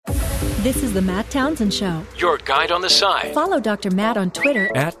This is the Matt Townsend Show. Your guide on the side. Follow Dr. Matt on Twitter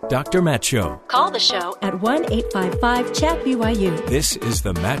at Dr. Matt Show. Call the show at 1-855-CHAT-BYU. This is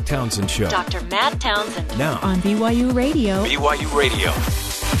the Matt Townsend Show. Dr. Matt Townsend. Now on BYU Radio. BYU Radio.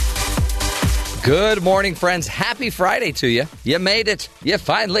 Good morning, friends. Happy Friday to you. You made it. You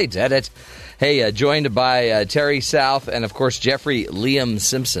finally did it. Hey, joined by Terry South and, of course, Jeffrey Liam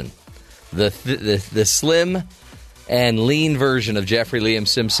Simpson. The slim and lean version of Jeffrey Liam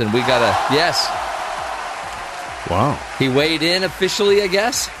Simpson. We got a, yes. Wow. He weighed in officially, I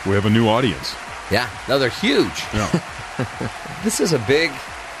guess. We have a new audience. Yeah. No, they're huge. Yeah. This is a big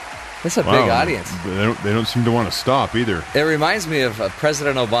audience. They don't seem to want to stop either. It reminds me of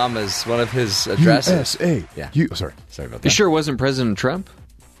President Obama's, one of his addresses. USA. Yeah. Sorry about that. You sure it wasn't President Trump?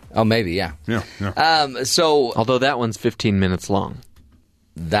 Oh, maybe, yeah. Yeah. Although that one's 15 minutes long.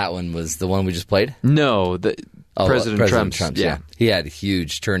 That one was the one we just played? No, President Trump's. Yeah. He had a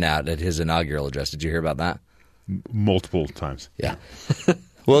huge turnout at his inaugural address. Did you hear about that? Multiple times. Yeah.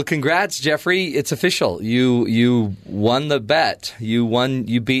 Well, congrats, Jeffrey. It's official. You won the bet. You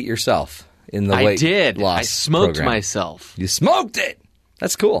beat yourself in the weight loss I smoked program. myself. You smoked it.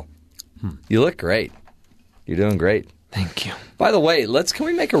 That's cool. You look great. You're doing great. Thank you. By the way, can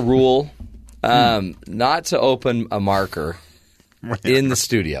we make a rule not to open a marker in the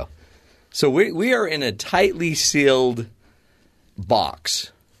studio? So we are in a tightly sealed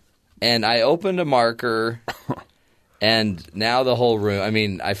box, and I opened a marker, and now the whole room. I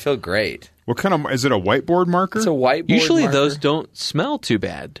mean, I feel great. What kind of is it? A whiteboard marker? It's a whiteboard. Usually marker. those don't smell too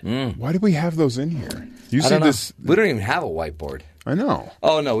bad. Why do we have those in here? I don't know. We don't even have a whiteboard. I know.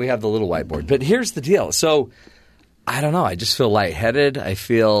 Oh no, we have the little whiteboard. But here's the deal. So I don't know. I just feel lightheaded. I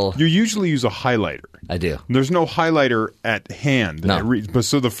feel. You usually use a highlighter. I do. There's no highlighter at hand. No.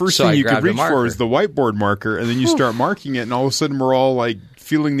 So the first thing you could reach for is the whiteboard marker, and then you start marking it, and all of a sudden we're all like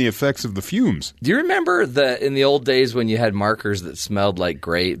feeling the effects of the fumes. Do you remember in the old days when you had markers that smelled like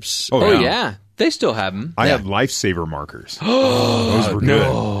grapes? Oh yeah. They still have them. I had Lifesaver markers. Those were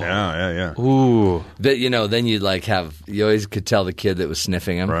good. Yeah. Ooh. But, then you always could tell the kid that was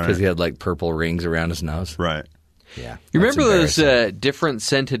sniffing them because he had like purple rings around his nose. Right. Yeah. You remember those different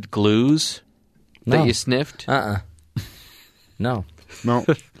scented glues that you sniffed? No.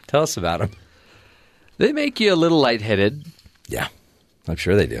 Tell us about them. They make you a little lightheaded. Yeah. I'm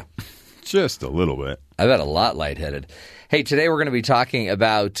sure they do. Just a little bit. I bet a lot lightheaded. Hey, today we're going to be talking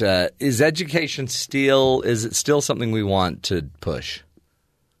about is education still something we want to push?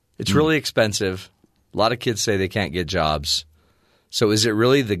 It's really expensive. A lot of kids say they can't get jobs. So is it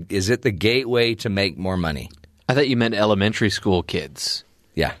really the gateway to make more money? I thought you meant elementary school kids.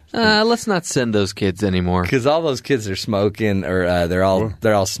 Yeah. Let's not send those kids anymore. Because all those kids are smoking or they're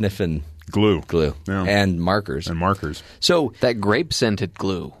all sniffing glue Yeah. and markers. So that grape scented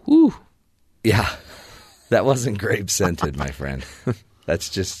glue. Woo. Yeah. That wasn't grape scented, my friend. That's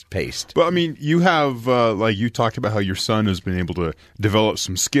just paste. But I mean, you have you talked about how your son has been able to develop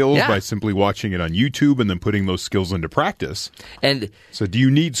some skills by simply watching it on YouTube and then putting those skills into practice. And so, do you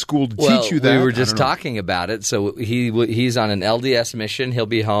need school to teach you that? We were just talking about it. So he's on an LDS mission. He'll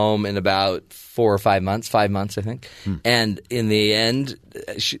be home in about 4 or 5 months. 5 months, I think. And in the end,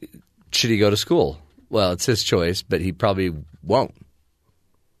 should he go to school? Well, it's his choice, but he probably won't.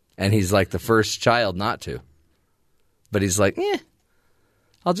 And he's like the first child not to. But he's like,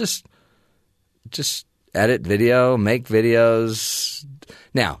 I'll just edit video, make videos.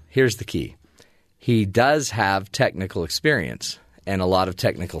 Now, here's the key. He does have technical experience and a lot of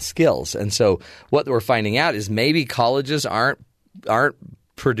technical skills. And so what we're finding out is maybe colleges aren't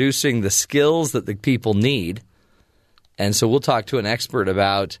producing the skills that the people need. And so we'll talk to an expert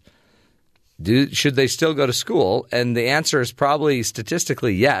about should they still go to school? And the answer is probably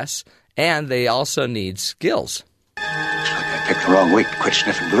statistically yes, and they also need skills. Looks like I picked the wrong week to quit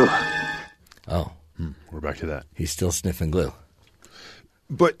sniffing glue. Oh. We're back to that. He's still sniffing glue.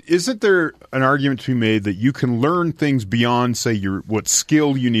 But isn't there an argument to be made that you can learn things beyond, say, what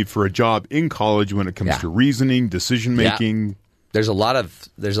skill you need for a job in college when it comes to reasoning, decision-making? Yeah. There's a lot of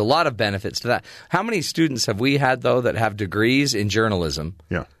benefits to that. How many students have we had, though, that have degrees in journalism?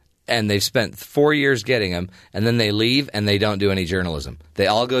 Yeah. And they've spent 4 years getting them, and then they leave and they don't do any journalism. They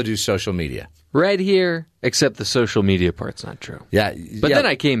all go do social media. Right here, except the social media part's not true. Yeah. But then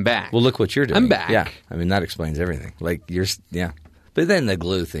I came back. Well, look what you're doing. I'm back. Yeah. I mean, that explains everything. But then the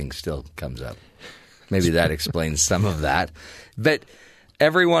glue thing still comes up. Maybe that explains some of that. But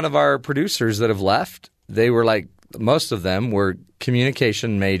every one of our producers that have left, they were like, most of them were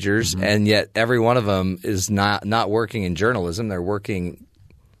communication majors, and yet every one of them is not working in journalism. They're working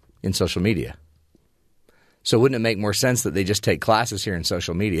in social media. So wouldn't it make more sense that they just take classes here in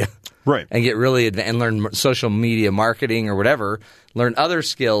social media? Right. And get really and learn social media marketing or whatever, learn other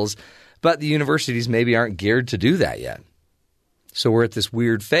skills, but the universities maybe aren't geared to do that yet. So we're at this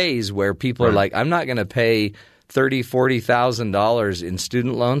weird phase where people are like, I'm not going to pay $30,000, $40,000 in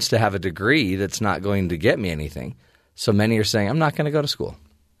student loans to have a degree that's not going to get me anything. So many are saying, I'm not going to go to school.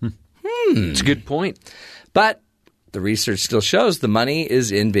 It's a good point. But the research still shows the money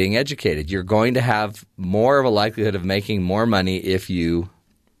is in being educated. You're going to have more of a likelihood of making more money if you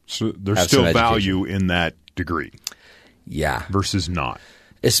So there's have still some value in that degree. Yeah. Versus not.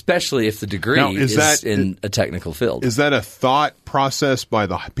 Especially if the degree is in a technical field. Is that a thought process by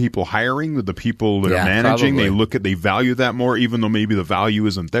the people hiring, the people that are managing? Probably. They value that more, even though maybe the value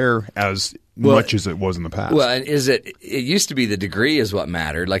isn't there as much as it was in the past. Well, and it used to be the degree is what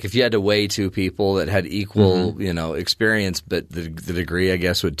mattered. Like if you had to weigh two people that had equal, experience, but the degree, I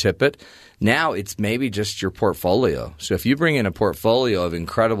guess, would tip it. Now it's maybe just your portfolio. So if you bring in a portfolio of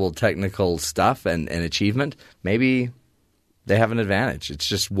incredible technical stuff and achievement, maybe they have an advantage. It's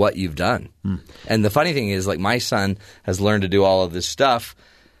just what you've done. And the funny thing is, like, my son has learned to do all of this stuff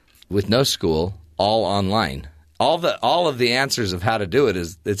with no school, all online. All of the answers of how to do it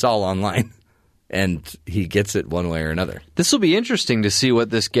it's all online. And he gets it one way or another. This will be interesting to see what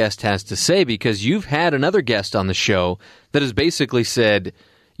this guest has to say, because you've had another guest on the show that has basically said,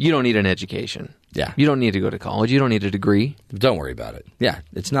 you don't need an education. Yeah. You don't need to go to college. You don't need a degree. Don't worry about it. Yeah,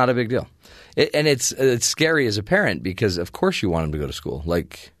 it's not a big deal. And it's scary as a parent because, of course, you want them to go to school.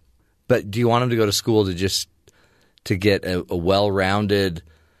 But do you want them to go to school to get a well-rounded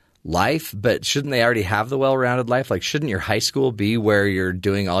life? But shouldn't they already have the well-rounded life? Like, shouldn't your high school be where you're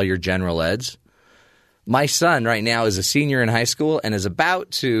doing all your general eds? My son right now is a senior in high school and is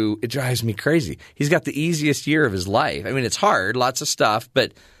about to – it drives me crazy. He's got the easiest year of his life. I mean, it's hard, lots of stuff,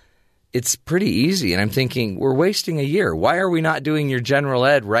 but it's pretty easy. And I'm thinking, we're wasting a year. Why are we not doing your general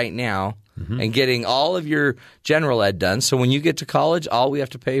ed right now and getting all of your general ed done? So when you get to college, all we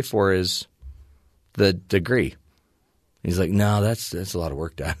have to pay for is the degree. He's like, no, that's a lot of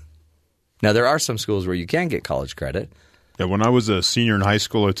work done. Now, there are some schools where you can get college credit. Yeah, when I was a senior in high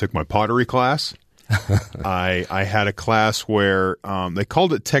school, I took my pottery class. I had a class where they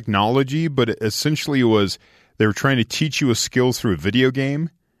called it technology, but it essentially was they were trying to teach you a skill through a video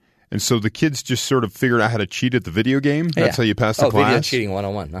game. And so the kids just sort of figured out how to cheat at the video game. That's how you pass the class. Video cheating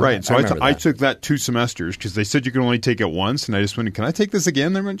 101. Right. So I took that 2 semesters because they said you could only take it once. And I just went, can I take this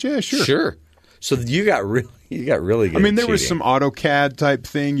again? They went, yeah, sure. Sure. So you got really good. I mean, there at was cheating. some AutoCAD type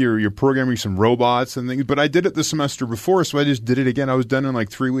thing. You're programming some robots and things. But I did it the semester before, so I just did it again. I was done in like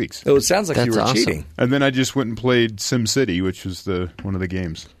 3 weeks. Oh, it sounds like you were awesome. cheating. And then I just went and played SimCity, which was one of the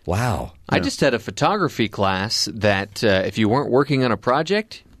games. Wow. I just had a photography class that if you weren't working on a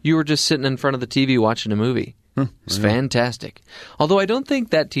project, you were just sitting in front of the TV watching a movie. It's fantastic. Although I don't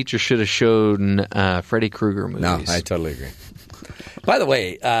think that teacher should have shown Freddy Krueger movies. No, I totally agree. By the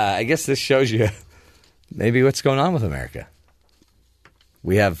way, I guess this shows you maybe what's going on with America.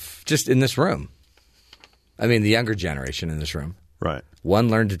 We have, just in this room, I mean, the younger generation in this room. Right. One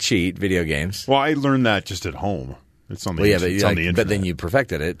learned to cheat video games. Well, I learned that just at home. It's on the, it's on the internet. But then you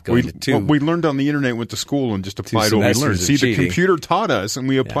perfected it. We learned on the internet, went to school, and just applied what we learned. See, the computer taught us, and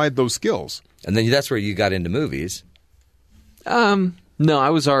we applied those skills. And then that's where you got into movies. No,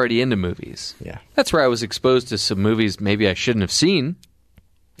 I was already into movies. Yeah. That's where I was exposed to some movies maybe I shouldn't have seen.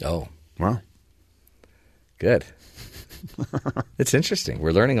 Oh. Wow. Good. It's interesting.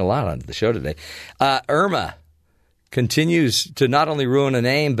 We're learning a lot on the show today. Irma continues to not only ruin a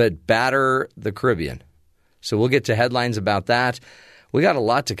name, but batter the Caribbean. So we'll get to headlines about that. We got a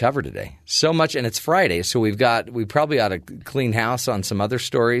lot to cover today. So much, and it's Friday, so we probably ought to clean house on some other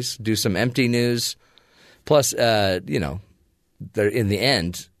stories, do some empty news. Plus, in the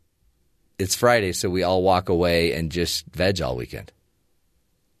end, it's Friday, so we all walk away and just veg all weekend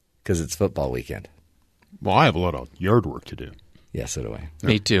because it's football weekend. Well, I have a lot of yard work to do. Yeah, so do I.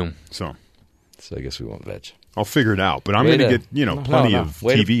 Me too. So I guess we won't veg. I'll figure it out, but I'm going to get plenty of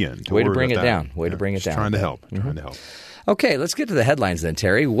TV in. Way to bring it down. Way to bring it down. Trying to help. Trying to help. Okay, let's get to the headlines then,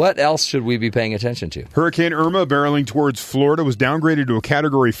 Terry. What else should we be paying attention to? Hurricane Irma, barreling towards Florida, was downgraded to a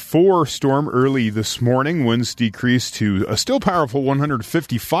Category 4 storm early this morning. Winds decreased to a still powerful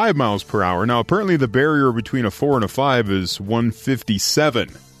 155 miles per hour. Now, apparently the barrier between a 4 and a 5 is 157.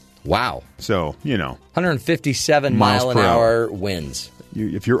 Wow. So, 157 mile an hour winds.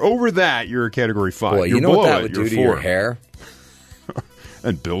 If you're over that, you're a Category 5. Boy, you're you know what below that would do to your hair?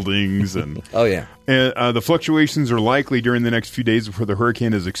 and buildings and Oh, yeah. And, the fluctuations are likely during the next few days before the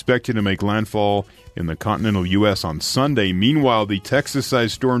hurricane is expected to make landfall in the continental U.S. on Sunday. Meanwhile, the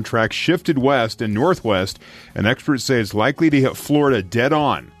Texas-sized storm track shifted west and northwest, and experts say it's likely to hit Florida dead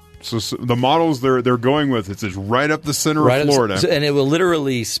on. So the models they're going with, it's just right up the center of Florida. And it will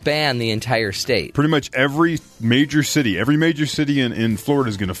literally span the entire state. Pretty much every major city in Florida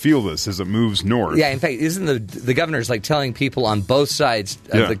is going to feel this as it moves north. Yeah, in fact, isn't the governor's like telling people on both sides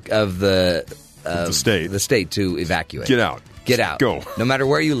of the state to evacuate? Get out. Get out. Go. No matter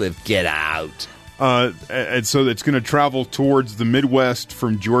where you live, get out. And so it's going to travel towards the Midwest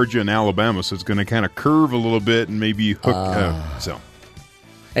from Georgia and Alabama. So it's going to kind of curve a little bit and maybe hook.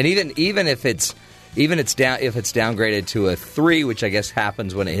 And even if it's downgraded to a 3, which I guess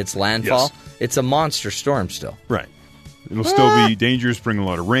happens when it hits landfall, it's a monster storm still. Right. It'll still be dangerous, bring a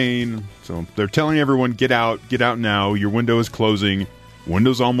lot of rain. So they're telling everyone, get out now. Your window is closing.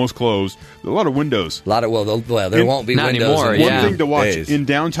 Window's almost closed. A lot of windows. There won't be not windows anymore. in One thing to watch, days. in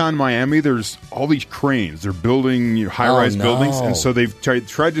downtown Miami, there's all these cranes. They're building high-rise buildings, and so they've tried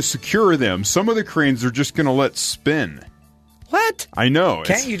to secure them. Some of the cranes they're just going to let spin. What? I know.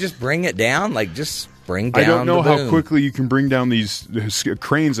 Can't you just bring it down? Like, just bring down I don't know the how boom. quickly you can bring down these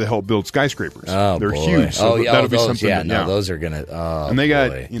cranes that help build skyscrapers. Oh, they're boy. huge. So that'll be those, something. those are going to... Oh, and they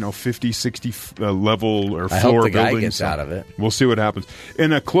boy. got 50, 60 level or I floor hope the guy buildings. gets out of it. We'll see what happens.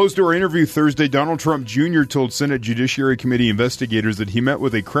 In a closed-door interview Thursday, Donald Trump Jr. told Senate Judiciary Committee investigators that he met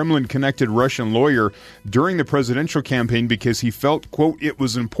with a Kremlin-connected Russian lawyer during the presidential campaign because he felt, quote, it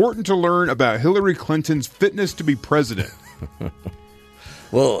was important to learn about Hillary Clinton's fitness to be president.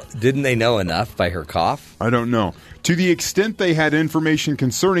 Well, didn't they know enough by her cough? I don't know. To the extent they had information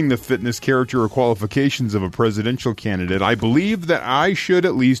concerning the fitness, character, or qualifications of a presidential candidate, I believe that I should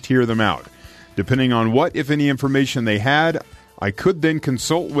at least hear them out. Depending on what, if any, information they had, I could then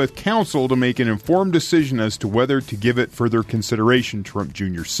consult with counsel to make an informed decision as to whether to give it further consideration, Trump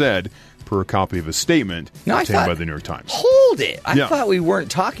Jr. said, per a copy of a statement obtained by the New York Times. Hold it. I thought we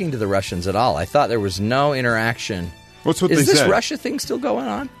weren't talking to the Russians at all. I thought there was no interaction. What's what Is they this said? Russia thing still going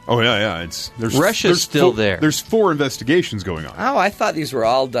on? Oh, yeah. Russia's still there. There's 4 investigations going on. Oh, I thought these were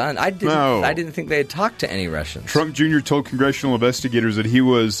all done. I didn't think they had talked to any Russians. Trump Jr. told congressional investigators that he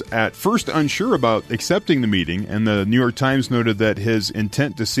was at first unsure about accepting the meeting, and the New York Times noted that his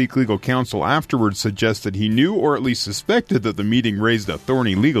intent to seek legal counsel afterwards suggests that he knew or at least suspected that the meeting raised a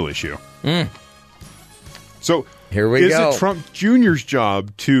thorny legal issue. So Here we go. Is it Trump Jr.'s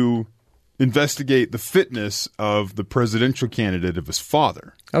job to investigate the fitness of the presidential candidate of his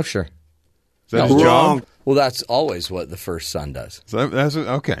father? Oh, sure. Is that his job? Well, that's always what the first son does. So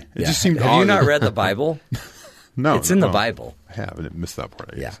okay. It just seemed Have odd. you not read the Bible? No. It's in the Bible. I have. I missed that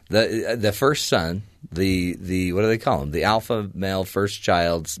part, I Yeah. guess. The first son, the what do they call him? The alpha male, first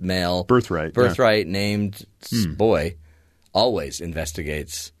child's male. Birthright. Named boy always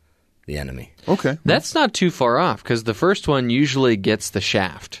investigates the enemy. Okay. That's not too far off because the first one usually gets the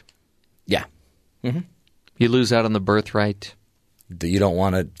shaft. Yeah. You lose out on the birthright. You don't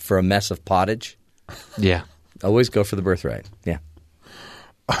want it for a mess of pottage? Yeah. Always go for the birthright. Yeah.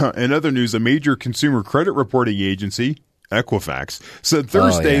 In other news, a major consumer credit reporting agency, Equifax, said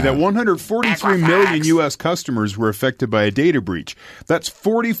Thursday that 143 million U.S. customers were affected by a data breach. That's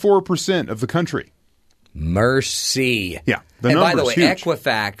 44% of the country. Mercy. Yeah. And by the way, huge.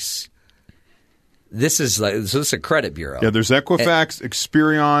 Equifax, this is a credit bureau. Yeah, there's Equifax,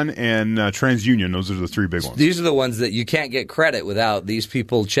 Experian, and TransUnion. Those are the 3 big ones. These are the ones that you can't get credit without these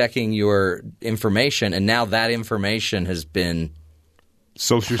people checking your information, and now that information has been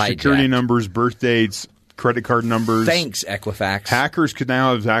Social hijacked. Security numbers, birth dates, credit card numbers. Thanks, Equifax. Hackers could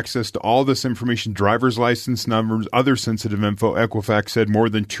now have access to all this information, driver's license numbers, other sensitive info. Equifax said more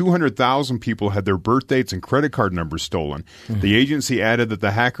than 200,000 people had their birth dates and credit card numbers stolen. The agency added that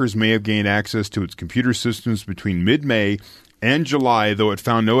the hackers may have gained access to its computer systems between mid-May and July, though it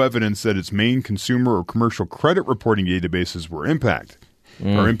found no evidence that its main consumer or commercial credit reporting databases were impacted.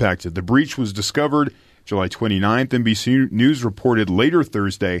 The breach was discovered July 29th. NBC News reported later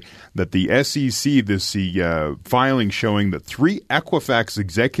Thursday that the SEC, filing showing that 3 Equifax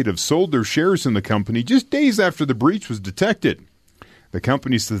executives sold their shares in the company just days after the breach was detected. The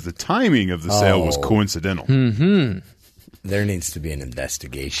company says the timing of the sale was coincidental. There needs to be an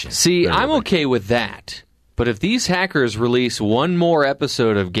investigation. See, I'm okay with that. But if these hackers release one more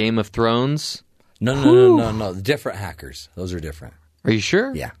episode of Game of Thrones... No. Different hackers. Those are different. Are you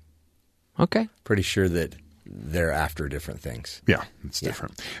sure? Yeah. Okay. Pretty sure that they're after different things. Yeah, it's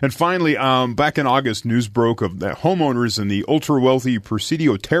different. And finally, back in August, news broke of that homeowners in the ultra-wealthy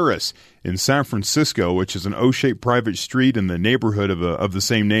Presidio Terrace in San Francisco, which is an O-shaped private street in the neighborhood of the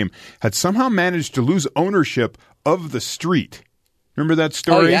same name, had somehow managed to lose ownership of the street. Remember that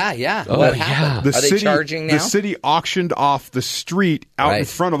story? Oh, yeah. Oh, What yeah. happened? Are they charging now? The city auctioned off the street out in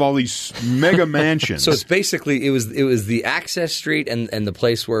front of all these mega mansions. So it's basically it was the access street and the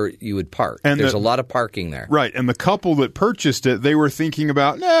place where you would park. And there's a lot of parking there. Right. And the couple that purchased it, they were thinking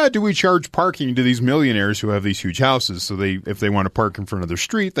about, do we charge parking to these millionaires who have these huge houses? So if they want to park in front of their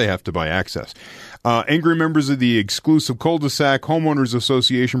street, they have to buy access. Angry members of the exclusive cul-de-sac homeowners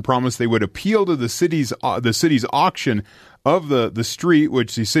association promised they would appeal to the city's auction of the street,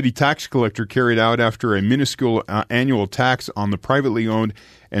 which the city tax collector carried out after a minuscule annual tax on the privately owned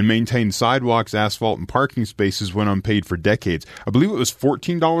and maintained sidewalks, asphalt, and parking spaces went unpaid for decades. I believe it was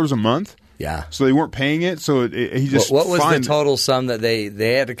 $14 a month. Yeah. So they weren't paying it. So he just what was the total sum that they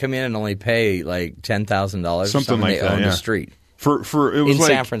had to come in and only pay like $10,000? Something like they that. owned Yeah. a street. For it was in like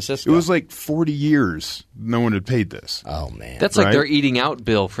San Francisco. It was like 40 years no one had paid this. Oh man, That's like Right? their eating out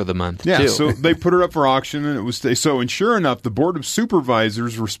bill for the month, Yeah, too. so they put it up for auction, and it was and sure enough, the Board of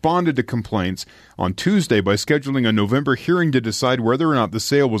Supervisors responded to complaints on Tuesday by scheduling a November hearing to decide whether or not the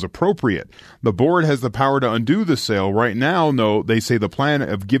sale was appropriate. The board has the power to undo the sale. Right now, no, they say the plan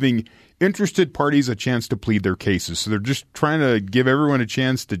of giving interested parties a chance to plead their cases. So they're just trying to give everyone a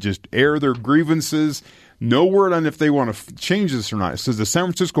chance to just air their grievances. No word on if they want to change this or not. It says the San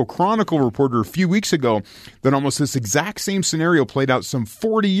Francisco Chronicle reported a few weeks ago that almost this exact same scenario played out some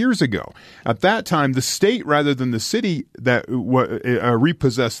 40 years ago. At that time, the state rather than the city that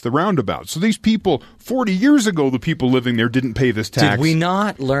repossessed the roundabout. So these people, 40 years ago, the people living there didn't pay this tax. Did we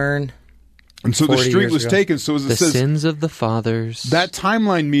not learn? And so the 40 street years was ago? taken. So as it The says, sins of the fathers. that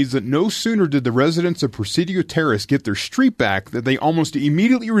timeline means that no sooner did the residents of Presidio Terrace get their street back that they almost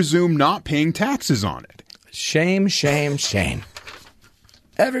immediately resumed not paying taxes on it. Shame, shame, shame.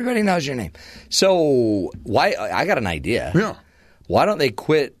 Everybody knows your name. So why? I got an idea. Yeah. Why don't they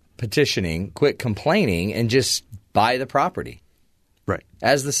quit petitioning, quit complaining, and just buy the property Right.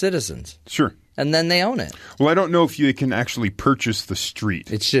 as the citizens, Sure. and then they own it? Well, I don't know if you can actually purchase the street.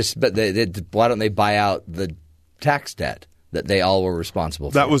 It's just, but why don't they buy out the tax debt that they all were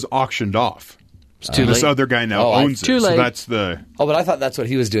responsible for? That was auctioned off. It's too This late. other guy now owns it. Too So late. that's the Oh, but I thought that's what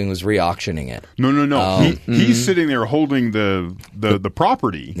he was doing, was re-auctioning it. no. He's sitting there holding the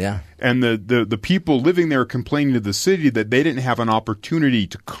property. Yeah. And the people living there complaining to the city that they didn't have an opportunity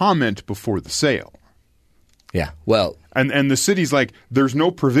to comment before the sale. Yeah. Well, And the city's like, there's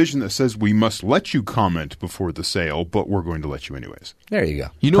no provision that says we must let you comment before the sale, but we're going to let you anyways. there you go.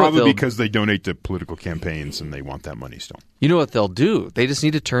 You know what Probably they'll- because they donate to political campaigns and they want that money still. You know what they'll do? They just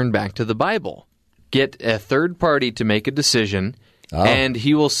need to turn back to the Bible. Get a third party to make a decision, and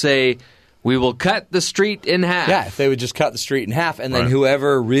he will say, we will cut the street in half. Yeah, if they would just cut the street in half, and then Right.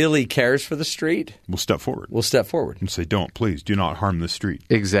 whoever really cares for the street We'll step forward will step forward. and say, please do not harm the street.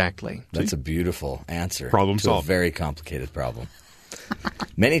 Exactly. That's a beautiful answer Problem to solved. a very complicated problem.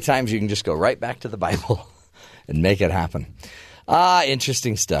 Many times you can just go right back to the Bible and make it happen.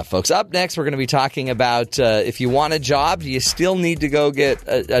 Interesting stuff, folks. Up next, we're going to be talking about if you want a job, do you still need to go get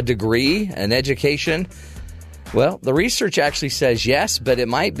a degree, an education? Well, the research actually says yes, but it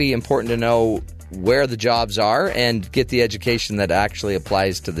might be important to know where the jobs are and get the education that actually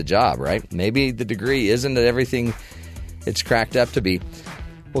applies to the job, right? Maybe the degree isn't everything it's cracked up to be.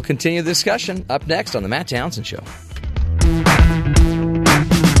 We'll continue the discussion up next on The Matt Townsend Show.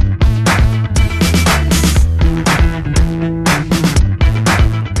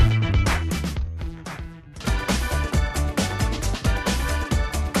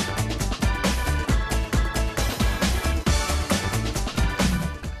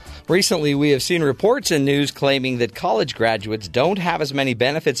 Recently, we have seen reports and news claiming that college graduates don't have as many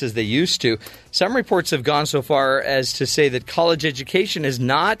benefits as they used to. Some reports have gone so far as to say that college education is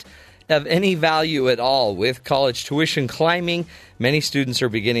not of any value at all. With college tuition climbing, many students are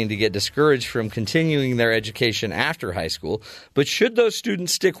beginning to get discouraged from continuing their education after high school. But should those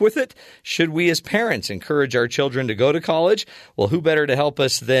students stick with it? Should we as parents encourage our children to go to college? Well, who better to help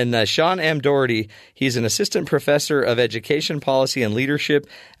us than Sean M. Doherty? He's an assistant professor of education policy and leadership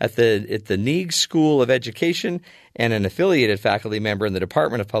at the Neig School of Education and an affiliated faculty member in the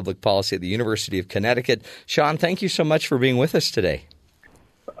Department of Public Policy at the University of Connecticut. Sean, thank you so much for being with us today.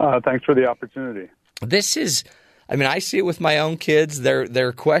 Thanks for the opportunity. This is, I mean, I see it with my own kids.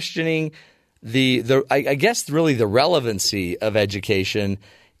 They're questioning I guess really the relevancy of education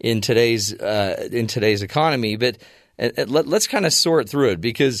in today's economy. But And let's kind of sort through it,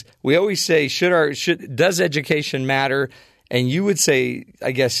 because we always say, does education matter? And you would say,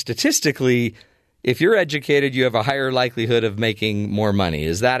 I guess statistically, if you're educated, you have a higher likelihood of making more money.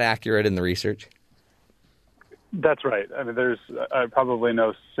 Is that accurate in the research? That's right. I mean, there's probably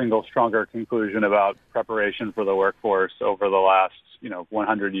no single stronger conclusion about preparation for the workforce over the last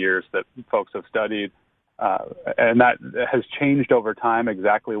 100 years that folks have studied. And that has changed over time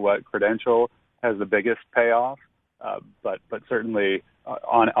exactly what credential has the biggest payoff. But certainly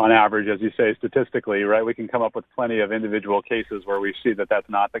on average, as you say, statistically, right, we can come up with plenty of individual cases where we see that that's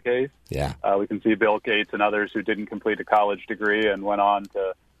not the case. Yeah. We can see Bill Gates and others who didn't complete a college degree and went on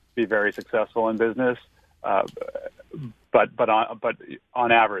to be very successful in business. But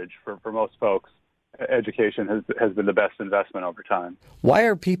on average, for most folks, education has been the best investment over time. Why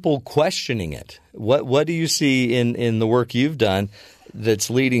are people questioning it? What do you see in the work you've done that's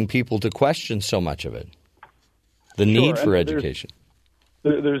leading people to question so much of it? The need for education.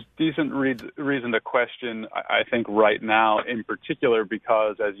 There's decent reason to question, I think, right now, in particular,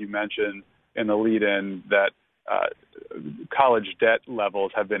 because, as you mentioned in the lead-in, that college debt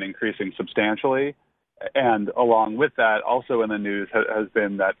levels have been increasing substantially. And along with that, also in the news has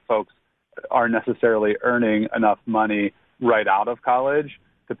been that folks aren't necessarily earning enough money right out of college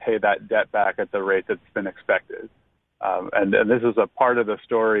to pay that debt back at the rate that's been expected. And this is a part of the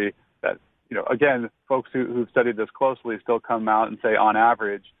story that, again, folks who've studied this closely still come out and say, on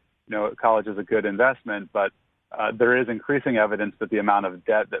average, college is a good investment, but there is increasing evidence that the amount of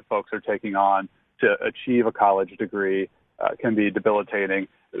debt that folks are taking on to achieve a college degree can be debilitating.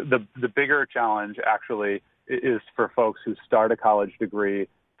 The bigger challenge actually is for folks who start a college degree,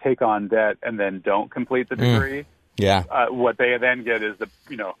 take on debt, and then don't complete the degree. Yeah. What they then get is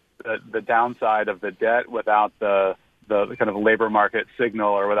the downside of the debt without the kind of labor market signal,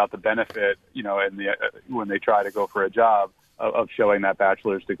 or without the benefit, when they try to go for a job of showing that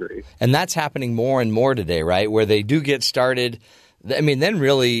bachelor's degree. And that's happening more and more today, right? Where they do get started. I mean, then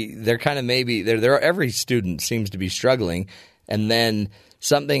really they're kind of every student seems to be struggling, and then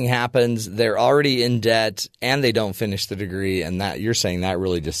something happens, they're already in debt, and they don't finish the degree, and that you're saying that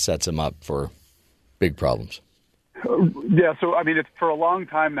really just sets them up for big problems. Yeah, so I mean, for a long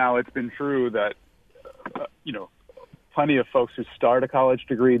time now, it's been true that plenty of folks who start a college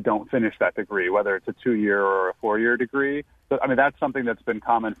degree don't finish that degree, whether it's a 2-year or a 4-year degree. But I mean, that's something that's been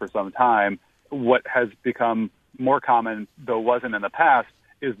common for some time. What has become more common, though wasn't in the past,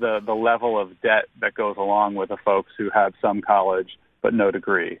 is the level of debt that goes along with the folks who have some college but no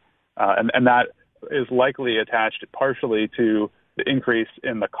degree. And that is likely attached partially to the increase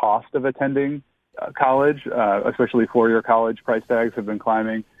in the cost of attending college, especially 4-year college price tags have been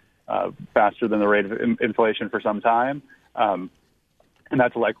climbing faster than the rate of inflation for some time. And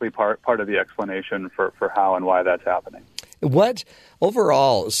that's likely part of the explanation for how and why that's happening. What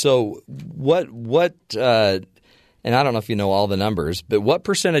overall, and I don't know if you know all the numbers, but what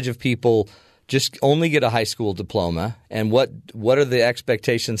percentage of people just only get a high school diploma, and what are the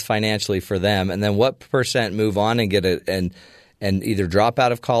expectations financially for them? And then what percent move on and get it and either drop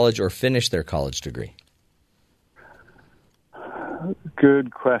out of college or finish their college degree?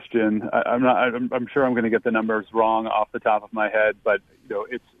 Good question. I'm sure I'm going to get the numbers wrong off the top of my head, but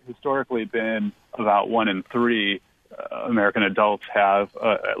it's historically been about 1 in 3 American adults have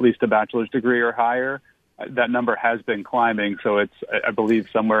at least a bachelor's degree or higher. That number has been climbing, so it's, I believe,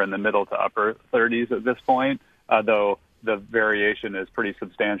 somewhere in the middle to upper 30s at this point, though the variation is pretty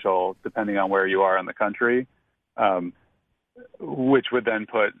substantial depending on where you are in the country, which would then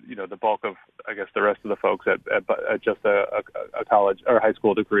put, the bulk of, I guess, the rest of the folks at just a college or high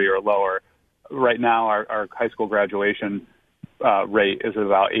school degree or lower. Right now, our high school graduation rate is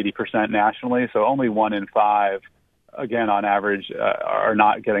about 80% nationally, so only 1 in 5, again, on average, are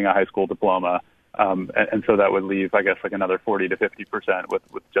not getting a high school diploma. And so that would leave, I guess, like another 40 to 50% with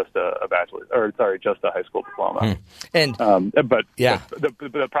just a bachelor's, just a high school diploma. And but yeah,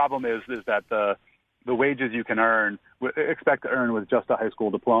 the problem is that the wages you can expect to earn with just a high school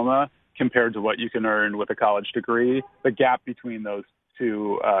diploma compared to what you can earn with a college degree, the gap between those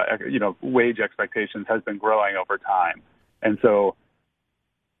two, wage expectations has been growing over time. And so,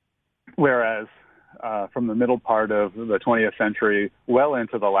 whereas from the middle part of the 20th century, well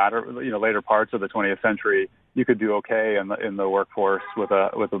into the later parts of the 20th century, you could do okay in the workforce with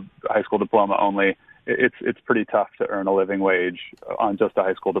a high school diploma only. It's pretty tough to earn a living wage on just a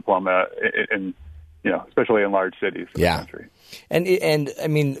high school diploma in especially in large cities in the country. And I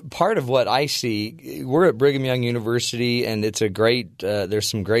mean, part of what I see, we're at Brigham Young University, and it's a great. There's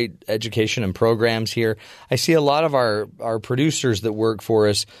some great education and programs here. I see a lot of our producers that work for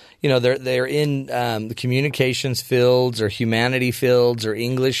us. They're in the communications fields or humanity fields or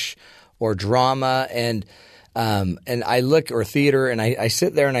English or drama and I look or theater, and I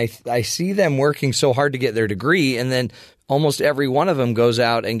sit there and I see them working so hard to get their degree, and then almost every one of them goes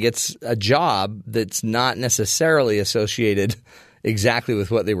out and gets a job that's not necessarily associated exactly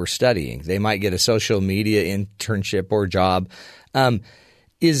with what they were studying. They might get a social media internship or job. Are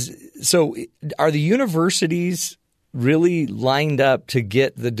the universities really lined up to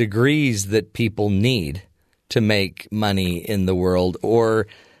get the degrees that people need to make money in the world, or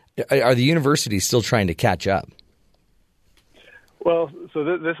are the universities still trying to catch up? Well, so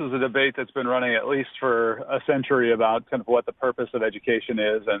this is a debate that's been running at least for a century about kind of what the purpose of education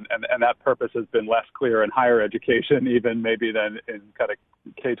is, and that purpose has been less clear in higher education even maybe than in kind of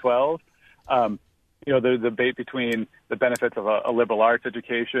K-12. The debate between the benefits of a liberal arts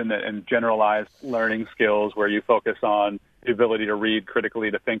education and generalized learning skills where you focus on the ability to read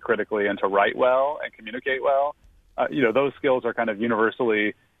critically, to think critically, and to write well and communicate well. Those skills are kind of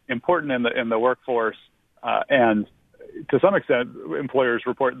universally important in the workforce, and to some extent, employers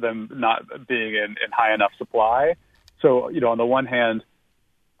report them not being in high enough supply. So, on the one hand,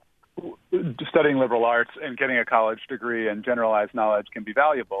 studying liberal arts and getting a college degree and generalized knowledge can be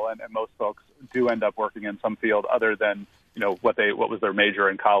valuable, and most folks do end up working in some field other than what was their major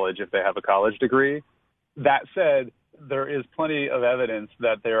in college if they have a college degree. That said, there is plenty of evidence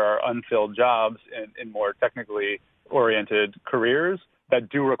that there are unfilled jobs in more technically oriented careers that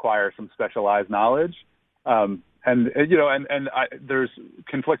do require some specialized knowledge. There's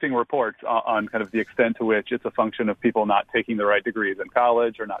conflicting reports on kind of the extent to which it's a function of people not taking the right degrees in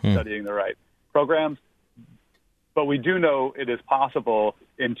college or not studying the right programs. But we do know it is possible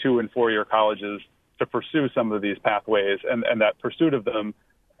in 2- and 4-year colleges to pursue some of these pathways, and that pursuit of them,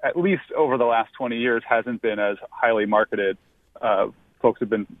 at least over the last 20 years, hasn't been as highly marketed. Folks have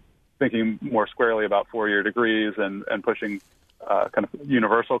been thinking more squarely about 4-year degrees and pushing kind of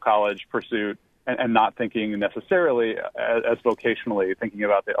universal college pursuit, and not thinking necessarily as vocationally, thinking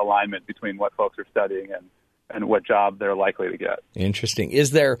about the alignment between what folks are studying and what job they're likely to get. Interesting. Is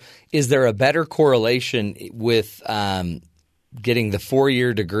there a better correlation with getting the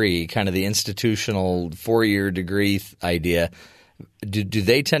 4-year degree, kind of the institutional 4-year degree idea? Do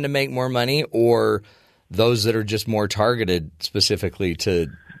they tend to make more money, or those that are just more targeted specifically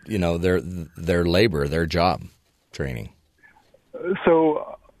to their labor, their job training?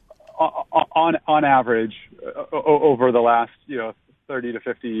 So on average, over the last 30 to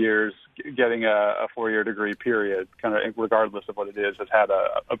 50 years, getting a 4-year degree period, kind of regardless of what it is, has had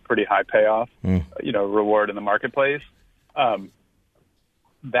a pretty high payoff, reward in the marketplace.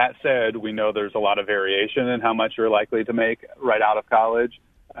 That said, we know there's a lot of variation in how much you're likely to make right out of college,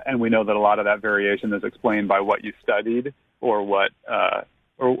 and we know that a lot of that variation is explained by what you studied or what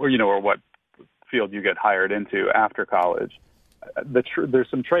what field you get hired into after college. There's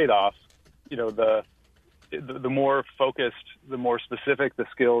some trade-offs. The more focused, the more specific the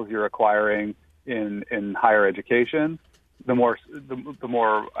skills you're acquiring in higher education, the more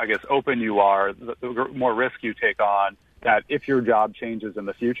I guess open you are, the more risk you take on that if your job changes in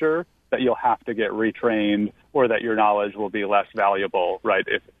the future, that you'll have to get retrained or that your knowledge will be less valuable, right?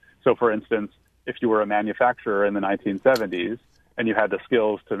 So, for instance, if you were a manufacturer in the 1970s and you had the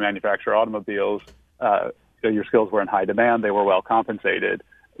skills to manufacture automobiles, your skills were in high demand, they were well compensated.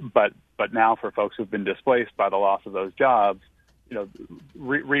 But now for folks who've been displaced by the loss of those jobs,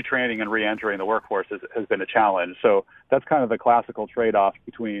 retraining and reentering the workforce has been a challenge. So that's kind of the classical trade-off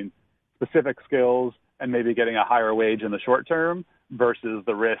between specific skills and maybe getting a higher wage in the short term versus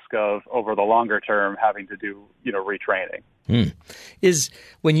the risk of, over the longer term, having to do, retraining. Is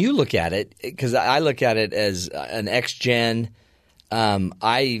when you look at it, because I look at it as an ex-gen,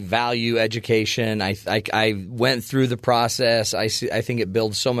 I value education. I went through the process. I think it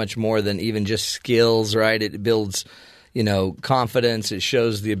builds so much more than even just skills, right? It builds, confidence. It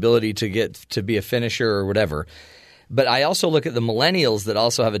shows the ability to get to be a finisher or whatever. But I also look at the millennials that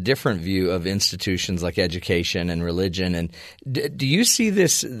also have a different view of institutions like education and religion. And do you see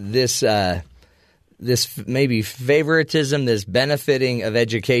this maybe favoritism, this benefiting of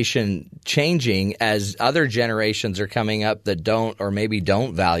education changing as other generations are coming up that don't or maybe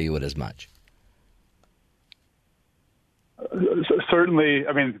don't value it as much? Certainly,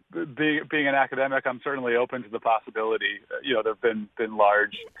 I mean, being an academic, I'm certainly open to the possibility. There have been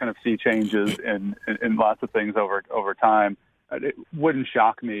large kind of sea changes in lots of things over time. it wouldn't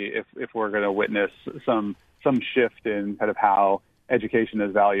shock me if we're going to witness some shift in kind of how education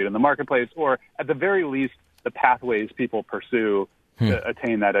is valued in the marketplace, or at the very least, the pathways people pursue to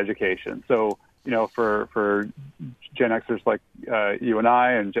attain that education. So, for Gen Xers like you and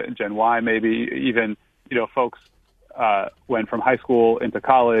I, and Gen Y, maybe even, folks went from high school into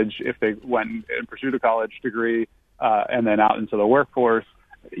college, if they went and pursued a college degree, and then out into the workforce,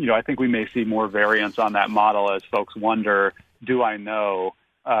 I think we may see more variance on that model as folks wonder, do I know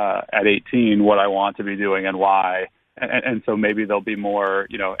at 18 what I want to be doing and why? And so maybe there'll be more,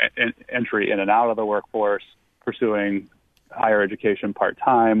 entry in and out of the workforce, pursuing higher education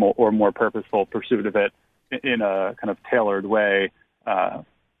part-time or more purposeful pursuit of it in a kind of tailored way,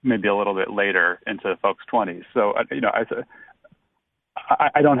 maybe a little bit later into folks' 20s. So,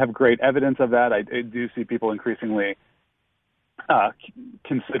 I don't have great evidence of that. I do see people increasingly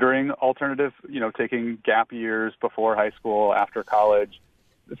considering alternative, taking gap years before high school, after college,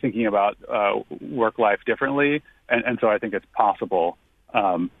 thinking about work life differently. And so I think it's possible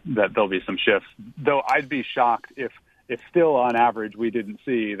that there'll be some shifts, though I'd be shocked if still on average we didn't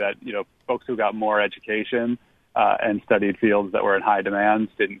see that, folks who got more education and studied fields that were in high demand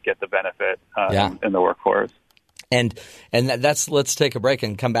didn't get the benefit in the workforce. And that's, let's take a break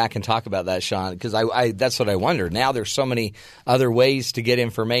and come back and talk about that, Sean, because I that's what I wonder. Now there's so many other ways to get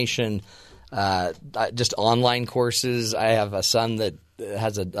information, just online courses. I have a son that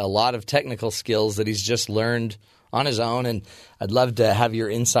has a lot of technical skills that he's just learned on his own, and I'd love to have your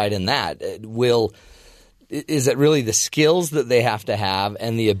insight in that. Is it really the skills that they have to have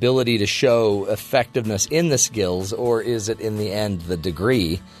and the ability to show effectiveness in the skills, or is it in the end the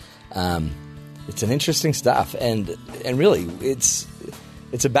degree? It's an interesting stuff, and really it's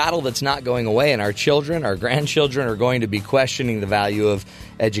a battle that's not going away, and our children, our grandchildren are going to be questioning the value of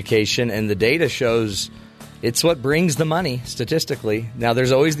education, and the data shows it's what brings the money statistically. Now,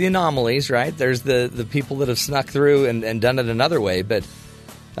 there's always the anomalies, right? There's the people that have snuck through and done it another way, but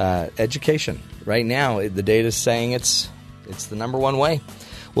education right now, the data is saying it's the number one way.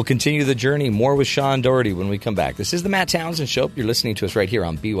 We'll continue the journey. More with Sean Doherty when we come back. This is the Matt Townsend Show. You're listening to us right here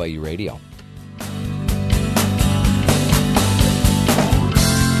on BYU Radio.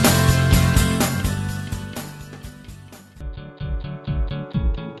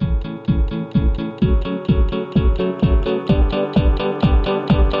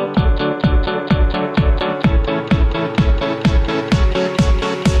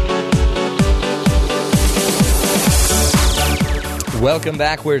 Welcome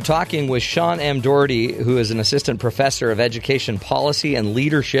back. We're talking with Sean M. Doherty, who is an assistant professor of education policy and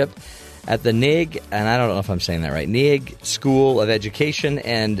leadership at the NIG, and I don't know if I'm saying that right, NIG School of Education,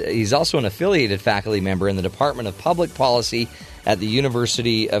 and he's also an affiliated faculty member in the Department of Public Policy at the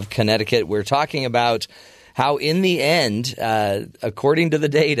University of Connecticut. We're talking about how, in the end, according to the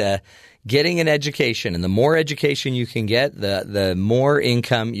data, getting an education, and the more education you can get, the more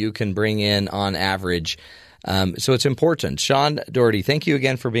income you can bring in on average. So it's important. Sean Doherty, thank you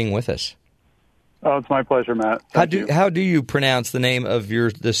again for being with us. Oh, it's my pleasure, Matt. How do you pronounce the name of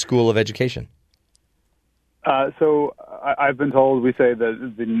the School of Education? So I've been told we say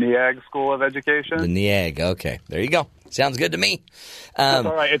the NIAG School of Education. The NIAG. Okay, there you go. Sounds good to me. That's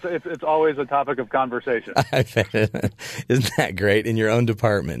all right. It's always a topic of conversation. Isn't that great? In your own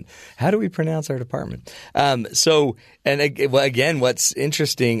department. How do we pronounce our department? Again, what's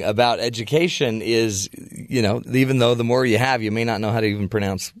interesting about education is, even though the more you have, you may not know how to even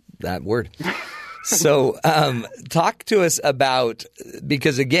pronounce that word. So talk to us about,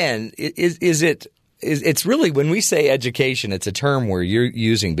 because again, it's really, when we say education, it's a term we're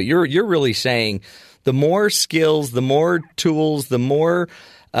using, but you're really saying the more skills, the more tools, the more,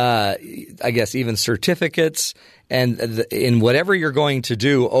 I guess, even certificates, and in whatever you're going to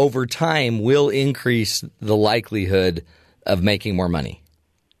do over time will increase the likelihood of making more money.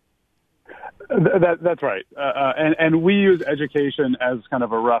 That's right. And we use education as kind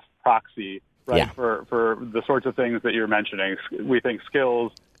of a rough proxy, right, yeah, for the sorts of things that you're mentioning. We think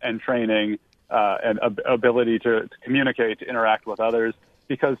skills and training and ability to communicate, to interact with others,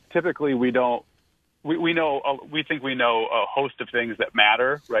 because typically we think we know a host of things that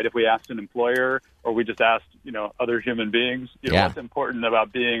matter, right? If we asked an employer, or we just asked, other human beings, what's important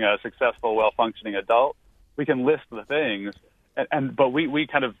about being a successful, well-functioning adult, we can list the things, but we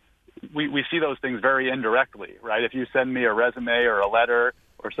see those things very indirectly, right? If you send me a resume or a letter,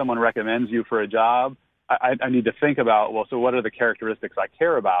 or someone recommends you for a job, I need to think about, well, so what are the characteristics I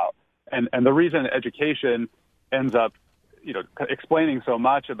care about? And the reason education ends up, explaining so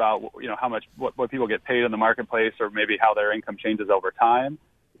much about, how much, what people get paid in the marketplace, or maybe how their income changes over time,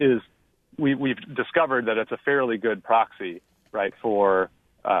 is we've discovered that it's a fairly good proxy right, for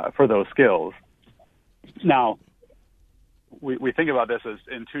those skills. Now, we think about this as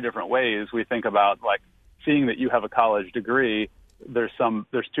in two different ways. We think about like seeing that you have a college degree. There's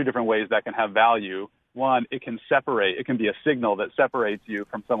two different ways that can have value. One, it can be a signal that separates you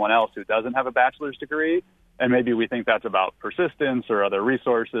from someone else who doesn't have a bachelor's degree. And maybe we think that's about persistence or other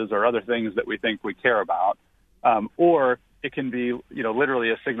resources or other things that we think we care about. Or it can be,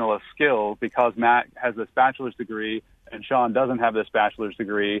 literally a signal of skill because Matt has this bachelor's degree and Sean doesn't have this bachelor's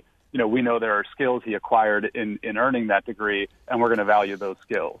degree. We know there are skills he acquired in earning that degree, and we're going to value those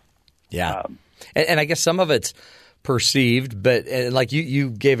skills. Yeah. And I guess some of it's perceived, but like you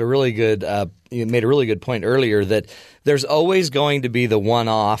gave a really good you made a really good point earlier that there's always going to be the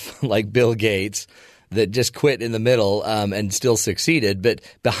one-off like Bill Gates that just quit in the middle and still succeeded. But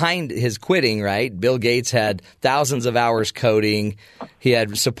behind his quitting, right, Bill Gates had thousands of hours coding. He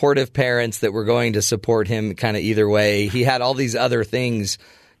had supportive parents that were going to support him kind of either way. He had all these other things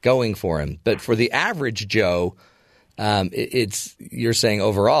going for him. But for the average Joe, you're saying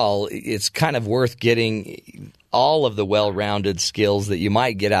overall, it's kind of worth getting all of the well-rounded skills that you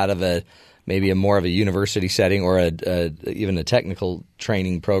might get out of maybe a more of a university setting or even a technical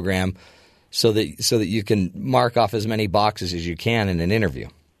training program, so that you can mark off as many boxes as you can in an interview.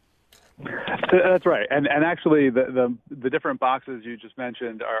 That's right, and actually the different boxes you just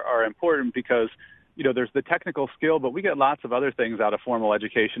mentioned are important because there's the technical skill, but we get lots of other things out of formal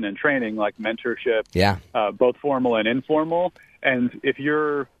education and training like mentorship, both formal and informal. And if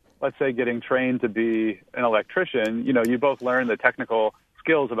you're, let's say, getting trained to be an electrician, you both learn the technical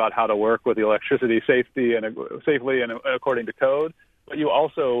skills about how to work with the electricity safely and according to code, but you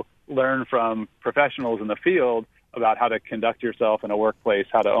also learn from professionals in the field about how to conduct yourself in a workplace,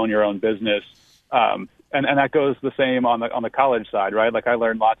 how to own your own business, and that goes the same on the college side, right? Like I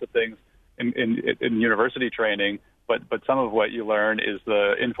learned lots of things in university training, but some of what you learn is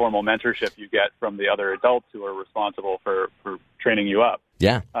the informal mentorship you get from the other adults who are responsible for training you up.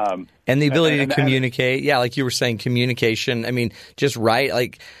 Yeah. And the ability to communicate. Yeah, like you were saying, communication. I mean, just right.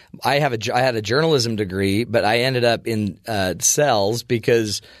 Like I had a journalism degree, but I ended up in sales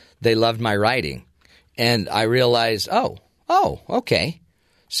because they loved my writing. And I realized, okay.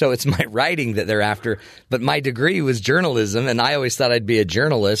 So it's my writing that they're after. But my degree was journalism, and I always thought I'd be a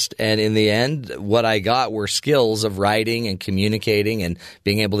journalist. And in the end, what I got were skills of writing and communicating and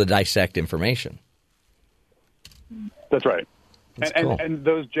being able to dissect information. That's right. Cool. And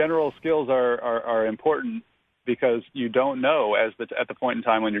those general skills are important because you don't know at the point in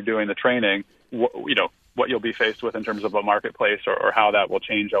time when you're doing the training, what you'll be faced with in terms of a marketplace or how that will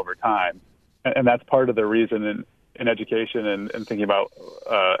change over time. And that's part of the reason in education and thinking about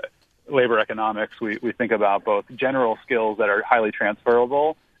labor economics, we think about both general skills that are highly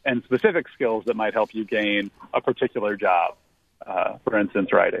transferable and specific skills that might help you gain a particular job, for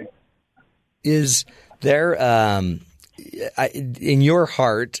instance, writing. Is there, in your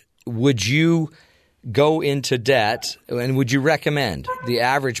heart, would you go into debt, and would you recommend the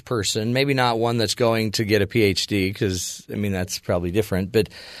average person, maybe not one that's going to get a Ph.D., because, I mean, that's probably different, but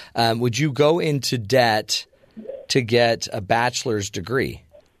would you go into debt to get a bachelor's degree?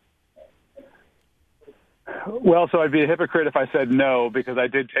 Well, so I'd be a hypocrite if I said no, because I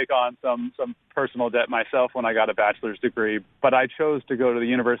did take on some personal debt myself when I got a bachelor's degree, but I chose to go to the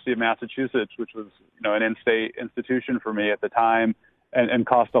University of Massachusetts, which was an in-state institution for me at the time and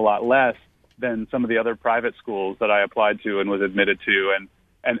cost a lot less than some of the other private schools that I applied to and was admitted to.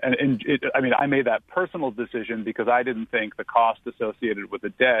 I made that personal decision because I didn't think the cost associated with the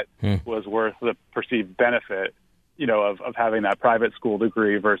debt was worth the perceived benefit, of having that private school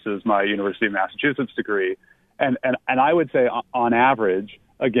degree versus my University of Massachusetts degree. And I would say on average,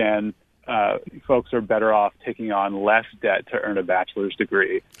 again, folks are better off taking on less debt to earn a bachelor's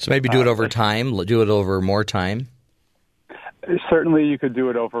degree. So maybe do it over time, do it over more time? Certainly you could do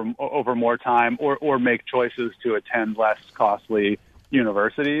it over more time or make choices to attend less costly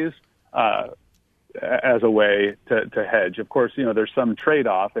universities as a way to hedge. Of course, there's some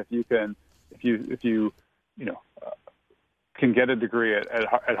trade-off. If you can get a degree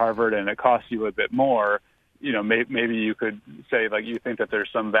at Harvard and it costs you a bit more, maybe you could say like you think that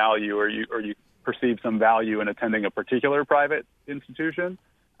there's some value or you perceive some value in attending a particular private institution,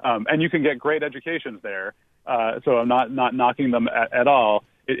 and you can get great educations there. So I'm not knocking them at all.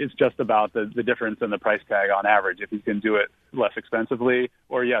 It's just about the difference in the price tag on average. If you can do it less expensively,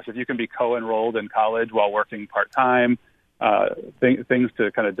 or yes, if you can be co-enrolled in college while working part-time, things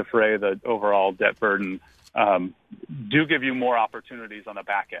to kind of defray the overall debt burden do give you more opportunities on the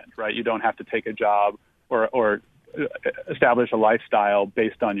back end, right? You don't have to take a job or establish a lifestyle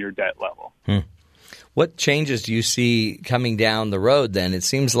based on your debt level. What changes do you see coming down the road then? It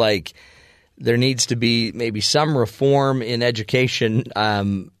seems like there needs to be maybe some reform in education,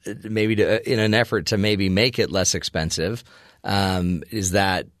 maybe in an effort to maybe make it less expensive. Would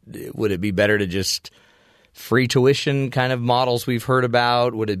it be better to just free tuition kind of models we've heard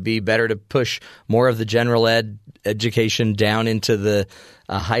about? Would it be better to push more of the general education down into the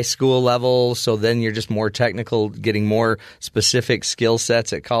high school level, so then you're just more technical, getting more specific skill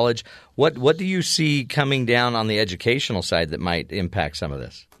sets at college? What do you see coming down on the educational side that might impact some of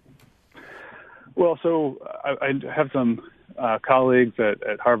this? Well, so I have some colleagues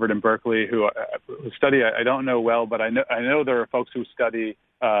at Harvard and Berkeley who study. I don't know well, but I know there are folks who study.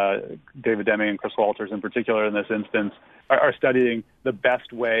 David Deming and Chris Walters, in particular, in this instance, are studying the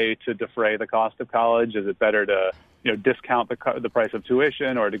best way to defray the cost of college. Is it better to discount the price of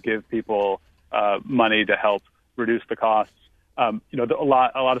tuition, or to give people money to help reduce the costs? A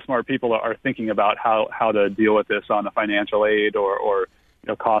lot of smart people are thinking about how to deal with this on the financial aid or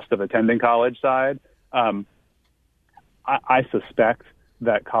cost of attending college side. I suspect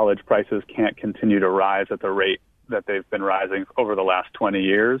that college prices can't continue to rise at the rate that they've been rising over the last 20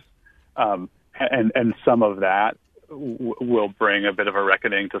 years. And some of that will bring a bit of a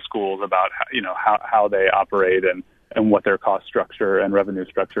reckoning to schools about how they operate and what their cost structure and revenue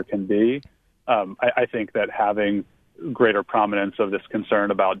structure can be. I think that having greater prominence of this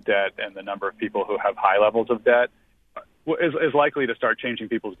concern about debt and the number of people who have high levels of debt is likely to start changing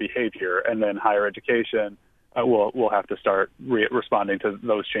people's behavior, and then higher education will have to start responding to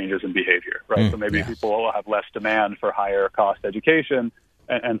those changes in behavior, right? So maybe people will have less demand for higher cost education,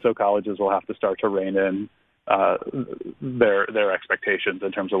 and so colleges will have to start to rein in their expectations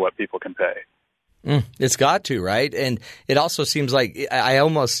in terms of what people can pay. It's got to, right? And it also seems like I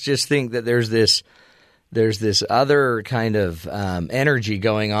almost just think that there's this other kind of energy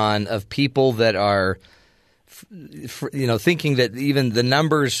going on of people that are thinking that even the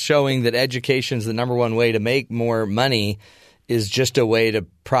numbers showing that education is the number one way to make more money is just a way to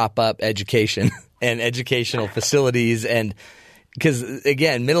prop up education and educational facilities. And because,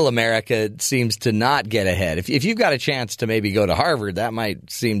 again, middle America seems to not get ahead. If you've got a chance to maybe go to Harvard, that might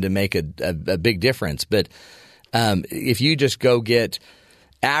seem to make a big difference. But if you just go get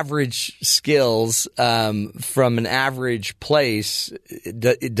average skills from an average place,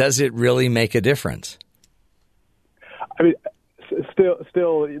 does it really make a difference? I mean,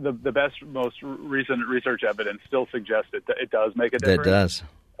 still, the best, most recent research evidence still suggests that it does make a difference. It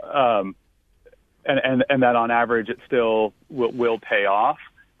does, and that on average it still will pay off.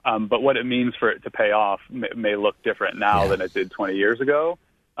 But what it means for it to pay off may look different now than it did 20 years ago.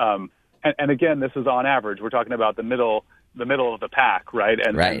 And again, this is on average. We're talking about the middle of the pack, right?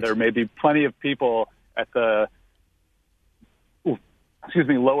 And there may be plenty of people at the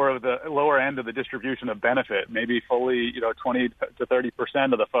lower end of the distribution of benefit, maybe fully, 20 to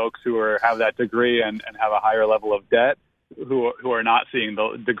 30% of the folks who have that degree and have a higher level of debt, who are not seeing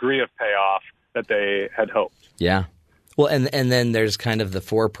the degree of payoff that they had hoped. Yeah. Well, and then there's kind of the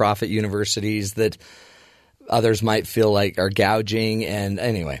for-profit universities that others might feel like are gouging. And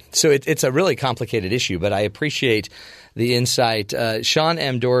anyway, so it's a really complicated issue, but I appreciate the insight. Sean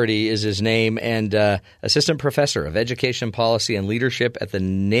M. Doherty is his name, and assistant professor of education policy and leadership at the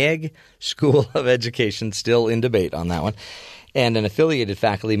NEG School of Education, still in debate on that one, and an affiliated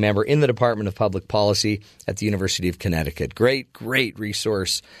faculty member in the Department of Public Policy at the University of Connecticut. Great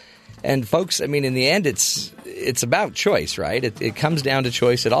resource. And folks, I mean, in the end, it's about choice, right? It comes down to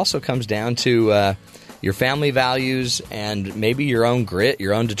choice. It also comes down to your family values and maybe your own grit,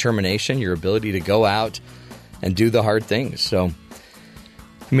 your own determination, your ability to go out and do the hard things. So,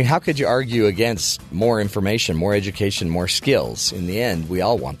 I mean, how could you argue against more information, more education, more skills? In the end, we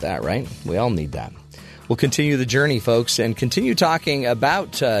all want that, right? We all need that. We'll continue the journey, folks, and continue talking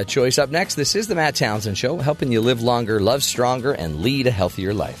about choice. Up next, this is the Matt Townsend Show, helping you live longer, love stronger, and lead a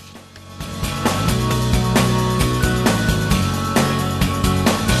healthier life.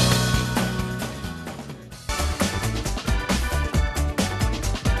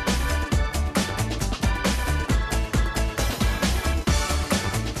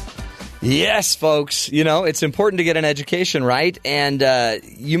 Yes, folks. It's important to get an education, right? And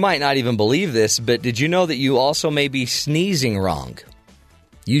you might not even believe this, but did you know that you also may be sneezing wrong?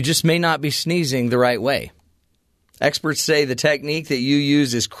 You just may not be sneezing the right way. Experts say the technique that you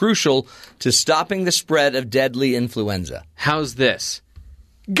use is crucial to stopping the spread of deadly influenza. How's this?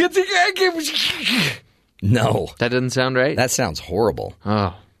 No. That doesn't sound right? That sounds horrible.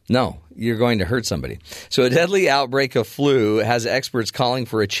 Oh. No. you're going to hurt somebody. So a deadly outbreak of flu has experts calling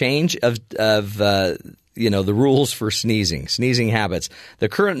for a change of the rules for sneezing habits. The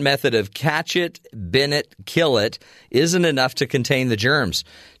current method of catch it, bin it, kill it isn't enough to contain the germs.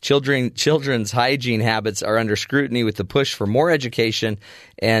 Children's hygiene habits are under scrutiny with the push for more education,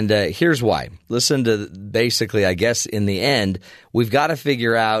 and here's why. Listen to basically, I guess, in the end, we've got to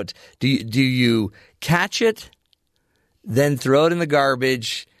figure out, do you catch it, then throw it in the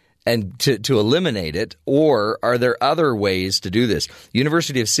garbage and to eliminate it, or are there other ways to do this?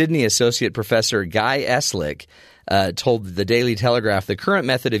 University of Sydney Associate Professor Guy Eslick told the Daily Telegraph the current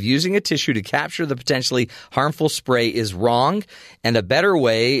method of using a tissue to capture the potentially harmful spray is wrong, and a better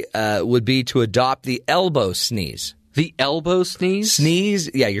way would be to adopt the elbow sneeze. The elbow sneeze?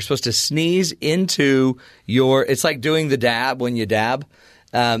 Sneeze, yeah, you're supposed to sneeze into your – it's like doing the dab when you dab.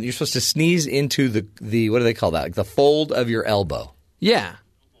 You're supposed to sneeze into the what do they call that? Like the fold of your elbow. Yeah.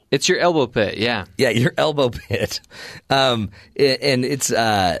 It's your elbow pit, yeah. Yeah, your elbow pit. And it's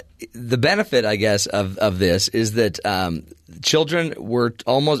the benefit, I guess, of this is that children were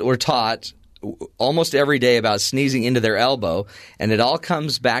taught almost every day about sneezing into their elbow, and it all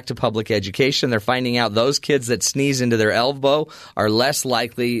comes back to public education. They're finding out those kids that sneeze into their elbow are less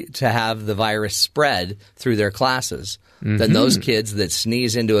likely to have the virus spread through their classes than those kids that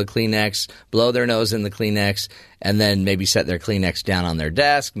sneeze into a Kleenex, blow their nose in the Kleenex, and then maybe set their Kleenex down on their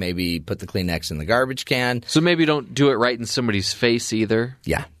desk, maybe put the Kleenex in the garbage can. So maybe don't do it right in somebody's face either?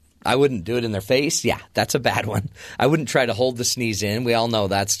 Yeah. I wouldn't do it in their face. Yeah, that's a bad one. I wouldn't try to hold the sneeze in. We all know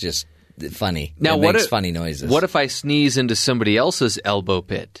that's just funny. Now, it makes funny noises. What if I sneeze into somebody else's elbow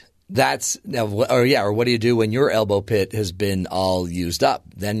pit? Or what do you do when your elbow pit has been all used up?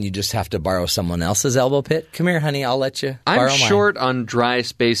 Then you just have to borrow someone else's elbow pit. Come here, honey, I'll let you borrow mine. I'm short on dry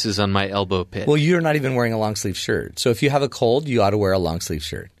spaces on my elbow pit. Well, you're not even wearing a long sleeve shirt. So if you have a cold, you ought to wear a long sleeve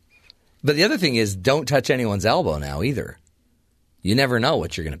shirt. But the other thing is, don't touch anyone's elbow now either. You never know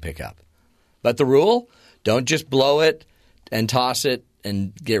what you're going to pick up. But the rule, don't just blow it and toss it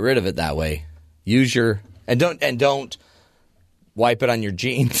and get rid of it that way. Don't wipe it on your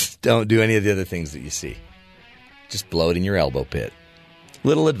jeans. Don't do any of the other things that you see. Just blow it in your elbow pit.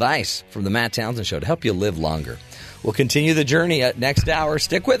 Little advice from the Matt Townsend Show to help you live longer. We'll continue the journey at next hour.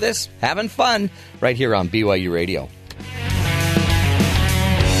 Stick with us. Having fun right here on BYU Radio.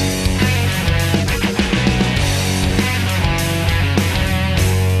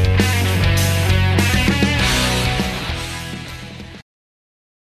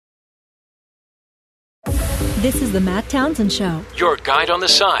 This is the Matt Townsend Show. Your guide on the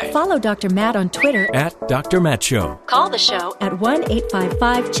side. Follow Dr. Matt on Twitter At Dr. Matt Show. Call the show at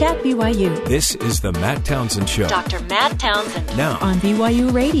 1-855-CHAT-BYU. This is the Matt Townsend Show. Dr. Matt Townsend. Now on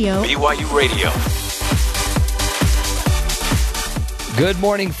BYU Radio. BYU Radio. Good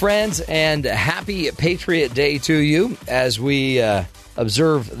morning, friends, and happy Patriot Day to you as we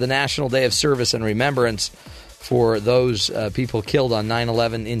observe the National Day of Service and Remembrance for those people killed on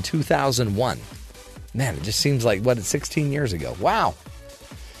 9/11 in 2001. Man, it just seems like, 16 years ago. Wow.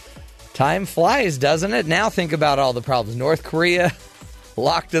 Time flies, doesn't it? Now think about all the problems. North Korea,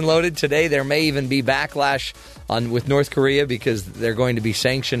 locked and loaded. Today there may even be backlash with North Korea because they're going to be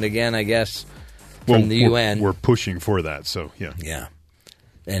sanctioned again, I guess, from the UN. We're pushing for that, so yeah. Yeah.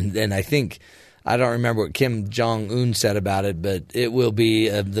 And I think, I don't remember what Kim Jong-un said about it, but it will be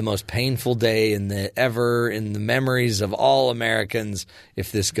the most painful day in the memories of all Americans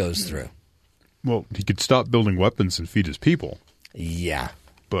if this goes through. Well, he could stop building weapons and feed his people. Yeah.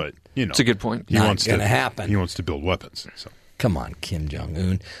 But, it's a good point. Not going to happen. He wants to build weapons. So. Come on, Kim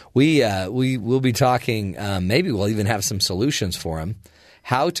Jong-un. We will be talking, maybe we'll even have some solutions for him,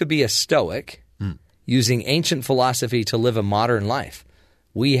 how to be a Stoic using ancient philosophy to live a modern life.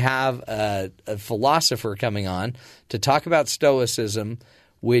 We have a philosopher coming on to talk about Stoicism,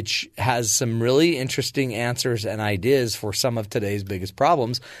 which has some really interesting answers and ideas for some of today's biggest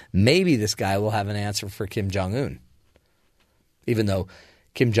problems. Maybe this guy will have an answer for Kim Jong-un, even though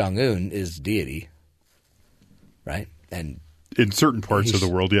Kim Jong-un is deity, right? And in certain parts of the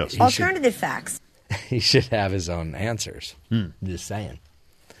world, yes. Alternative facts. He should have his own answers. Just saying.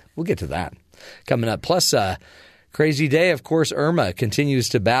 We'll get to that coming up. Plus, crazy day, of course, Irma continues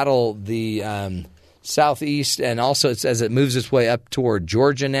to battle the southeast, and also as it moves its way up toward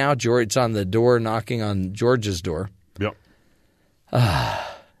Georgia now. It's on the door, knocking on Georgia's door. Yep.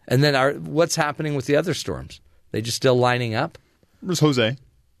 And then what's happening with the other storms? They just still lining up? There's Jose.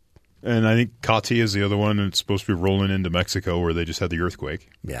 And I think Kati is the other one, and it's supposed to be rolling into Mexico where they just had the earthquake.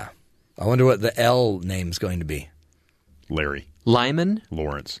 Yeah. I wonder what the L name's going to be. Larry. Lyman?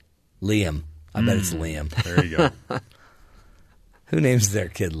 Lawrence. Liam. I bet it's Liam. There you go. Who names their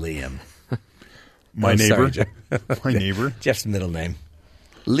kid Liam? My Oh, neighbor. sorry, Jeff. My neighbor. Jeff's middle name.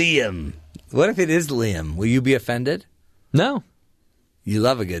 Liam. What if it is Liam? Will you be offended? No. You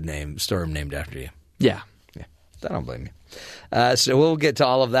love a good name, storm named after you. Yeah. Yeah, I don't blame you. So we'll get to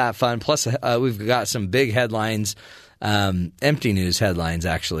all of that fun. Plus, we've got some big headlines, empty news headlines,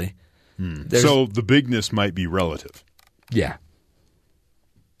 actually. So the bigness might be relative. Yeah.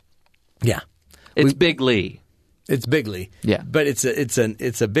 Yeah. It's Big Lee. It's bigly. Yeah. But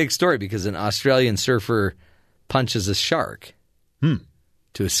it's a big story because an Australian surfer punches a shark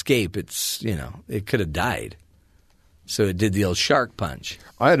to escape. It could have died. So it did the old shark punch.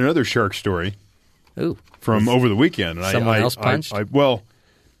 I had another shark story Ooh. from over the weekend. And Someone else punched? Well,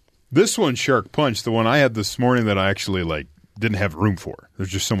 this one shark punched. The one I had this morning that I actually didn't have room for. There's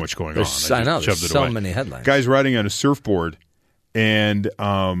just so much going on. I know. Just There's shoved it so away. many headlines. Guy's riding on a surfboard, and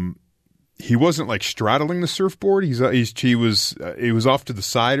he wasn't straddling the surfboard. He was off to the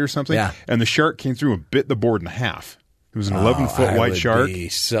side or something. Yeah. And the shark came through and bit the board in half. It was an 11-foot white shark. I would be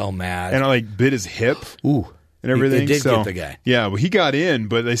so mad. And I bit his hip. Ooh. And everything. It did get the guy. Yeah, well, he got in,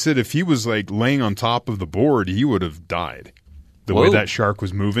 but they said if he was laying on top of the board, he would have died. The way that shark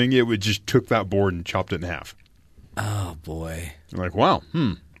was moving, it would just took that board and chopped it in half. Oh boy! I'm wow.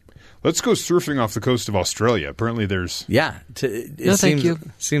 Let's go surfing off the coast of Australia. Apparently, there's Thank you.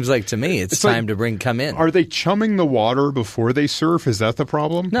 Seems like to me it's time to come in. Are they chumming the water before they surf? Is that the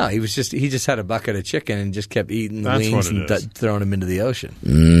problem? No, he just had a bucket of chicken and just kept eating the That's wings what it is. and throwing them into the ocean.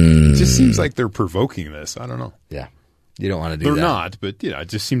 It just seems like they're provoking this. I don't know. Yeah, you don't want to do They're that. not, but it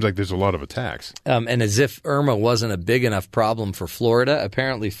just seems like there's a lot of attacks. And as if Irma wasn't a big enough problem for Florida,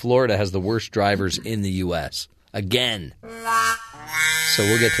 apparently Florida has the worst drivers in the U.S. again. So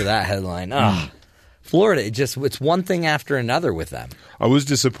we'll get to that headline. Florida, it's one thing after another with them. I was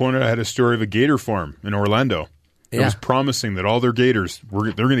disappointed. I had a story of a gator farm in Orlando. It Yeah. was promising that all their gators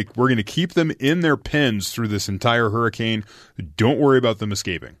we're going to keep them in their pens through this entire hurricane. Don't worry about them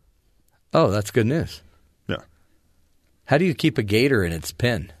escaping. Oh, that's good news. Yeah, How do you keep a gator in its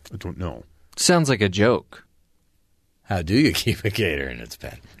pen? I don't know. Sounds like a joke. How do you keep a gator in its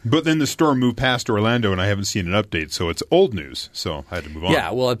pen? But then the storm moved past Orlando, and I haven't seen an update, so it's old news. So I had to move on.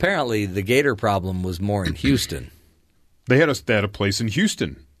 Yeah, well, apparently the gator problem was more in Houston They had a place in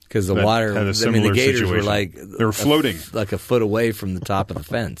Houston because the that water. had a the similar gators were situation. They were floating. like a foot away from the top of the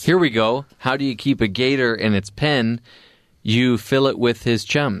fence. Here we go. How do you keep a gator in its pen? You fill it with his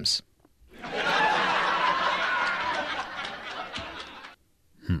chums.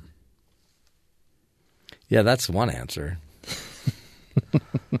 Yeah, that's one answer.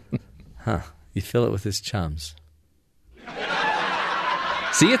 You fill it with his chums.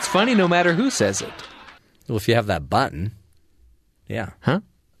 See, it's funny no matter who says it. Well, if you have that button, yeah. Huh?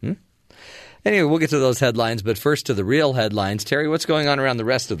 Anyway, we'll get to those headlines, but first to the real headlines. Terry, what's going on around the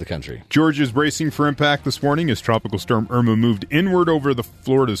rest of the country? Georgia's bracing for impact this morning as Tropical Storm Irma moved inward over the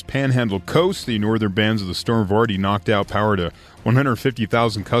Florida's Panhandle coast. The northern bands of the storm have already knocked out power to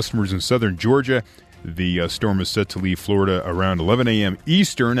 150,000 customers in southern Georgia. The storm is set to leave Florida around 11 a.m.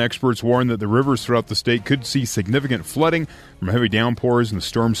 Eastern. Experts warn that the rivers throughout the state could see significant flooding from heavy downpours, and the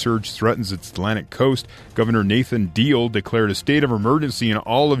storm surge threatens its Atlantic coast. Governor Nathan Deal declared a state of emergency in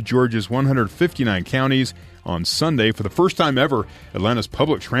all of Georgia's 159 counties on Sunday. For the first time ever, Atlanta's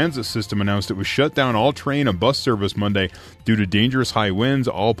public transit system announced it was shut down all train and bus service Monday due to dangerous high winds.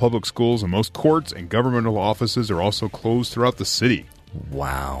 All public schools and most courts and governmental offices are also closed throughout the city.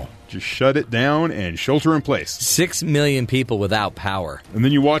 Wow. Just shut it down and shelter in place. 6 million people without power. And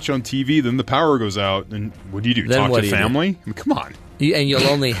then you watch on TV, then the power goes out, and what do you do? Then Talk what to do you do? family? I mean, come on. And you'll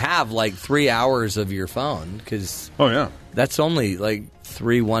only have 3 hours of your phone because Oh, yeah. that's only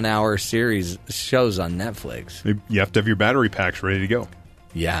 3 1-hour series shows on Netflix. You have to have your battery packs ready to go.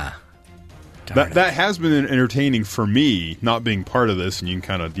 Yeah. Darn it. That has been entertaining for me, not being part of this, and you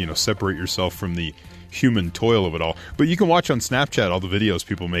can kind of separate yourself from the human toil of it all. But you can watch on Snapchat all the videos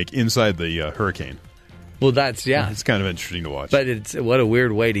people make inside the hurricane. Well, that's, yeah. It's kind of interesting to watch. But it's what a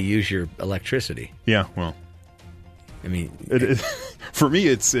weird way to use your electricity. Yeah, well, I mean, for me,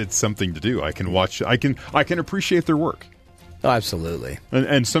 it's something to do. I can watch. I can appreciate their work. oh, absolutely.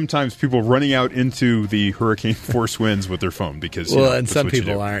 And sometimes people running out into the hurricane force winds with their phone because Well, and that's some what you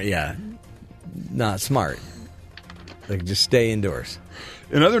people do. aren't, not smart. Just stay indoors.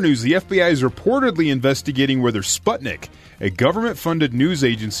 In other news, the FBI is reportedly investigating whether Sputnik, a government-funded news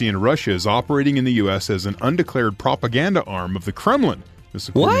agency in Russia, is operating in the U.S. as an undeclared propaganda arm of the Kremlin. This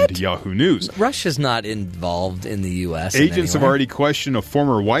according What? to Yahoo News. Russia's not involved in the U.S. Agents have already questioned a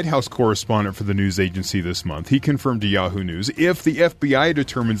former White House correspondent for the news agency this month. He confirmed to Yahoo News if the FBI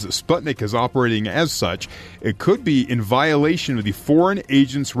determines that Sputnik is operating as such, it could be in violation of the Foreign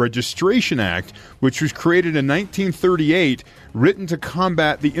Agents Registration Act, which was created in 1938, written to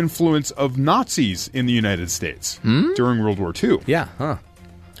combat the influence of Nazis in the United States during World War II. Yeah, huh.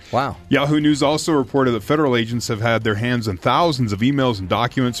 Wow. Yahoo News also reported that federal agents have had their hands on thousands of emails and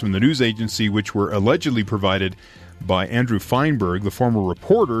documents from the news agency, which were allegedly provided by Andrew Feinberg, the former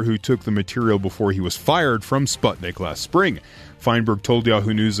reporter who took the material before he was fired from Sputnik last spring. Feinberg told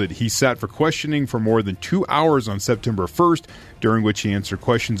Yahoo News that he sat for questioning for more than 2 hours on September 1st, during which he answered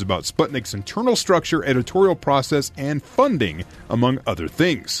questions about Sputnik's internal structure, editorial process, and funding, among other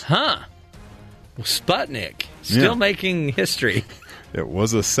things. Huh. Well, Sputnik. Still making history. It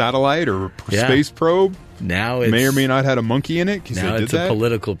was a satellite or a space probe. Now it's... May or may not had a monkey in it. Now it's a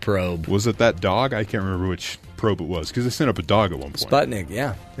political probe. Was it that dog? I can't remember which probe it was because they sent up a dog at one point. Sputnik,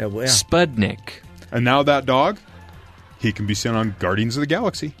 yeah. Sputnik. And now that dog, he can be sent on Guardians of the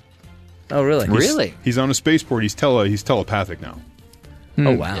Galaxy. Oh, really? He's on a spaceport. He's telepathic now.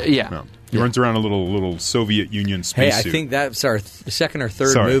 Oh, wow. Yeah. No. He runs around a little Soviet Union spacesuit. Hey, I think that's our second or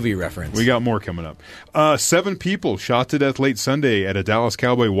third movie reference. We got more coming up. 7 people shot to death late Sunday at a Dallas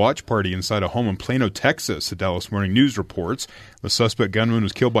Cowboy watch party inside a home in Plano, Texas, the Dallas Morning News reports. The suspect gunman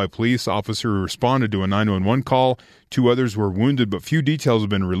was killed by a police officer who responded to a 911 call. 2 others were wounded, but few details have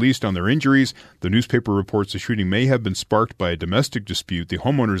been released on their injuries. The newspaper reports the shooting may have been sparked by a domestic dispute. The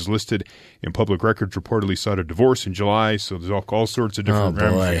homeowners listed in public records reportedly sought a divorce in July, so there's all sorts of different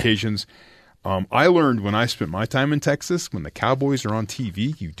ramifications. I learned when I spent my time in Texas, when the Cowboys are on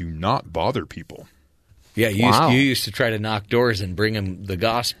TV, you do not bother people. Yeah, you used to try to knock doors and bring them the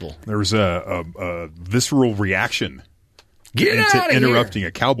gospel. There was a visceral reaction to interrupting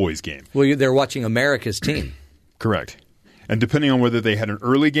a Cowboys game. Well, they're watching America's team. Correct. And depending on whether they had an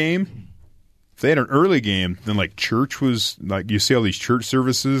early game, if they had an early game, then like church was like you see all these church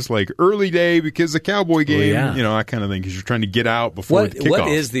services like early day because the Cowboy game, that kind of thing because you're trying to get out before the kickoff. What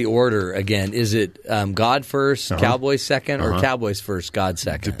is the order again? Is it God first, Cowboys second, or Cowboys first, God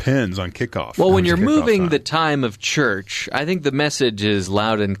second? Depends on kickoff. Well, when you're moving the time of church, I think the message is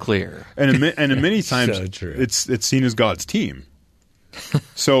loud and clear. And in many times So it's seen as God's team.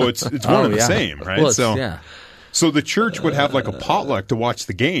 So it's one and the same, right? Well, So the church would have like a potluck to watch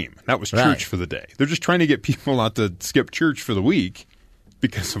the game. That was church for the day. They're just trying to get people not to skip church for the week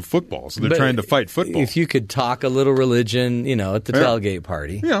because of football. So they're trying to fight football. If you could talk a little religion, at the tailgate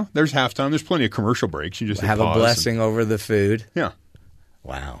party. Yeah, there's halftime. There's plenty of commercial breaks. You just have a blessing over the food. Yeah.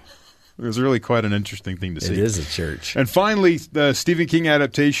 Wow. It was really quite an interesting thing to see. It is a church. And finally, the Stephen King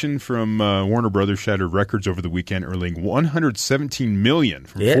adaptation from Warner Brothers shattered records over the weekend, earning $117 million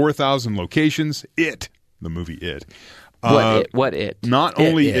from 4,000 locations. The movie It. What It? Not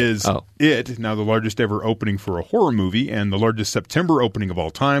only is It now the largest ever opening for a horror movie and the largest September opening of all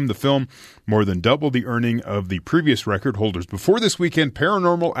time, the film more than doubled the earning of the previous record holders. Before this weekend,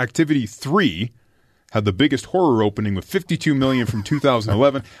 Paranormal Activity 3 had the biggest horror opening with $52 million from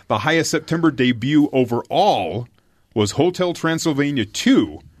 2011. The highest September debut overall was Hotel Transylvania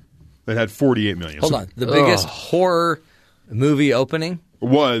 2 that had $48 million. Hold on. The biggest horror movie opening?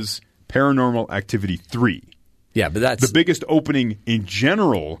 Was Paranormal Activity 3. Yeah, but that's... The biggest opening in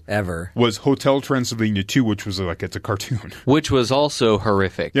general ever was Hotel Transylvania 2, which was it's a cartoon. Which was also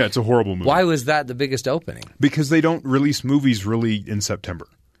horrific. Yeah, it's a horrible movie. Why was that the biggest opening? Because they don't release movies really in September.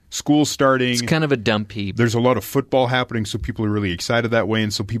 School's starting. It's kind of a dump heap. There's a lot of football happening, so people are really excited that way,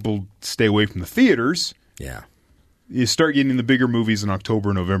 and so people stay away from the theaters. Yeah. You start getting the bigger movies in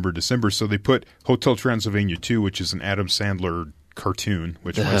October, November, December, so they put Hotel Transylvania 2, which is an Adam Sandler cartoon,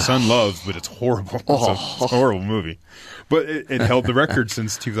 which my son loves, but it's horrible. It's a horrible movie. But it held the record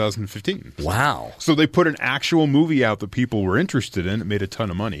since 2015. Wow. So they put an actual movie out that people were interested in. It made a ton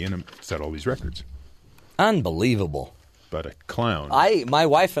of money, and it set all these records. Unbelievable. But a clown. My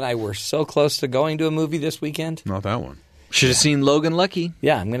wife and I were so close to going to a movie this weekend. Not that one. Should have seen Logan Lucky.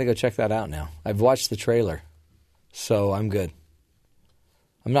 Yeah, I'm going to go check that out now. I've watched the trailer, so I'm good.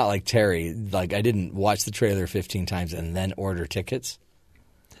 I'm not like Terry. Like, I didn't watch the trailer 15 times and then order tickets.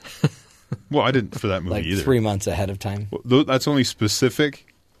 Well, I didn't for that movie either. 3 months ahead of time. Well, that's only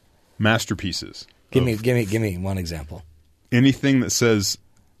specific masterpieces. Give me one example. Anything that says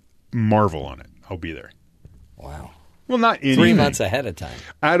Marvel on it, I'll be there. Wow. Well, not anything. 3 months ahead of time.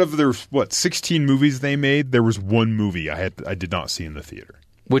 Out of their 16 movies they made, there was one movie I did not see in the theater.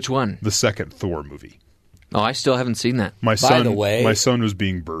 Which one? The second Thor movie. Oh, I still haven't seen that. By the way, my son was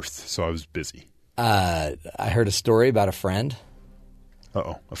being birthed, so I was busy. I heard a story about a friend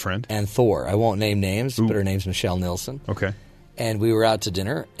Uh-oh, a friend? and Thor. I won't name names, but her name's Michelle Nilsson. Okay. And we were out to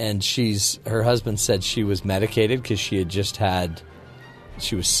dinner, and her husband said she was medicated because she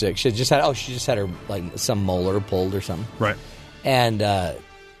was sick. She just had her, like, some molar pulled or something. Right. And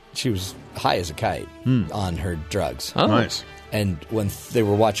she was high as a kite on her drugs. Oh. Nice. And when they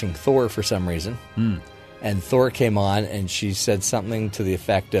were watching Thor for some reason, and Thor came on, and she said something to the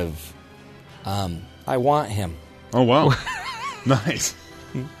effect of, I want him. Oh, wow. Nice.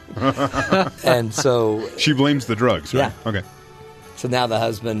 And so She blames the drugs, right? Yeah. Okay. So now the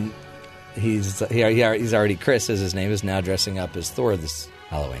husband, he's already, Chris is his name, is now dressing up as Thor this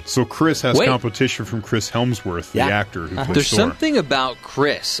Halloween. So Chris has Wait. competition from Chris Helmsworth, the Yeah. actor who plays There's Thor. something about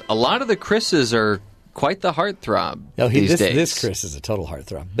Chris. A lot of the Chris's are quite the heartthrob these days. This Chris is a total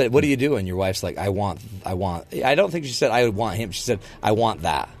heartthrob. But what do you do when your wife's like, I don't think she said, I would want him. She said, I want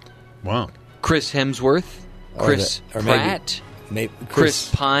that. Wow. Chris Hemsworth, Chris or maybe- Pratt, Maybe Chris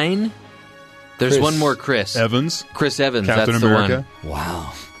Pine. There's Chris one more Chris. Evans, Chris Evans, Captain that's America. the one.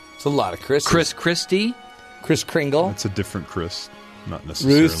 Wow. It's a lot of Chris. Chris Christie. Chris Kringle. That's a different Chris. Not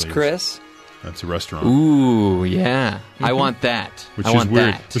necessarily. Ruth's Chris. That's a restaurant. Ooh, yeah. I want that. Which I is want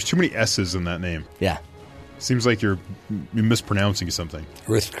weird. that. There's too many S's in that name. Yeah. Seems like you're mispronouncing something.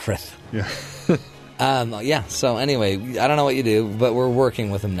 Ruth Chris. Yeah. Yeah. So anyway, I don't know what you do, but we're working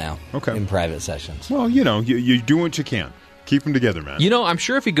with him now. Okay. In private sessions. Well, you do what you can. Keep them together, man. You know, I'm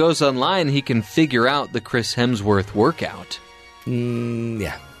sure if he goes online, he can figure out the Chris Hemsworth workout.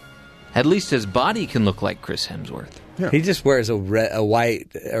 Yeah. At least his body can look like Chris Hemsworth. Yeah. He just wears a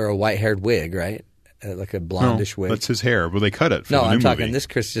white-haired wig, right? Like a blondish wig. That's his hair. Will they cut it for No, the new I'm talking. movie? This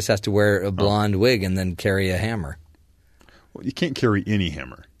Chris just has to wear a blonde wig and then carry a hammer. Well, you can't carry any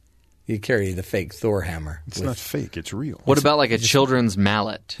hammer. You carry the fake Thor hammer. It's not fake. It's real. What about like a children's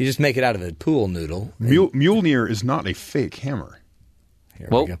mallet? You just make it out of a pool noodle. Mjolnir is not a fake hammer. Here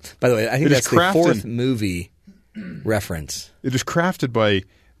Well, we go. By the way, I think it is that's the crafted- fourth movie reference. It is crafted by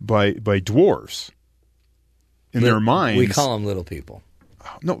dwarves in their minds. We call them little people.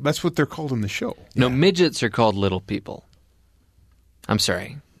 No, that's what they're called in the show. No, midgets are called little people. I'm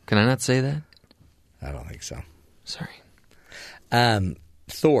sorry. Can I not say that? I don't think so. Sorry.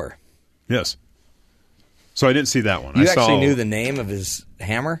 Thor. Yes. So I didn't see that one. You I actually saw knew the name of his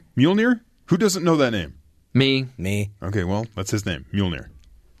hammer? Mjolnir? Who doesn't know that name? Me. Me. Okay, well, that's his name, Mjolnir.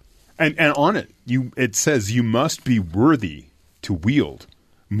 And on it, it says you must be worthy to wield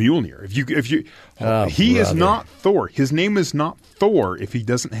Mjolnir. He is brother. not Thor. His name is not Thor if he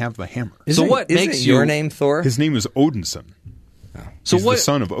doesn't have the hammer. So what isn't makes your you- name Thor? His name is Odinson. So He's what? the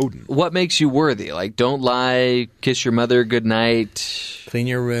son of Odin. What makes you worthy? Like, don't lie, kiss your mother goodnight, Clean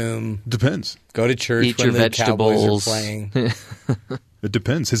your room. Depends. Go to church eat when your the Cowboys vegetables. are playing. It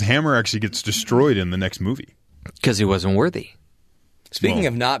depends. His hammer actually gets destroyed in the next movie. Because he wasn't worthy. Speaking Well,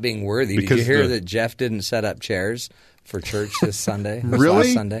 of not being worthy, did because you hear the- that Jeff didn't set up chairs for church this Sunday? This Really?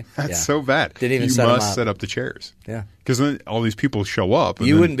 Last Sunday? That's Yeah. so bad. Didn't even you set 'em must up. set up the chairs. Yeah. Because then all these people show up. And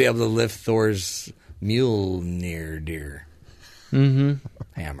You then- wouldn't be able to lift Thor's Mjolnir deer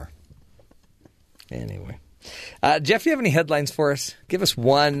hammer. Anyway. Jeff, do you have any headlines for us? Give us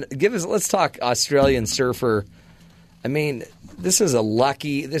one. Let's talk Australian surfer. I mean, this is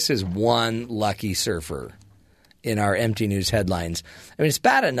one lucky surfer in our empty news headlines. I mean, it's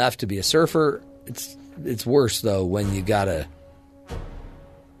bad enough to be a surfer. It's worse, though, when you got a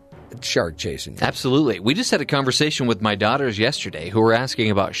shark chasing you. Absolutely. We just had a conversation with my daughters yesterday who were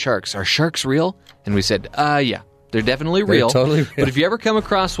asking about sharks. Are sharks real? And we said, yeah, they're definitely real. totally real. But if you ever come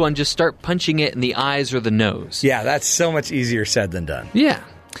across one, just start punching it in the eyes or the nose. Yeah, that's so much easier said than done. Yeah.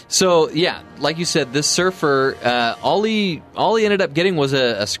 So, yeah, like you said, this surfer, all he ended up getting was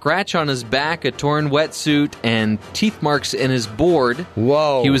a scratch on his back, a torn wetsuit, and teeth marks in his board.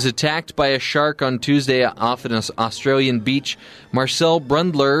 Whoa. He was attacked by a shark on Tuesday off an Australian beach. Marcel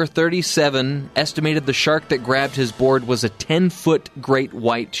Brundler, 37, estimated the shark that grabbed his board was a 10-foot great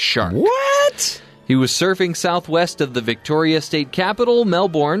white shark. What? He was surfing southwest of the Victoria State capital,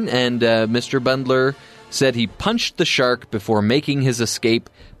 Melbourne, and Mr. Bundler said he punched the shark before making his escape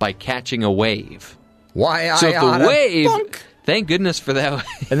by catching a wave. Why? So I if oughta the wave, bunk. thank goodness for that.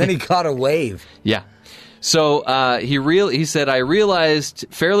 And then he caught a wave. Yeah. So he said, I realized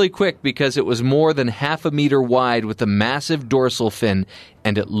fairly quick because it was more than half a meter wide with a massive dorsal fin,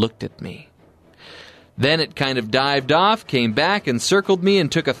 and it looked at me. Then it kind of dived off, came back and circled me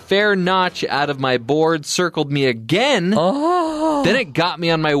and took a fair notch out of my board, circled me again. Oh. Then it got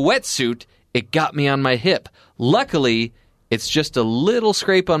me on my wetsuit. It got me on my hip. Luckily, it's just a little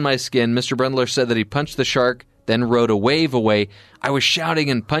scrape on my skin. Mr. Brundler said that he punched the shark, then rode a wave away. I was shouting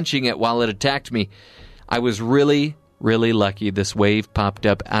and punching it while it attacked me. I was really, really lucky this wave popped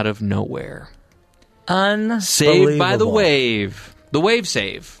up out of nowhere. Unbelievable. Saved by the wave. The wave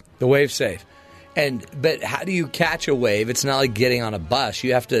save. The wave save. But how do you catch a wave? It's not like getting on a bus.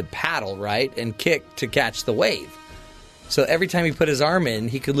 You have to paddle, right, and kick to catch the wave. So every time he put his arm in,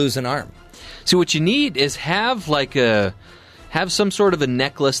 he could lose an arm. So what you need is have some sort of a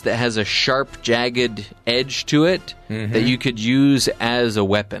necklace that has a sharp, jagged edge to it that you could use as a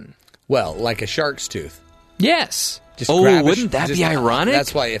weapon. Well, like a shark's tooth. Yes. Wouldn't that be ironic?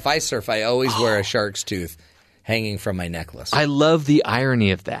 That's why if I surf, I always wear a shark's tooth hanging from my necklace. I love the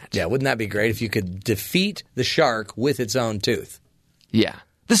irony of that. Yeah, wouldn't that be great if you could defeat the shark with its own tooth? Yeah.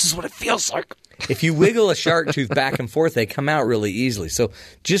 This is what it feels like. If you wiggle a shark tooth back and forth, they come out really easily. So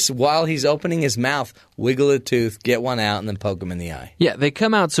just while he's opening his mouth, wiggle a tooth, get one out, and then poke him in the eye. Yeah, they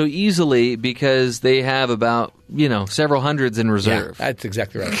come out so easily because they have about, several hundreds in reserve. Yeah, that's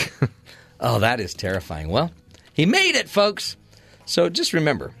exactly right. Oh, that is terrifying. Well, he made it, folks. So just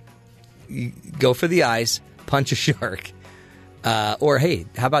remember, you go for the eyes, punch a shark. Or, hey,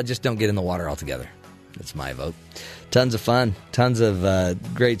 how about just don't get in the water altogether? That's my vote. Tons of fun, tons of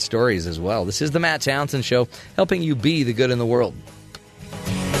great stories as well. This is the Matt Townsend Show, helping you be the good in the world.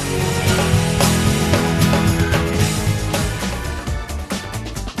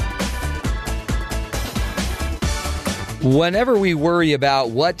 Whenever we worry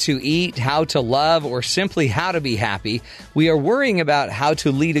about what to eat, how to love, or simply how to be happy, we are worrying about how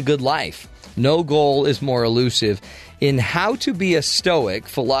to lead a good life. No goal is more elusive. In How to Be a Stoic,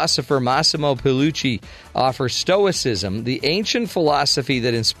 philosopher Massimo Pigliucci offers Stoicism, the ancient philosophy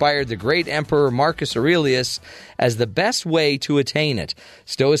that inspired the great Emperor Marcus Aurelius, as the best way to attain it.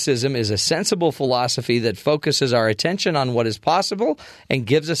 Stoicism is a sensible philosophy that focuses our attention on what is possible and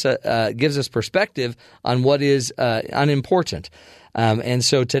gives us perspective on what is unimportant. And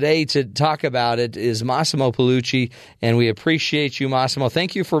so today to talk about it is Massimo Pigliucci, and we appreciate you, Massimo.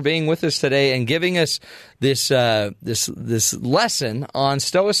 Thank you for being with us today and giving us this lesson on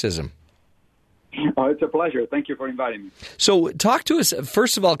Stoicism. Oh, it's a pleasure. Thank you for inviting me. So talk to us,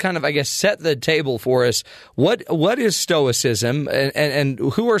 first of all, kind of, I guess, set the table for us. What is Stoicism, and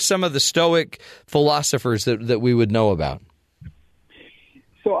who are some of the Stoic philosophers that we would know about?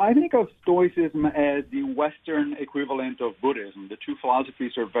 So I think of Stoicism as the Western equivalent of Buddhism. The two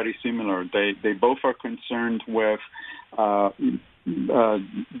philosophies are very similar. They both are concerned with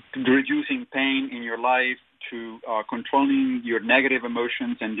reducing pain in your life, to controlling your negative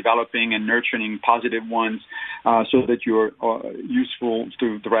emotions and developing and nurturing positive ones so that you're useful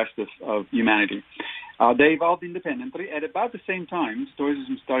to the rest of humanity. They evolved independently. At about the same time,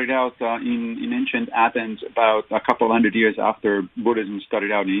 Stoicism started out in ancient Athens about a couple of hundred years after Buddhism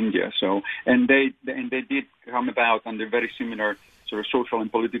started out in India. And they did come about under very similar sort of social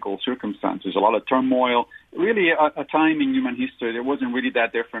and political circumstances. A lot of turmoil, really a time in human history that wasn't really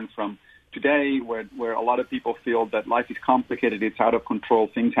that different from today, where a lot of people feel that life is complicated, it's out of control,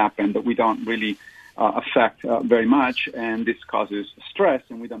 things happen that we don't really affect very much, and this causes stress,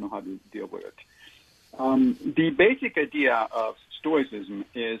 and we don't know how to deal with it. The basic idea of Stoicism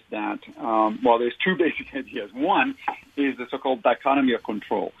is that, there's two basic ideas. One is the so-called dichotomy of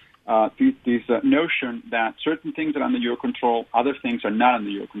control. This notion that certain things are under your control, other things are not under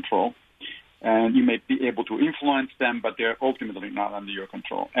your control, and you may be able to influence them, but they're ultimately not under your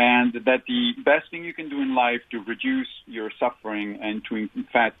control. And that the best thing you can do in life to reduce your suffering and to, in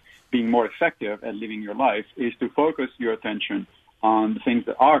fact, being more effective at living your life is to focus your attention on the things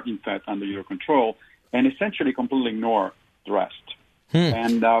that are, in fact, under your control, and essentially completely ignore the rest.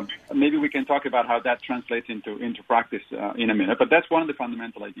 And maybe we can talk about how that translates into practice in a minute, but that's one of the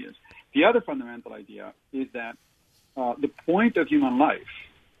fundamental ideas. The other fundamental idea is that the point of human life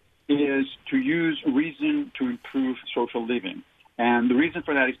is to use reason to improve social living. And the reason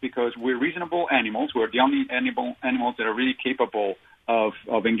for that is because we're reasonable animals. We're the only animals that are really capable of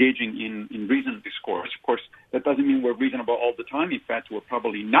engaging in reasoned discourse. Of course, that doesn't mean we're reasonable all the time. In fact, we're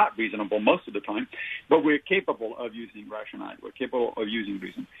probably not reasonable most of the time, but we're capable of using rationality. We're capable of using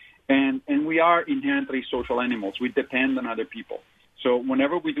reason. And we are inherently social animals. We depend on other people. So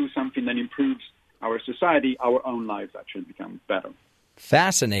whenever we do something that improves our society, our own lives actually become better.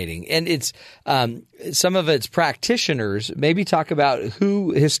 Fascinating. And it's some of its practitioners. Maybe talk about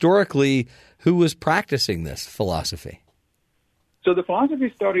who was practicing this philosophy. So the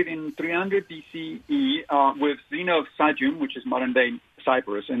philosophy started in 300 BCE with Zeno of Citium, which is modern-day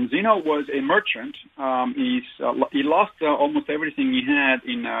Cyprus. And Zeno was a merchant. He lost almost everything he had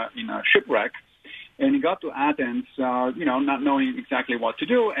in a shipwreck. And he got to Athens, not knowing exactly what to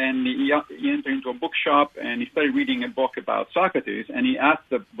do. And he entered into a bookshop, and he started reading a book about Socrates. And he asked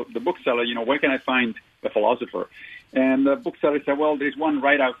the bookseller, where can I find a philosopher? And the bookseller said, well, there's one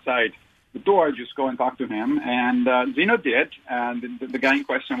right outside the door, just go and talk to him. And Zeno did, and the guy in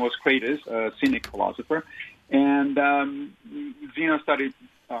question was Crates, a cynic philosopher. And Zeno started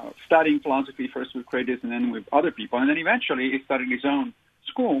studying philosophy first with Crates and then with other people. And then eventually he started his own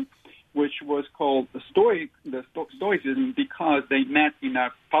school, which was called the Stoicism, because they met in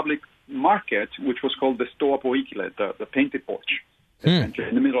a public market, which was called the Stoa Poikile, the painted porch, essentially,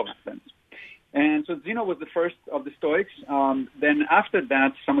 in the middle of the fence. And so Zeno was the first of the Stoics. Then after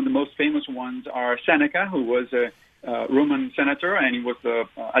that, some of the most famous ones are Seneca, who was a Roman senator, and he was the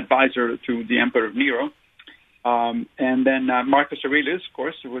advisor to the Emperor Nero. And then Marcus Aurelius, of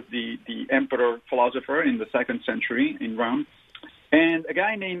course, was the emperor philosopher in the 2nd century in Rome. And a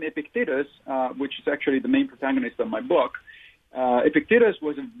guy named Epictetus, which is actually the main protagonist of my book. Epictetus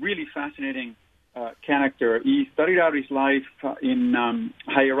was a really fascinating character. He started out his life in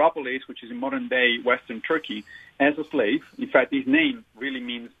Hierapolis, which is in modern-day Western Turkey, as a slave. In fact, his name really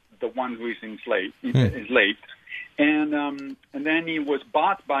means the one who is enslaved. And then he was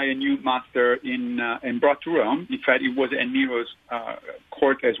bought by a new master and brought to Rome. In fact, he was at Nero's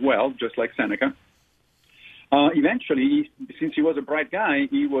court as well, just like Seneca. Eventually, since he was a bright guy,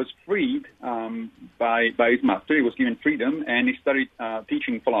 he was freed by his master. He was given freedom, and he started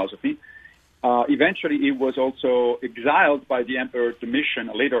teaching philosophy. Eventually, he was also exiled by the Emperor Domitian,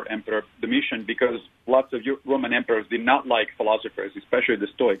 a later Emperor Domitian, because lots of Roman emperors did not like philosophers, especially the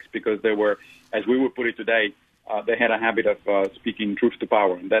Stoics, because they were, as we would put it today, they had a habit of speaking truth to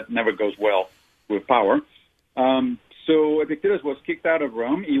power, and that never goes well with power. So Epictetus was kicked out of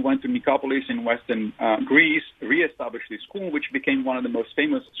Rome. He went to Nicopolis in western Greece, reestablished his school, which became one of the most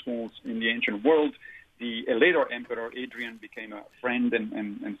famous schools in the ancient world. The later emperor, Adrian, became a friend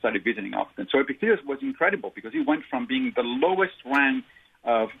and started visiting often. So Epictetus was incredible because he went from being the lowest rank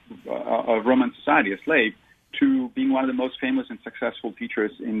of Roman society, a slave, to being one of the most famous and successful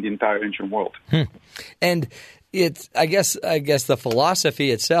teachers in the entire ancient world. And it's, I guess the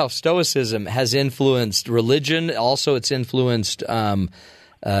philosophy itself, Stoicism, has influenced religion. Also, it's influenced, I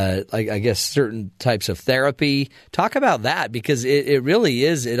guess, certain types of therapy. Talk about that, because it really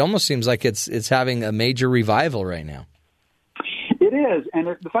is. It almost seems like it's having a major revival right now. It is, and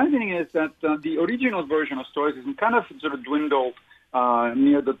the funny thing is that the original version of Stoicism kind of sort of dwindled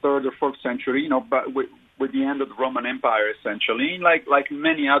near the 3rd or 4th century. But with the end of the Roman Empire, essentially, like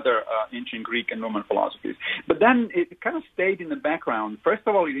many other ancient Greek and Roman philosophies. But then it kind of stayed in the background. First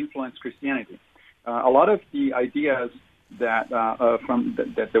of all, it influenced Christianity. A lot of the ideas that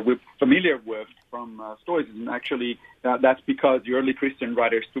we're familiar with from Stoicism, actually, that's because the early Christian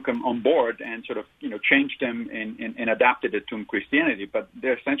writers took them on board and sort of changed them and adapted it to Christianity. But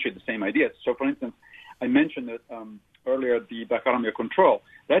they're essentially the same ideas. So, for instance, I mentioned that earlier, the dichotomy of control.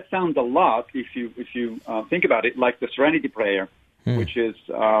 That sounds a lot, if you think about it, like the Serenity Prayer, which is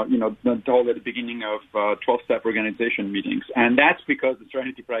told at the beginning of 12-step organization meetings. And that's because the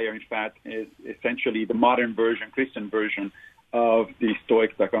Serenity Prayer, in fact, is essentially the modern version, Christian version of the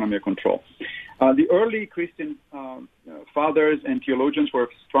Stoic dichotomy of control. The early Christian fathers and theologians were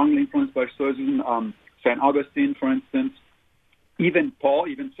strongly influenced by Stoicism. St. Augustine, for instance, even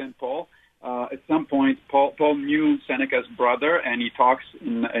St. Paul. At some point, Paul knew Seneca's brother, and he talks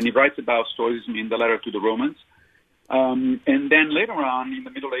and he writes about Stoicism in the letter to the Romans. And then later on, in the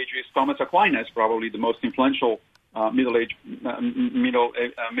Middle Ages, Thomas Aquinas, probably the most influential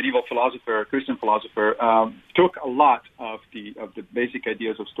medieval philosopher, Christian philosopher, took a lot of the basic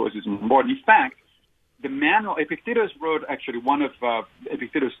ideas of Stoicism on board. In fact, the manual, Epictetus wrote, actually, one of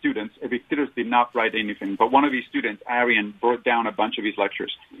Epictetus' students. Epictetus did not write anything, but one of his students, Arrian, wrote down a bunch of his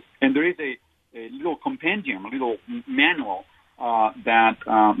lectures. And there is a little compendium, a little manual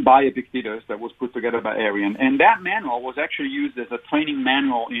by Epictetus that was put together by Arrian. And that manual was actually used as a training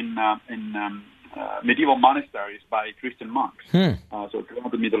manual in medieval monasteries by Christian monks. So throughout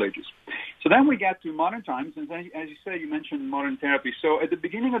the Middle Ages. So then we get to modern times, and as you say, you mentioned modern therapy. So at the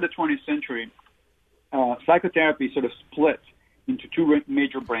beginning of the 20th century, psychotherapy sort of split into two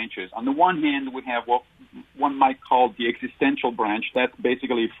major branches. On the one hand, we have what one might call the existential branch. That's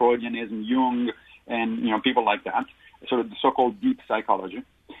basically Freudianism, Jung, and people like that, sort of the so-called deep psychology.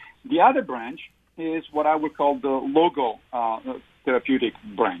 The other branch is what I would call the logo therapeutic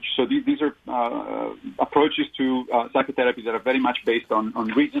branch. So these are approaches to psychotherapy that are very much based on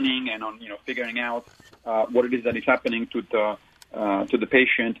reasoning and on figuring out what it is that is happening to the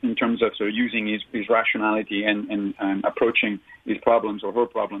patient in terms of sort of using his rationality and approaching his problems or her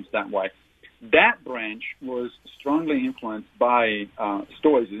problems that way. That branch was strongly influenced by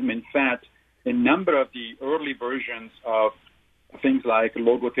Stoicism. In fact, a number of the early versions of things like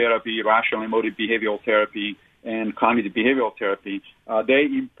logotherapy, rational emotive behavioral therapy, and cognitive behavioral therapy, they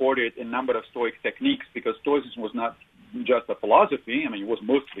imported a number of Stoic techniques because Stoicism was not just a philosophy. I mean, it was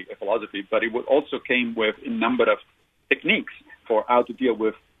mostly a philosophy, but it also came with a number of techniques for how to deal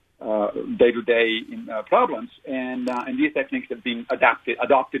with day-to-day problems, and these techniques have been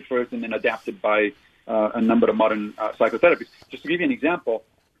adopted first and then adapted by a number of modern psychotherapists. Just to give you an example,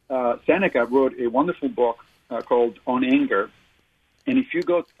 Seneca wrote a wonderful book called On Anger, and if you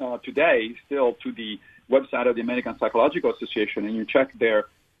go today still to the website of the American Psychological Association and you check their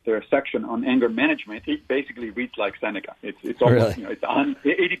section on anger management, it basically reads like Seneca. It's almost Really? it's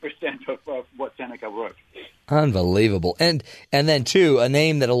 80% of what Seneca wrote. Unbelievable. And then, too, a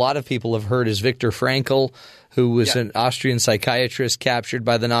name that a lot of people have heard is Viktor Frankl, who was an Austrian psychiatrist captured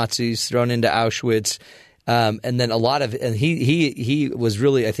by the Nazis, thrown into Auschwitz. And then he was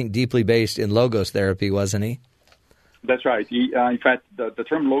really, I think, deeply based in logos therapy, wasn't he? That's right. In fact, the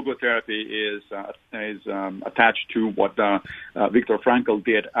term logotherapy is attached to what Viktor Frankl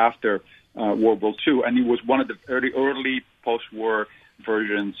did after World War II, and it was one of the early post-war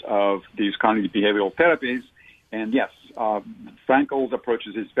versions of these cognitive behavioral therapies. And yes, Frankl's approach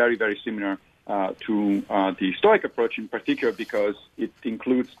is very, very similar to the Stoic approach, in particular because it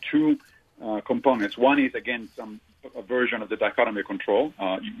includes two components. One is, again, a version of the dichotomy of control.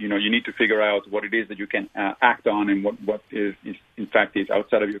 You need to figure out what it is that you can act on and what is in fact is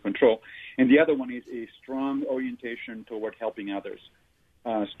outside of your control. And the other one is a strong orientation toward helping others.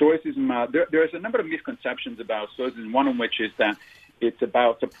 Stoicism, there's a number of misconceptions about Stoicism, one of which is that it's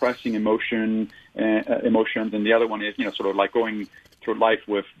about suppressing emotions, and the other one is, sort of like going through life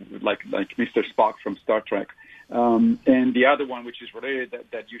with like Mr. Spock from Star Trek. And the other one, which is related,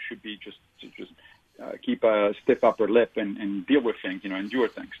 that you should be just keep a stiff upper lip and deal with things, endure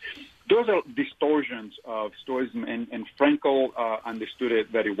things. Those are distortions of Stoicism, and Frankl understood it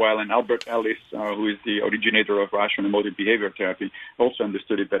very well, and Albert Ellis, who is the originator of rational emotive behavior therapy, also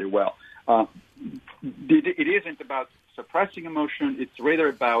understood it very well. It isn't about suppressing emotion. It's rather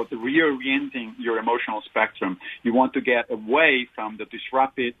about reorienting your emotional spectrum. You want to get away from the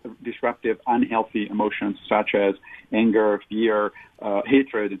disruptive, unhealthy emotions such as anger, fear,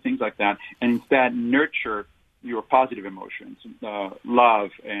 hatred, and things like that, and instead nurture your positive emotions,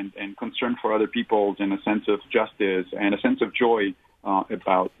 love and concern for other people, and a sense of justice and a sense of joy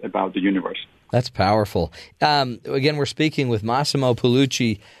about the universe. That's powerful. Again, we're speaking with Massimo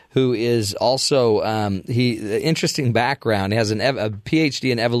Pigliucci, who is also interesting background. He has a Ph.D.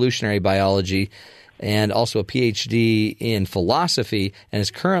 in Evolutionary Biology and also a Ph.D. in Philosophy, and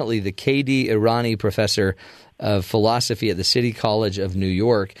is currently the K.D. Irani Professor of Philosophy at the City College of New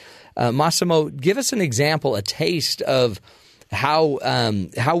York. Massimo, give us an example, a taste of how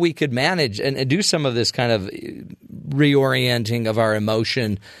we could manage and do some of this kind of reorienting of our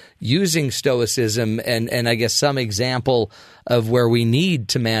emotion using Stoicism, and I guess some example of where we need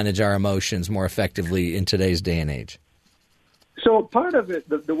to manage our emotions more effectively in today's day and age. So part of it,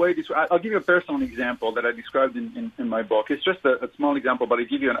 the way this, I'll give you a personal example that I described in my book. It's just a small example, but it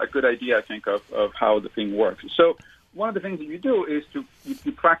gives you a good idea, I think, of how the thing works. So one of the things that you do is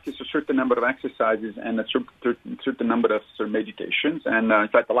you practice a certain number of exercises and a certain number of meditations. And in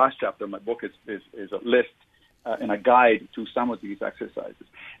fact, the last chapter of my book is a list and a guide to some of these exercises.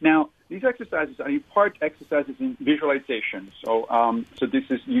 Now, these exercises are in part exercises in visualization. So this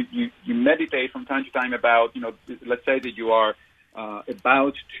is you meditate from time to time about, let's say that you are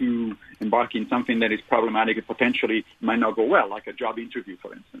about to embark in something that is problematic and potentially might not go well, like a job interview,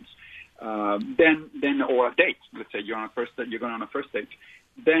 for instance. Then or a date. Let's say you're going on a first date.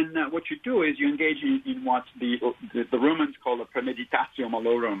 Then what you do is you engage in what the Romans call a premeditatio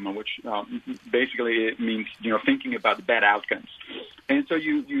malorum, which basically means thinking about the bad outcomes. And so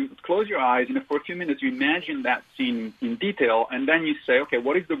you close your eyes, and for a few minutes you imagine that scene in detail, and then you say, okay,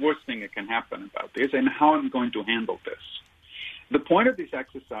 what is the worst thing that can happen about this, and how am I going to handle this? The point of this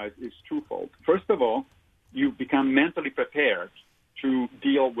exercise is twofold. First of all, you become mentally prepared to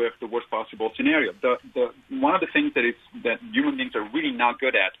deal with the worst possible scenario. One of the things that human beings are really not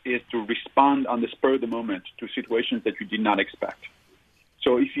good at is to respond on the spur of the moment to situations that you did not expect.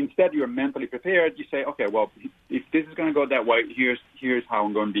 So if instead you're mentally prepared, you say, okay, well, if this is going to go that way, here's how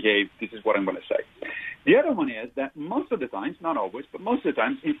I'm going to behave. This is what I'm going to say. The other one is that most of the times, not always, but most of the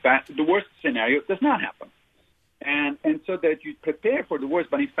times, in fact, the worst scenario does not happen. And so that you prepare for the worst,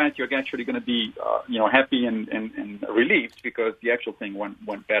 but in fact you're actually going to be happy and relieved because the actual thing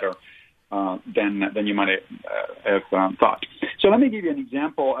went better than you might have thought. So let me give you an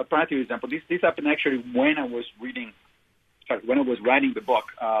example, a practical example. This happened actually when I was writing the book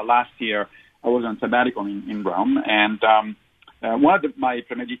last year. I was on sabbatical in Rome, and one of my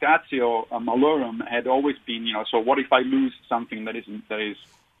premeditatio malorum had always been, so what if I lose something that is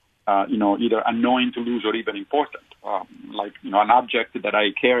either annoying to lose or even important, like an object that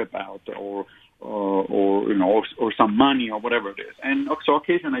I care about, or some money or whatever it is. And so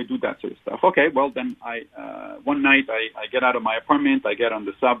occasionally I do that sort of stuff. Okay, well then one night I get out of my apartment, I get on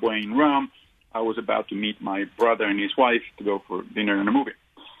the subway in Rome. I was about to meet my brother and his wife to go for dinner and a movie.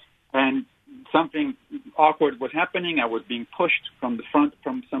 And something awkward was happening. I was being pushed from the front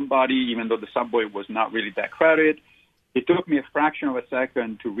from somebody, even though the subway was not really that crowded. It took me a fraction of a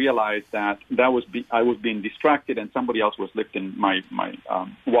second to realize that I was being distracted and somebody else was lifting my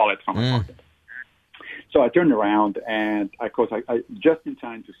wallet from my pocket. So I turned around and I just in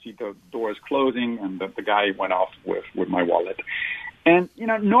time to see the doors closing and the guy went off with my wallet. And,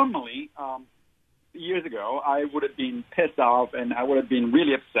 normally, years ago, I would have been pissed off and I would have been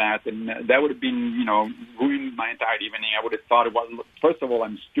really upset and that would have been, ruined my entire evening. I would have thought, well, first of all,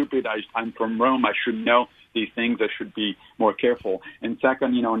 I'm stupid. I'm from Rome. I should know these things. I should be more careful. And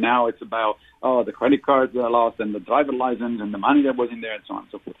second, now it's about, the credit cards that I lost and the driver license and the money that was in there and so on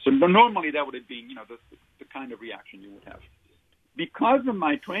and so forth. So normally that would have been, the kind of reaction you would have. Because of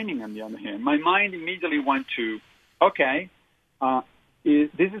my training, on the other hand, my mind immediately went to, okay,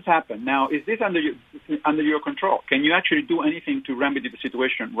 this has happened. Now, is this under your control? Can you actually do anything to remedy the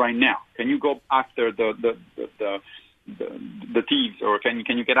situation right now? Can you go after the thieves, or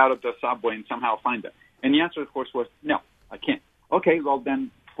can you get out of the subway and somehow find them? And the answer, of course, was no, I can't. Okay, well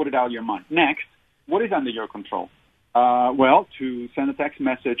then put it out of your mind. Next, what is under your control? Well, to send a text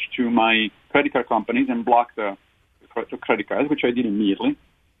message to my credit card companies and block the credit cards, which I did immediately.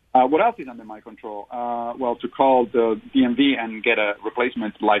 What else is under my control? Well, to call the DMV and get a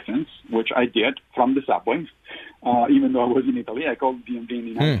replacement license, which I did from the subway. Even though I was in Italy, I called DMV in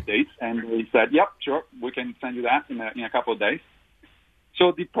the United States, and they said, yep, sure, we can send you that in a couple of days.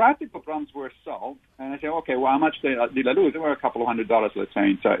 So the practical problems were solved, and I said, okay, well, how much did I lose? There were a couple of $100, let's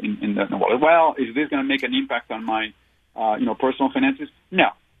say, in the wallet. Well, is this going to make an impact on my, personal finances?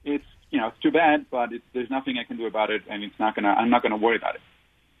 No, it's too bad, but there's nothing I can do about it, and I'm not going to worry about it.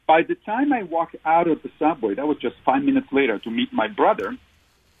 By the time I walked out of the subway, that was just 5 minutes later, to meet my brother,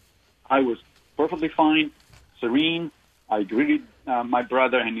 I was perfectly fine, serene. I greeted my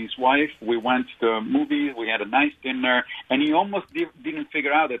brother and his wife. We went to the movies. We had a nice dinner. And he almost didn't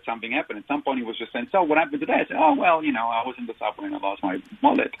figure out that something happened. At some point, he was just saying, so what happened today? I said, oh, well, I was in the subway and I lost my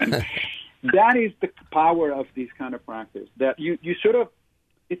wallet. And that is the power of this kind of practice, that you sort of,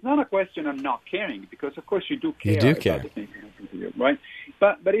 it's not a question of not caring, because, of course, you do care about the things that happen to you, right?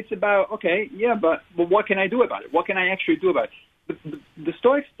 But it's about, okay, yeah, but what can I do about it? What can I actually do about it? The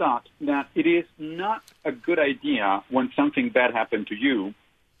Stoics thought that it is not a good idea when something bad happened to you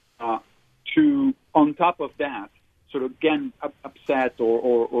to, on top of that, sort of get upset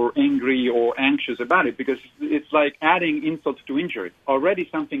or angry or anxious about it, because it's like adding insult to injury. Already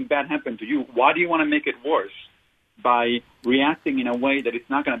something bad happened to you. Why do you want to make it worse by reacting in a way that it's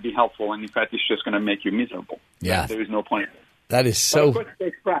not going to be helpful, and in fact it's just going to make you miserable? Yeah. There is no point. That is so. But of course, it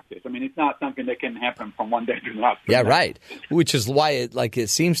takes practice. I mean, it's not something that can happen from one day to the next. Yeah, right. Which is why it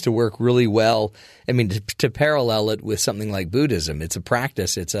seems to work really well. I mean, to parallel it with something like Buddhism, it's a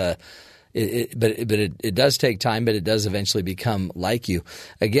practice. But it does take time, but it does eventually become like you.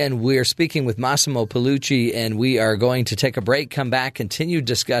 Again, we are speaking with Massimo Pigliucci, and we are going to take a break, come back, continue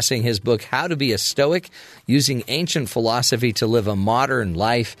discussing his book, How to Be a Stoic, Using Ancient Philosophy to Live a Modern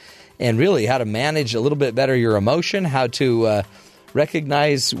Life, and really how to manage a little bit better your emotion, how to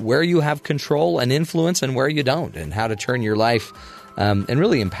recognize where you have control and influence and where you don't, and how to turn your life and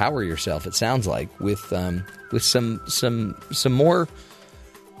really empower yourself, it sounds like, with some more,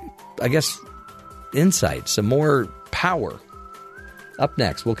 I guess, insight, some more power. Up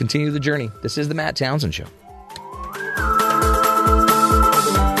next, we'll continue the journey. This is the Matt Townsend Show.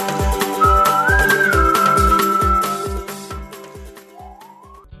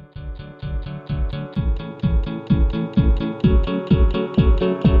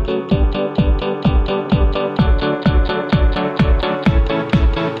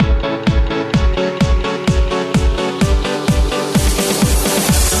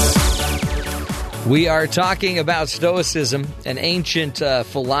 We are talking about Stoicism, an ancient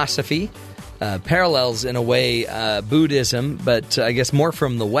philosophy, parallels in a way Buddhism, but I guess more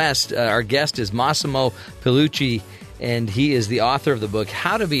from the West. Our guest is Massimo Pigliucci, and he is the author of the book,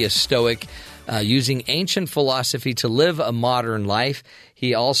 How to Be a Stoic, Using Ancient Philosophy to Live a Modern Life.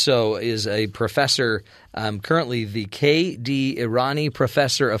 He also is a professor, currently the Ph.D. Irani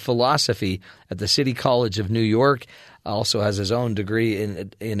Professor of Philosophy at the City College of New York. also has his own degree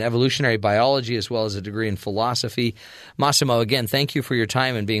in evolutionary biology as well as a degree in philosophy. Massimo, again, thank you for your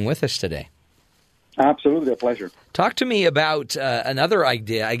time and being with us today. Absolutely, a pleasure. Talk to me about another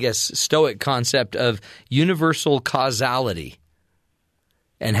idea, I guess, Stoic concept of universal causality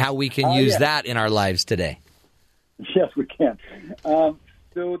and how we can use that in our lives today. Yes, we can.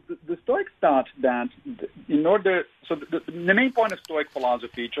 So the Stoics thought that the main point of Stoic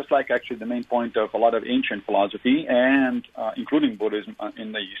philosophy, just like actually the main point of a lot of ancient philosophy and including Buddhism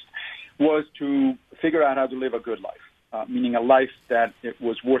in the East, was to figure out how to live a good life. Meaning a life that it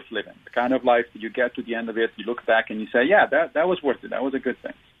was worth living, the kind of life that you get to the end of it, you look back and you say, yeah, that was worth it, that was a good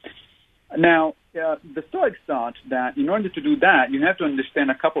thing. Now, the Stoics thought that in order to do that, you have to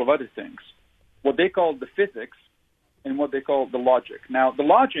understand a couple of other things, what they called the physics and what they called the logic. Now, the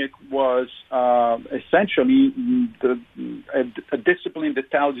logic was essentially a discipline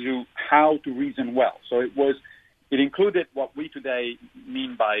that tells you how to reason well. So it included what we today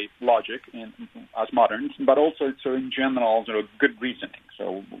mean by logic as moderns, but also in general, good reasoning.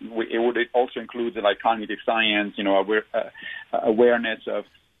 So it would also include like cognitive science, awareness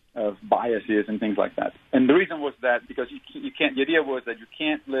of biases and things like that. And the reason was that because you can't. The idea was that you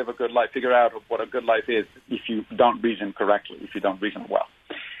can't live a good life, figure out what a good life is if you don't reason correctly, if you don't reason well.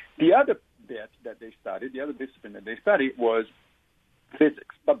 The other bit that they studied, the other discipline that they studied was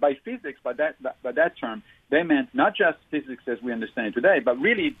physics. But by physics, by that term, they meant not just physics as we understand it today, but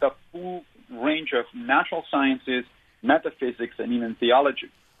really the full range of natural sciences, metaphysics, and even theology.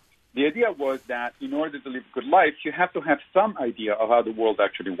 The idea was that in order to live a good life, you have to have some idea of how the world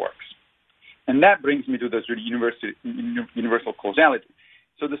actually works. And that brings me to this universal causality.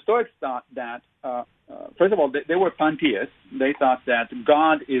 So the Stoics thought that, first of all, they were pantheists. They thought that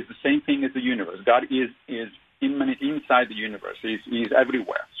God is the same thing as the universe. God is inside the universe. He's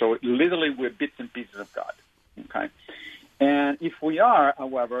everywhere. So literally we're bits and pieces of God. Okay? And if we are,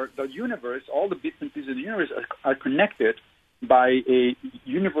 however, the universe, all the bits and pieces of the universe are connected by a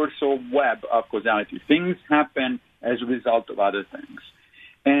universal web of causality. Things happen as a result of other things.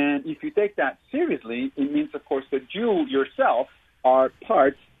 And if you take that seriously, it means, of course, that you yourself are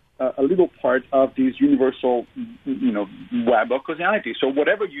a little part of this universal, web of causality. So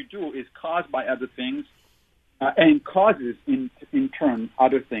whatever you do is caused by other things and causes, in turn,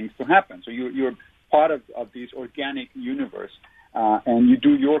 other things to happen. So you're part of this organic universe, and you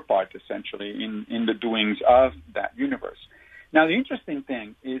do your part, essentially, in the doings of that universe. Now, the interesting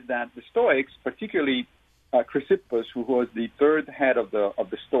thing is that the Stoics, particularly Chrysippus, who was the third head of the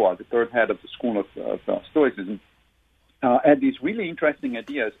Stoa, the third head of the school of Stoicism, had these really interesting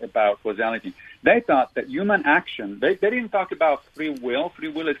ideas about causality. They thought that human action, they didn't talk about free will. Free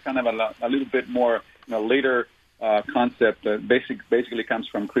will is kind of a little bit more later concept that basically comes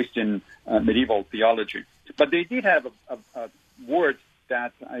from Christian medieval theology. But they did have a word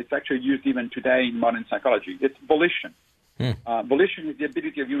that it's actually used even today in modern psychology. It's volition. Volition is the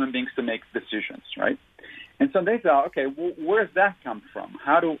ability of human beings to make decisions, right? And so they thought, okay, where does that come from?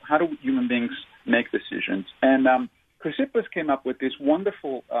 How do human beings make decisions? And Chrysippus came up with this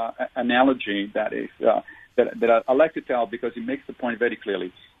wonderful analogy that I like to tell because it makes the point very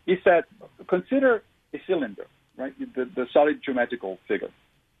clearly. He said, consider a cylinder, right? The solid geometrical figure.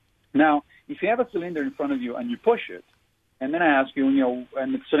 Now, if you have a cylinder in front of you and you push it, and then I ask you,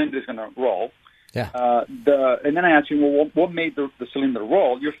 and the cylinder is going to roll. Yeah. And then I ask you, well, what made the cylinder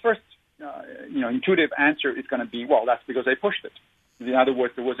roll? Your first, intuitive answer is going to be, well, that's because I pushed it. In other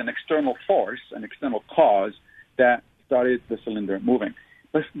words, there was an external force, an external cause that started the cylinder moving.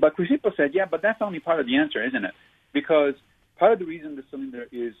 But Chrysippus said, yeah, but that's only part of the answer, isn't it? Because part of the reason the cylinder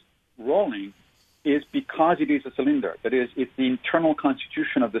is rolling is because it is a cylinder. That is, it's the internal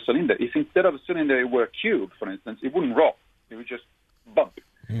constitution of the cylinder. If instead of a cylinder it were a cube, for instance, it wouldn't roll. It would just bump.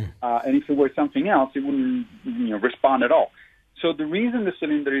 And if it were something else, it wouldn't respond at all. So the reason the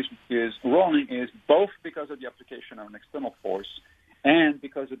cylinder is rolling is both because of the application of an external force and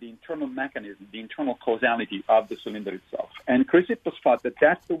because of the internal mechanism, the internal causality of the cylinder itself. And Chrysippus thought that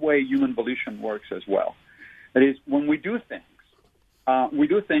that's the way human volition works as well. That is, when we do things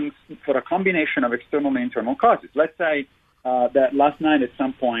for a combination of external and internal causes. Let's say that last night at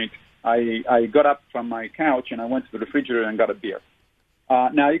some point I got up from my couch and I went to the refrigerator and got a beer.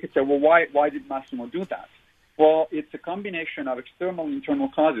 Now you could say, well, why did Massimo do that? Well, it's a combination of external and internal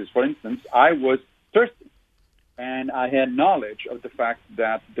causes. For instance, I was thirsty, and I had knowledge of the fact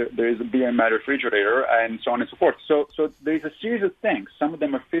that there is a beer in my refrigerator, and so on and so forth. So there's a series of things. Some of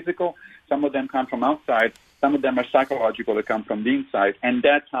them are physical, some of them come from outside, some of them are psychological that come from the inside, and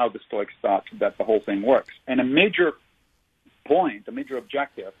that's how the Stoics thought that the whole thing works. And a major point, a major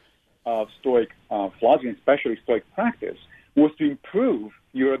objective of Stoic philosophy, and especially Stoic practice, was to improve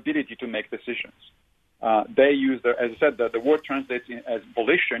your ability to make decisions. They use, as I said, the word translates as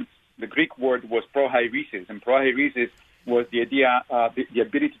volition. The Greek word was prohairesis, and prohairesis was the idea, the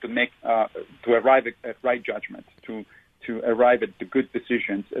ability to make, to arrive at right judgment, to arrive at the good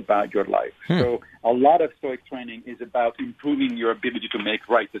decisions about your life. So a lot of Stoic training is about improving your ability to make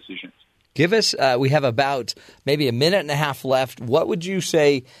right decisions. Give us, we have about maybe a minute and a half left. What would you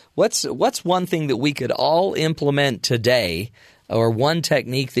say, what's one thing that we could all implement today, or one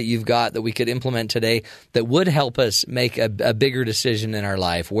technique that you've got that we could implement today that would help us make a bigger decision in our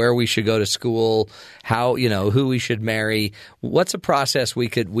life, where we should go to school, how, who we should marry? What's a process we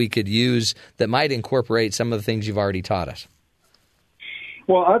could use that might incorporate some of the things you've already taught us?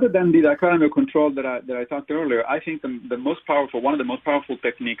 Well, other than the dichotomy of control that I talked earlier, I think one of the most powerful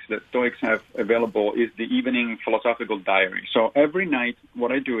techniques that Stoics have available is the evening philosophical diary. So every night,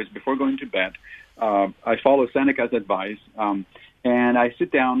 what I do is before going to bed, I follow Seneca's advice, and I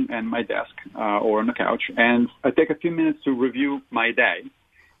sit down at my desk or on the couch, and I take a few minutes to review my day,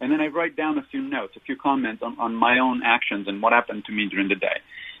 and then I write down a few notes, a few comments on my own actions and what happened to me during the day.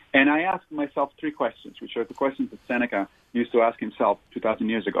 And I ask myself three questions, which are the questions that Seneca used to ask himself 2,000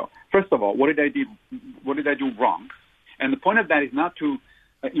 years ago. First of all, what did I do wrong? And the point of that is not to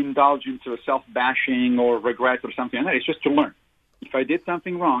indulge into self-bashing or regret or something like that. It's just to learn. If I did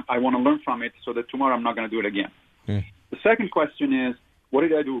something wrong, I want to learn from it so that tomorrow I'm not going to do it again. The second question is, what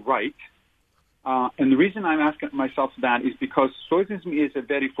did I do right? And the reason I'm asking myself that is because Stoicism is a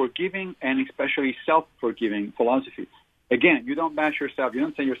very forgiving and especially self-forgiving philosophy. Again, you don't bash yourself. You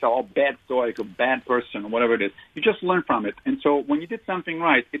don't say yourself, oh, bad Stoic or bad person or whatever it is. You just learn from it. And so when you did something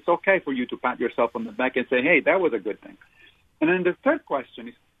right, it's okay for you to pat yourself on the back and say, hey, that was a good thing. And then the third question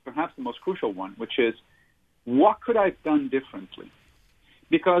is perhaps the most crucial one, which is, what could I have done differently?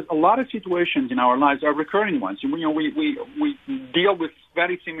 Because a lot of situations in our lives are recurring ones. We deal with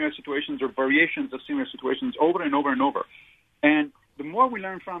very similar situations or variations of similar situations over and over and over. And the more we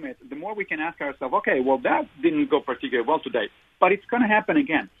learn from it, the more we can ask ourselves, okay, well, that didn't go particularly well today, but it's going to happen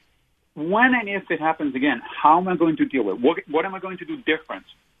again. When and if it happens again, how am I going to deal with it? What am I going to do different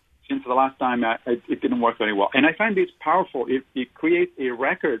since the last time it didn't work very well? And I find this powerful. It creates a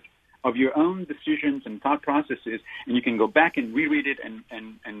record of your own decisions and thought processes, and you can go back and reread it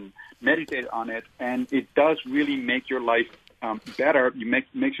and meditate on it, and it does really make your life better.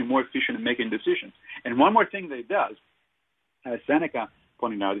 Makes you more efficient in making decisions. And one more thing that it does, as Seneca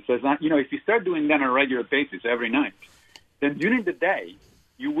pointed out, it says that, if you start doing that on a regular basis every night, then during the day,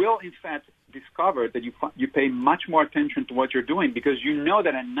 you will, in fact, discover that you pay much more attention to what you're doing because you know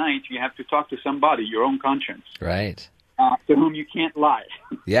that at night you have to talk to somebody, your own conscience. Right. To whom you can't lie.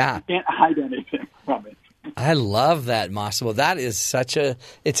 Yeah. You can't hide anything from it. I love that, Massimo. That is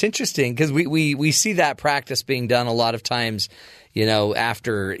it's interesting because we see that practice being done a lot of times,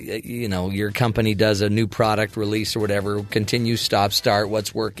 after, your company does a new product release or whatever, continue, stop, start,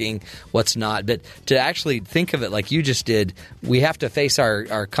 what's working, what's not. But to actually think of it like you just did, we have to face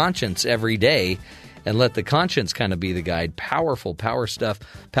our conscience every day and let the conscience kind of be the guide. Powerful stuff.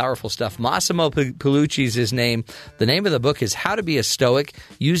 Massimo Pigliucci is his name. The name of the book is How to Be a Stoic,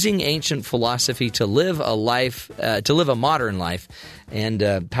 Using Ancient Philosophy to Live a Modern Life.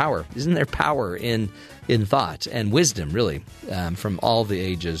 And power. Isn't there power in thought and wisdom, really, from all the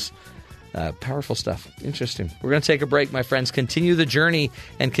ages? Powerful stuff. Interesting. We're going to take a break, my friends. Continue the journey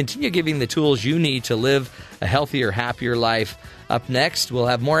and continue giving the tools you need to live a healthier, happier life. Up next, we'll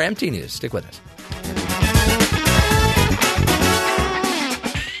have more empty news. Stick with us.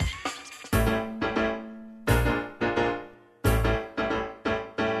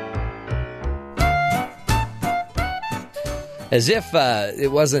 As if it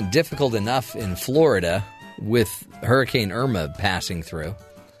wasn't difficult enough in Florida with Hurricane Irma passing through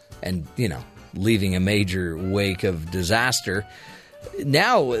and, leaving a major wake of disaster.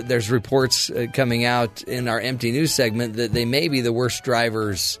 Now there's reports coming out in our empty news segment that they may be the worst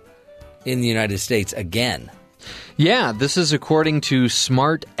drivers in the United States again. Yeah, this is according to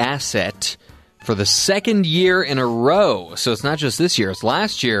Smart Asset for the second year in a row. So it's not just this year, it's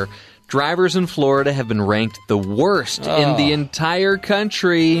last year. Drivers in Florida have been ranked the worst in the entire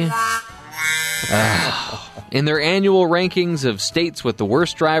country. In their annual rankings of states with the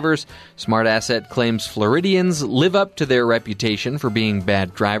worst drivers, Smart Asset claims Floridians live up to their reputation for being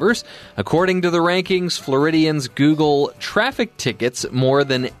bad drivers. According to the rankings, Floridians Google traffic tickets more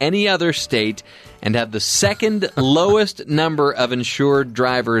than any other state and have the second lowest number of insured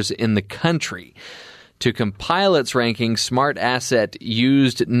drivers in the country. To compile its ranking, Smart Asset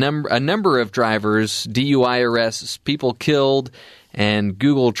used a number of drivers, DUI arrests, people killed, and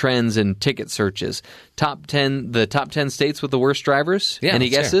Google Trends and ticket searches. The top 10 states with the worst drivers? Yeah, Any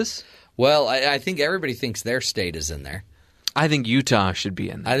let's guesses? Well, I think everybody thinks their state is in there. I think Utah should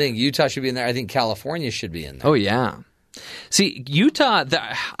be in there. I think Utah should be in there. I think California should be in there. Oh, yeah. See, Utah,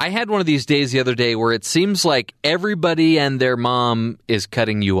 I had one of these days the other day where it seems like everybody and their mom is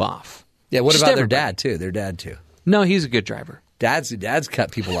cutting you off. Yeah, what Just about everybody. their dad, too? No, he's a good driver. Dads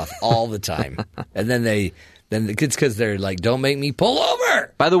cut people off all the time. And then it's because they're like, don't make me pull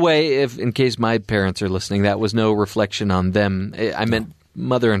over. By the way, in case my parents are listening, that was no reflection on them. I meant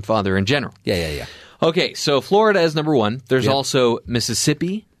mother and father in general. Yeah. Okay, so Florida is number one. There's also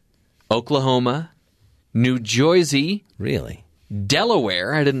Mississippi, Oklahoma, New Jersey. Really?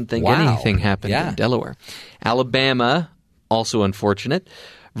 Delaware. I didn't think anything happened in Delaware. Alabama, also unfortunate.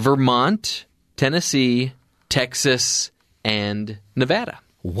 Vermont, Tennessee, Texas, and Nevada.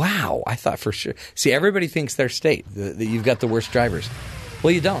 Wow, I thought for sure. See, everybody thinks their state, that you've got the worst drivers.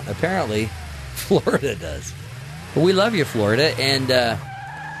 Well, you don't. Apparently, Florida does. But we love you, Florida, and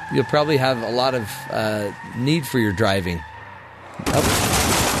you'll probably have a lot of need for your driving.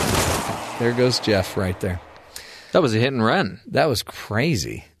 Oh, there goes Jeff right there. That was a hit and run. That was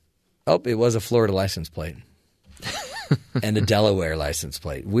crazy. Oh, it was a Florida license plate. And a Delaware license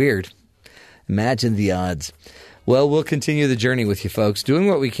plate. Weird. Imagine the odds. Well, we'll continue the journey with you folks, doing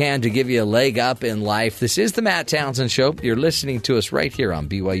what we can to give you a leg up in life. This is the Matt Townsend Show. You're listening to us right here on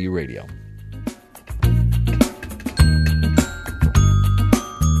BYU Radio.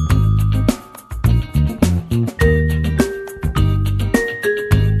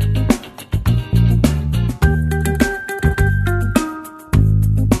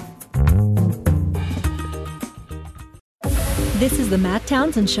 This is the Matt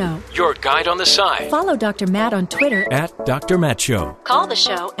Townsend Show. Your guide on the side. Follow Dr. Matt on Twitter At Dr. Matt Show. Call the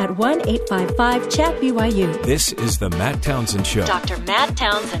show at 1-855-CHAT-BYU. This is the Matt Townsend Show. Dr. Matt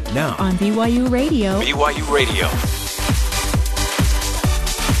Townsend Now, on BYU Radio. BYU Radio.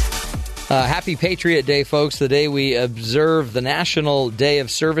 Happy Patriot Day, folks. The day we observe the National Day of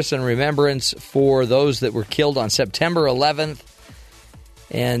Service and Remembrance for those that were killed on September 11th.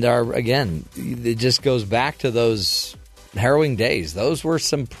 And again, it just goes back to those harrowing days. Those were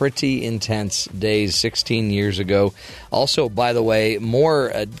some pretty intense days 16 years ago. Also, by the way,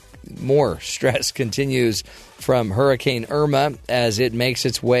 more stress continues from Hurricane Irma as it makes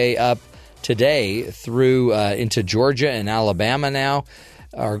its way up today through into Georgia and Alabama now.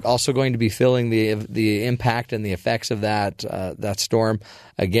 Are also going to be feeling the impact and the effects of that storm.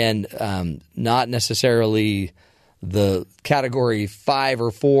 Again, not necessarily the category 5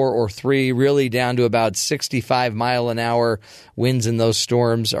 or 4 or 3, really down to about 65 mile an hour winds in those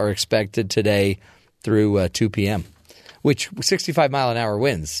storms are expected today through 2 p.m., which 65 mile an hour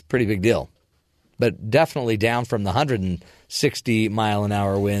winds, pretty big deal. But definitely down from the 160 mile an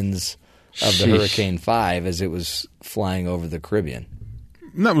hour winds of the Hurricane 5 as it was flying over the Caribbean.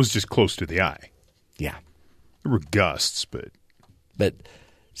 And that was just close to the eye. Yeah. There were gusts, but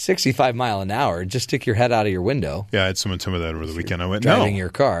 65 mile an hour, just stick your head out of your window. yeah, I had someone tell me that over the weekend. I went, driving no, your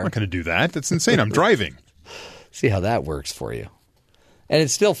car. I'm not going to do that. That's insane. I'm driving. See how that works for you. And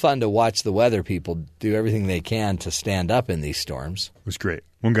it's still fun to watch the weather people do everything they can to stand up in these storms. It was great.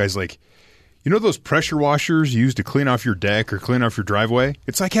 One guy's like, you know those pressure washers you use to clean off your deck or clean off your driveway?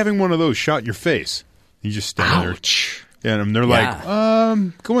 It's like having one of those shot in your face. You just stand Ouch. there. And they're like,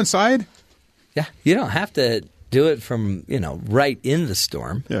 go inside? Yeah, you don't have to do it from, right in the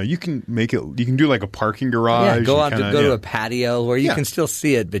storm. Yeah, you can make it. You can do like a parking garage. Yeah, go and to a patio where you can still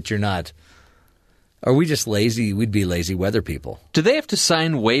see it, but you're not. Are we just lazy? We'd be lazy weather people. Do they have to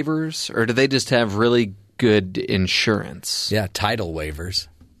sign waivers, or do they just have really good insurance? Yeah, title waivers.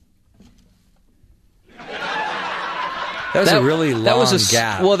 That was a really long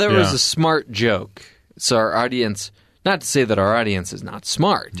gap. Well, that was a smart joke. So our audience, not to say that our audience is not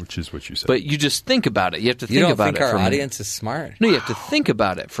smart, which is what you said, but you just think about it. You have to think you don't about think it. Our for a audience minute. is smart? No, you have to think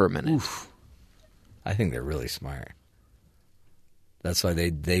about it for a minute. Oof. I think they're really smart. That's why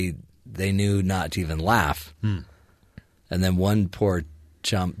they knew not to even laugh. And then one poor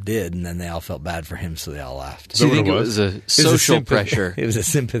chump did, and then they all felt bad for him, so they all laughed. So you think it was a social pressure? It was a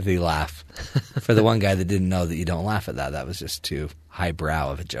sympathy laugh for the one guy that didn't know that you don't laugh at that. That was just too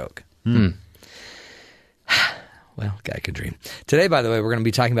highbrow of a joke. Well, guy could dream. Today, by the way, we're going to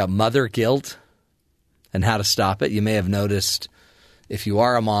be talking about mother guilt and how to stop it. You may have noticed if you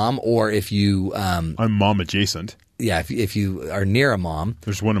are a mom or if you... I'm mom adjacent. Yeah, if you are near a mom.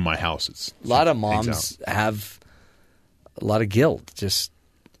 There's one in my house. A lot of moms have a lot of guilt just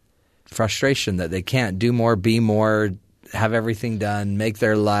frustration that they can't do more, be more, have everything done, make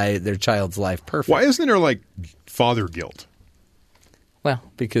their child's life perfect. Why isn't there like father guilt? Well,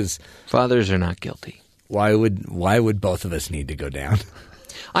 because Fathers are not guilty. why would both of us need to go down?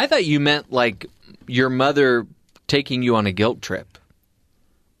 I thought you meant like your mother taking you on a guilt trip.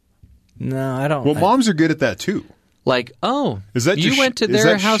 No, I don't. Well, moms are good at that too. Like, oh, Is that you just, went to is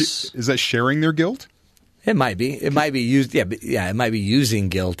their that house. is that sharing their guilt? It might be. It might be used. Yeah, it might be using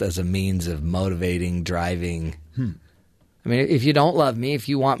guilt as a means of motivating, driving. I mean, if you don't love me, if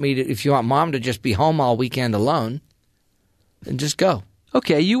you want mom to just be home all weekend alone, then just go.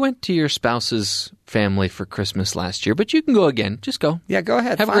 Okay, you went to your spouse's family for Christmas last year, but you can go again. Just go. Yeah, go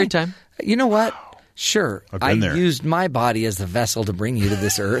ahead. Have a Fine. great time. You know what? Sure, I've I been there. used my body as the vessel to bring you to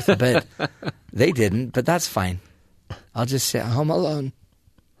this earth, but they didn't. But that's fine. I'll just sit home alone.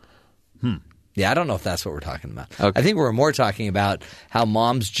 Yeah, I don't know if that's what we're talking about. Okay. I think we're more talking about how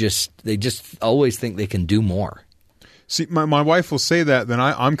moms just always think they can do more. See, my wife will say that, then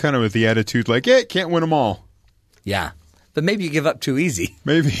I'm kind of with the attitude like, hey, can't win them all. Yeah, but maybe you give up too easy.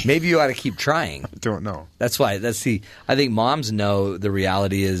 Maybe you ought to keep trying. I don't know. That's why. I think moms know the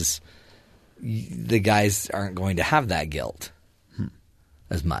reality is the guys aren't going to have that guilt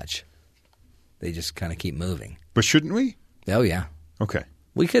as much. They just kind of keep moving. But shouldn't we? Oh, yeah. Okay.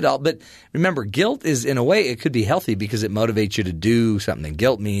 We could all, but remember, guilt is, in a way, it could be healthy because it motivates you to do something.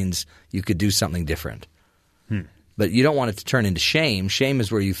 Guilt means you could do something different. But you don't want it to turn into shame. Shame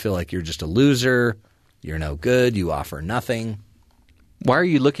is where you feel like you're just a loser, you're no good, you offer nothing. Why are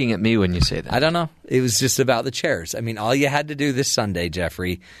you looking at me when you say that? I don't know. It was just about the chairs. I mean, all you had to do this Sunday,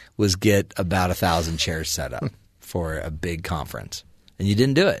 Jeffrey, was get about 1,000 chairs set up for a big conference. And you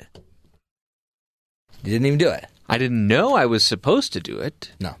didn't do it. You didn't even do it. I didn't know I was supposed to do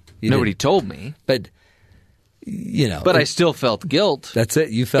it. No. Nobody told me. But, you know. But I still felt guilt. That's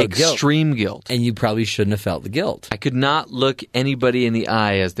it. You felt extreme guilt. And you probably shouldn't have felt the guilt. I could not look anybody in the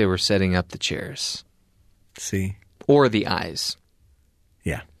eye as they were setting up the chairs. See? Or the eyes.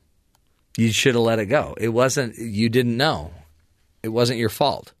 Yeah. You should have let it go. It wasn't, you didn't know. It wasn't your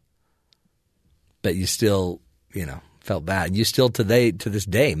fault. But you still, felt bad. You still to this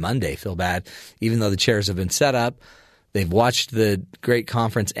day, Monday, feel bad, even though the chairs have been set up. They've watched the great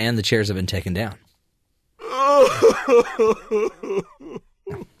conference and the chairs have been taken down.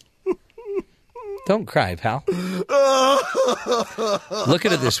 Don't cry, pal. Look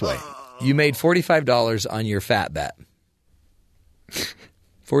at it this way. You made $45 on your fat bet.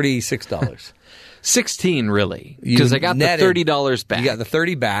 $46. 16, really, because I got the $30 back. You got the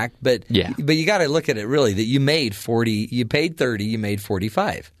 30 back, but you got to look at it really that you made 40. You paid 30. You made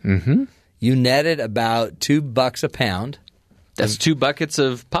 45. Mm-hmm. You netted about $2 a pound. That's 2 buckets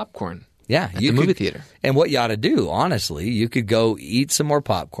of popcorn. Yeah, at the movie theater. And what you ought to do, honestly, you could go eat some more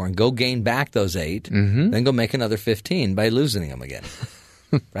popcorn, go gain back those 8, then go make another 15 by losing them again.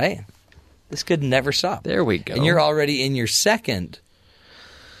 Right? This could never stop. There we go. And you're already in your second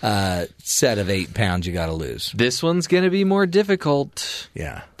set of 8 pounds you got to lose. This one's going to be more difficult.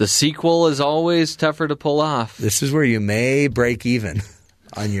 Yeah. The sequel is always tougher to pull off. This is where you may break even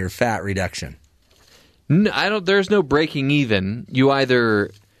on your fat reduction. No, there's no breaking even. You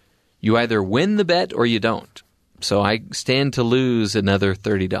either win the bet or you don't. So I stand to lose another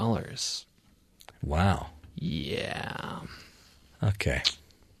 $30. Wow. Yeah. Okay.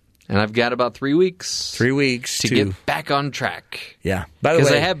 And I've got about 3 weeks. 3 weeks to get back on track. Yeah. By the way,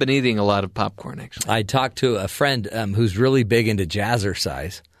 because I have been eating a lot of popcorn, actually. I talked to a friend who's really big into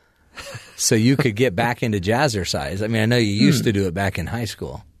jazzercise. So you could get back into jazzercise. I mean, I know you used to do it back in high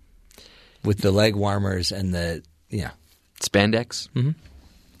school with the leg warmers and the, spandex. Mm-hmm.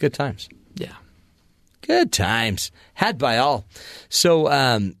 Good times. Yeah. Good times. Had by all.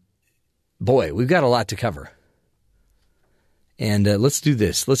 So, boy, we've got a lot to cover. And let's do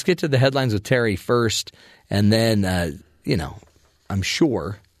this. Let's get to the headlines with Terry first. And then, I'm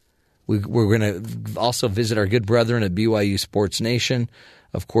sure we're going to also visit our good brethren at BYU Sports Nation.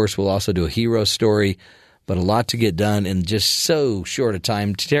 Of course, we'll also do a hero story. But a lot to get done in just so short a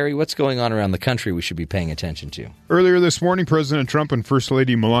time. Terry, what's going on around the country we should be paying attention to? Earlier this morning, President Trump and First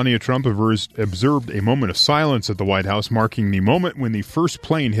Lady Melania Trump observed a moment of silence at the White House, marking the moment when the first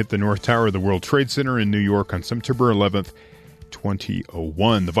plane hit the North Tower of the World Trade Center in New York on September 11th,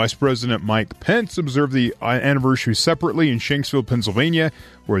 2001. The Vice President Mike Pence observed the anniversary separately in Shanksville, Pennsylvania,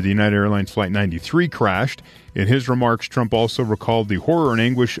 where the United Airlines Flight 93 crashed. In his remarks, Trump also recalled the horror and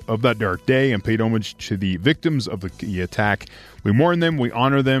anguish of that dark day and paid homage to the victims of the attack. We mourn them, we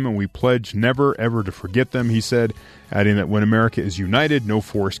honor them, and we pledge never, ever to forget them, he said, adding that when America is united, no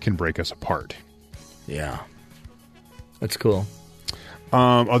force can break us apart. Yeah. That's cool.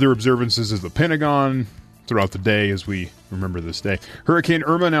 Other observances is the Pentagon throughout the day as we remember this day. Hurricane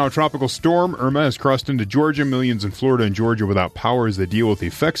Irma, now a tropical storm. Irma has crossed into Georgia. Millions in Florida and Georgia without power as they deal with the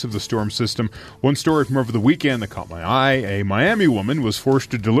effects of the storm system. One story from over the weekend that caught my eye. A Miami woman was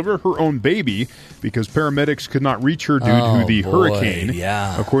forced to deliver her own baby because paramedics could not reach her due to the hurricane.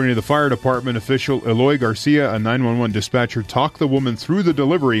 Yeah. According to the fire department official Eloy Garcia, a 911 dispatcher talked the woman through the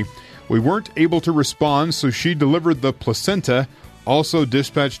delivery. We weren't able to respond, so she delivered the placenta. Also,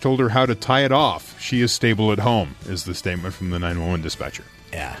 dispatch told her how to tie it off. She is stable at home, is the statement from the 911 dispatcher.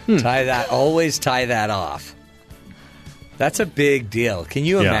 Yeah, always tie that off. That's a big deal. Can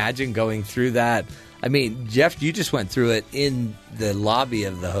you imagine going through that? I mean, Jeff, you just went through it in the lobby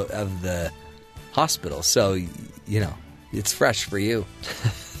of the hospital, so, you know, it's fresh for you.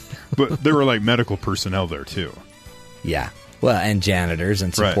 But there were, like, medical personnel there, too. Yeah. Well, and janitors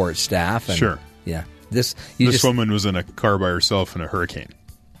and support staff. And, sure. Yeah. This woman was in a car by herself in a hurricane.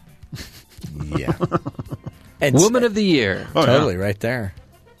 Yeah. And Woman of the Year. Oh, totally, right there.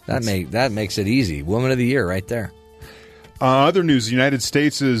 That makes it easy. Woman of the Year right there. Other news, the United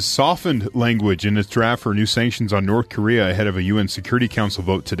States has softened language in its draft for new sanctions on North Korea ahead of a UN Security Council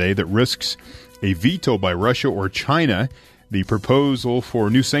vote today that risks a veto by Russia or China. The proposal for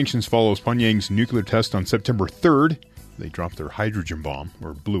new sanctions follows Pyongyang's nuclear test on September 3rd. They dropped their hydrogen bomb,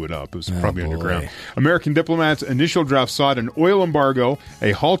 or blew it up. It was probably underground. American diplomats' initial draft sought an oil embargo,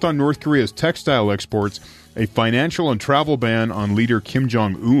 a halt on North Korea's textile exports, a financial and travel ban on leader Kim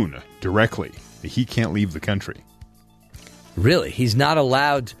Jong-un directly. He can't leave the country. Really? He's not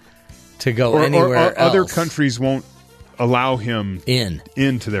allowed to go anywhere else? Other countries won't allow him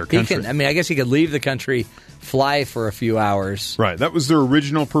into their country. I guess he could leave the country, fly for a few hours. Right. That was their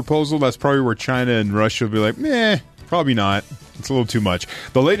original proposal. That's probably where China and Russia will be like, meh. Probably not. It's a little too much.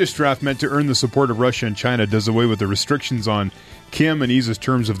 The latest draft, meant to earn the support of Russia and China, does away with the restrictions on Kim and eases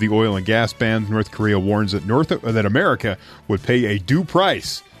terms of the oil and gas ban. North Korea warns that America would pay a due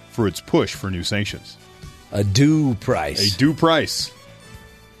price for its push for new sanctions. A due price. A due price.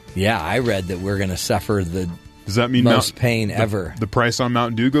 Yeah, I read that we're going to suffer the Does that mean most pain ever. The price on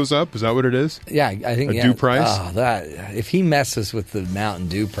Mountain Dew goes up? Is that what it is? Yeah, I think a due price. Oh, if he messes with the Mountain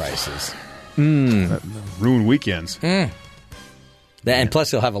Dew prices. Ruin weekends. And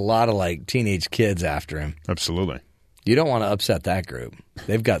plus, he'll have a lot of teenage kids after him. Absolutely. You don't want to upset that group.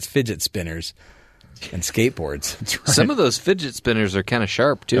 They've got fidget spinners and skateboards. That's right. Some of those fidget spinners are kind of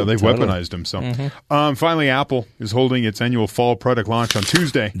sharp, too. Yeah, they've weaponized them. So, finally, Apple is holding its annual fall product launch on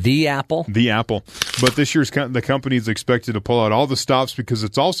Tuesday. The Apple? The Apple. But this year's the company is expected to pull out all the stops because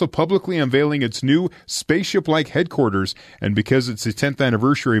it's also publicly unveiling its new spaceship-like headquarters and because it's the 10th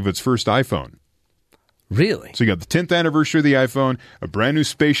anniversary of its first iPhone. Really? So you got the 10th anniversary of the iPhone, a brand new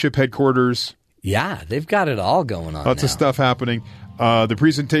spaceship headquarters. Yeah, they've got it all going on. Lots of stuff happening. The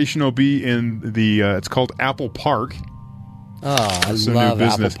presentation will be in the, it's called Apple Park. Oh, I love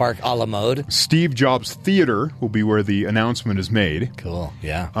Apple Park a la mode. Steve Jobs Theater will be where the announcement is made. Cool,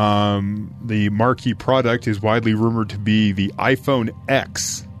 yeah. The marquee product is widely rumored to be the iPhone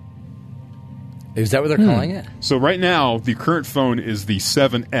X. Is that what they're calling it? So right now, the current phone is the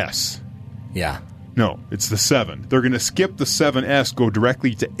 7S. Yeah. No, it's the 7. They're going to skip the 7S, go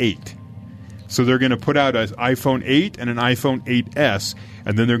directly to 8. So they're going to put out an iPhone 8 and an iPhone 8S,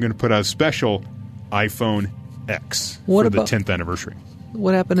 and then they're going to put out a special iPhone X for the 10th anniversary.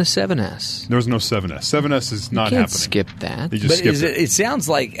 What happened to 7S? There's no 7S. 7S is not happening. Skip that. They just skipped it. It sounds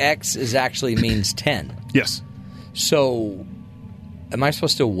like X is actually means 10. Yes. So am I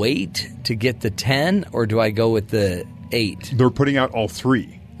supposed to wait to get the 10, or do I go with the 8? They're putting out all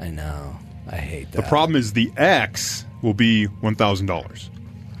three. I know. I hate that. The problem is the X will be $1,000.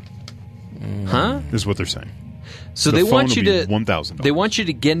 Huh? Is what they're saying. So they want you to $1,000. They want you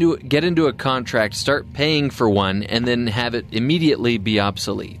to get into a contract, start paying for one, and then have it immediately be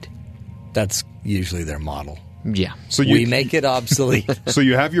obsolete. That's usually their model. Yeah. So we make it obsolete. So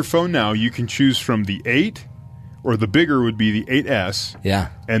you have your phone now. You can choose from the 8, or the bigger would be the 8S. Yeah.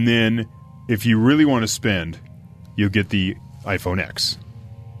 And then if you really want to spend, you'll get the iPhone X.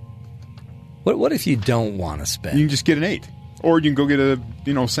 What if you don't want to spend? You can just get an 8. Or you can go get a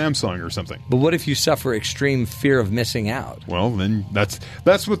Samsung or something. But what if you suffer extreme fear of missing out? Well, then that's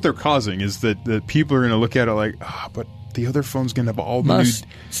what they're causing, is that people are going to look at it like, but the other phone's going to have all the new...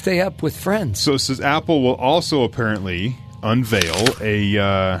 stay up with friends. So it says Apple will also apparently unveil a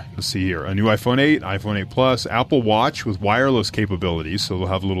new iPhone 8, iPhone 8 Plus, Apple Watch with wireless capabilities. So they'll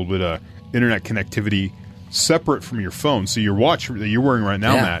have a little bit of internet connectivity separate from your phone. So your watch that you're wearing right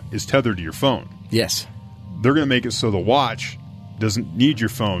now, Matt, is tethered to your phone. Yes. They're going to make it so the watch doesn't need your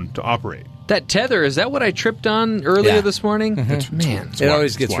phone to operate. That tether, is that what I tripped on earlier Yeah. this morning? Man. It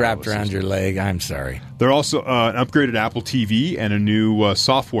always gets wrapped around your leg. I'm sorry. They're also an upgraded Apple TV and a new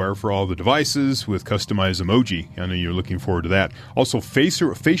software for all the devices with customized emoji. I know you're looking forward to that. Also,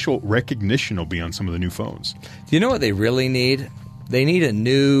 facial recognition will be on some of the new phones. Do you know what they really need? They need a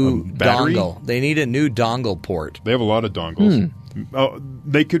new battery? dongle. They need a new dongle port. They have a lot of dongles.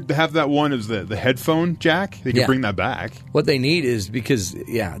 They could have that one as the headphone jack. They could bring that back. What they need is because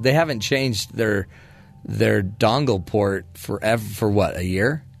they haven't changed their dongle port forever for what, a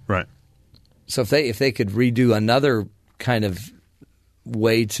year? Right. So if they could redo another kind of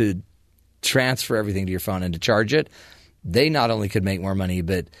way to transfer everything to your phone and to charge it, they not only could make more money,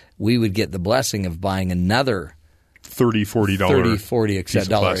 but we would get the blessing of buying another $30, $40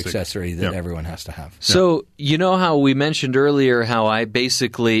 $40 accessory that everyone has to have. So you know how we mentioned earlier how I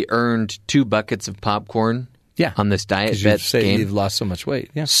basically earned 2 buckets of popcorn on this diet bet game? You've lost so much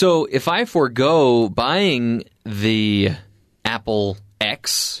weight. Yeah. So if I forego buying the Apple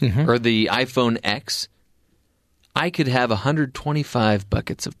X or the iPhone X, I could have 125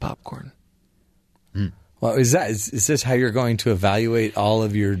 buckets of popcorn. Well, is this how you're going to evaluate all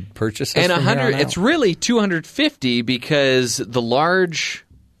of your purchases? And from here on out? it's really 250 because the large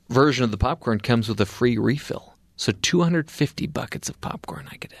version of the popcorn comes with a free refill. So 250 buckets of popcorn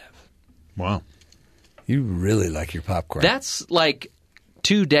I could have. Wow. You really like your popcorn. That's like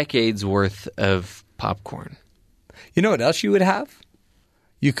 2 decades worth of popcorn. You know what else you would have?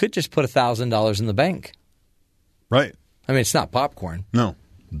 You could just put $1,000 in the bank. Right. I mean, it's not popcorn. No.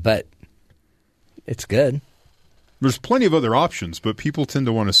 But it's good. There's plenty of other options, but people tend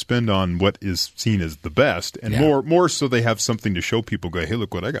to want to spend on what is seen as the best, and more so they have something to show people. Go, hey,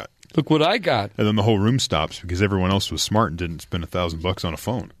 look what I got! Look what I got! And then the whole room stops because everyone else was smart and didn't spend $1,000 on a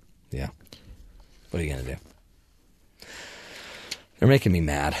phone. Yeah. What are you going to do? They're making me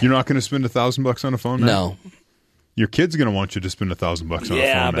mad. You're not going to spend $1,000 on a phone now? No. Your kid's going to want you to spend $1,000 on a phone.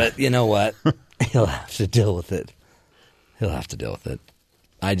 Yeah, but you know what? He'll have to deal with it. I'm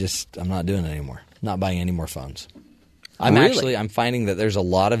not doing it anymore. Not buying any more phones. I'm finding that there's a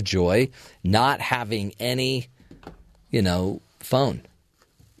lot of joy not having any, phone.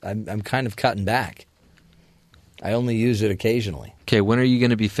 I'm kind of cutting back. I only use it occasionally. Okay, when are you going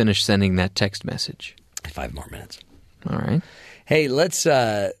to be finished sending that text message? 5 more minutes. All right. Hey, let's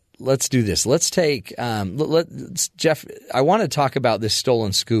do this. Let's take Jeff. I want to talk about this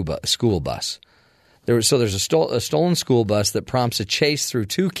stolen school bus. There's a stolen school bus that prompts a chase through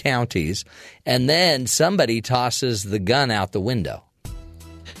 2 counties, and then somebody tosses the gun out the window.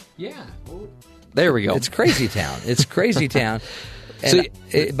 Yeah. There we go. It's crazy town.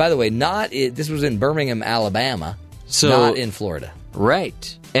 And by the way, this was in Birmingham, Alabama, not in Florida.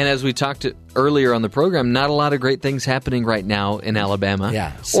 Right. And as we talked earlier on the program, not a lot of great things happening right now in Alabama.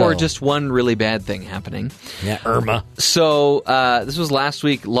 Yeah. Or just one really bad thing happening. Yeah, Irma. So this was last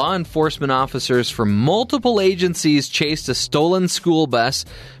week. Law enforcement officers from multiple agencies chased a stolen school bus.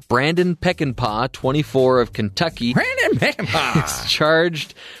 Brandon Peckinpah, 24 of Kentucky, is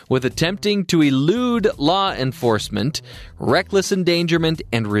charged with attempting to elude law enforcement, reckless endangerment,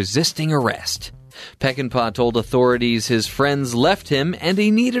 and resisting arrest. Peckinpah told authorities his friends left him and he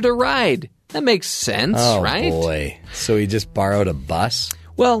needed a ride. That makes sense, right? Oh, boy. So he just borrowed a bus?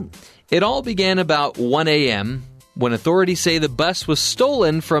 Well, it all began about 1 a.m. when authorities say the bus was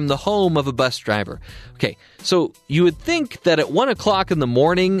stolen from the home of a bus driver. Okay, so you would think that at 1 o'clock in the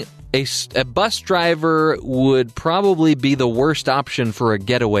morning, a bus driver would probably be the worst option for a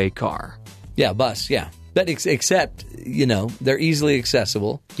getaway car. Yeah, bus, yeah. But except, they're easily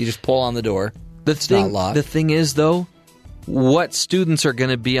accessible. You just pull on the door. The thing is, though, what students are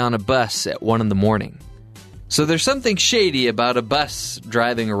going to be on a bus at 1 in the morning? So there's something shady about a bus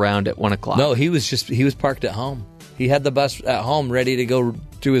driving around at 1 o'clock. No, he was parked at home. He had the bus at home ready to go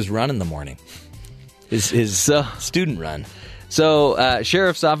do his run in the morning. His student run. So,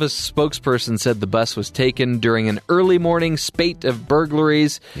 Sheriff's Office spokesperson said the bus was taken during an early morning spate of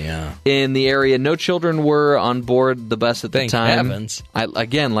burglaries in the area. No children were on board the bus at the time. Thank heavens.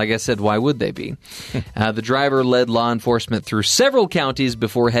 Again, like I said, why would they be? The driver led law enforcement through several counties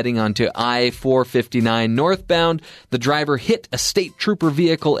before heading onto I-459 northbound. The driver hit a state trooper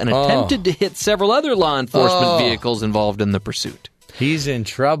vehicle and attempted to hit several other law enforcement vehicles involved in the pursuit. He's in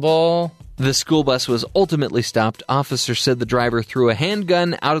trouble. The school bus was ultimately stopped. Officers said the driver threw a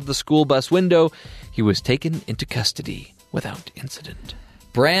handgun out of the school bus window. He was taken into custody without incident.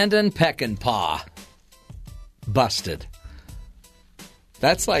 Brandon Peckinpah. Busted.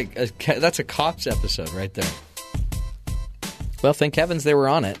 That's that's a Cops episode right there. Well, thank heavens they were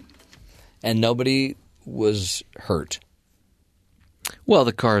on it. And nobody was hurt. Well,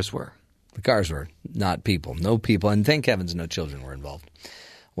 the cars were. The cars were, not people. No people. And thank heavens no children were involved.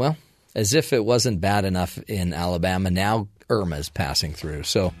 Well, as if it wasn't bad enough in Alabama, now Irma's passing through.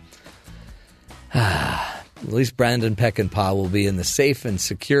 So at least Brandon Peckinpah will be in the safe and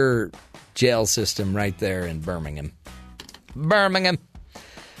secure jail system right there in Birmingham.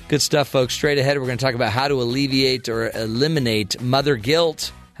 Good stuff, folks. Straight ahead, we're going to talk about how to alleviate or eliminate mother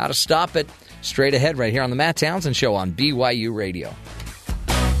guilt, how to stop it. Straight ahead right here on the Matt Townsend Show on BYU Radio.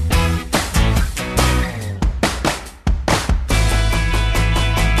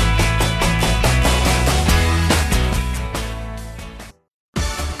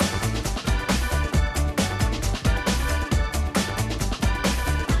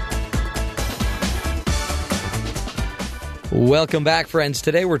 Welcome back, friends.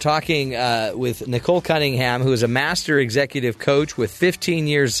 Today we're talking with Nicole Cunningham, who is a master executive coach with 15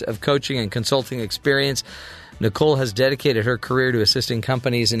 years of coaching and consulting experience. Nicole has dedicated her career to assisting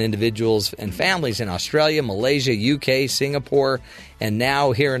companies and individuals and families in Australia, Malaysia, UK, Singapore, and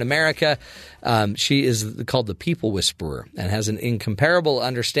now here in America. She is called the People Whisperer and has an incomparable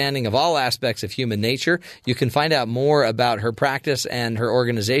understanding of all aspects of human nature. You can find out more about her practice and her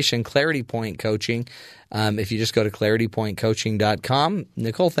organization, Clarity Point Coaching, if you just go to claritypointcoaching.com.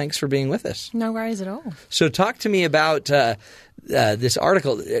 Nicole, thanks for being with us. No worries at all. So talk to me about this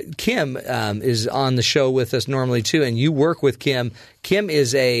article. Kim is on the show with us normally too, and you work with Kim. Kim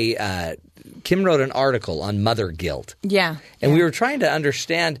Kim wrote an article on mother guilt. Yeah. And we were trying to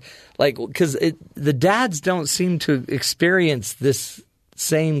understand, because the dads don't seem to experience this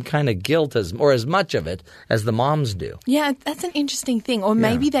same kind of guilt as much of it as the moms do. Yeah, that's an interesting thing. Or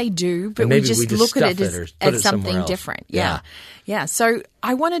maybe they do, but maybe we just look at it as something different. Yeah. Yeah. So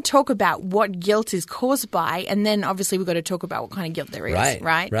I want to talk about what guilt is caused by, and then obviously we've got to talk about what kind of guilt there is.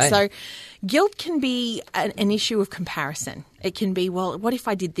 Right. So guilt can be an issue of comparison. It can be, well, what if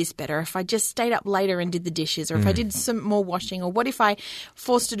I did this better? If I just stayed up later and did the dishes, or if I did some more washing, or what if I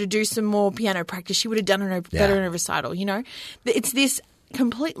forced her to do some more piano practice? She would have done it better in a recital, It's this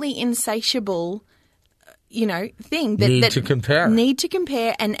completely insatiable, thing that need to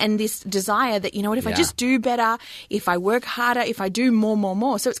compare, and this desire that, if I just do better, if I work harder, if I do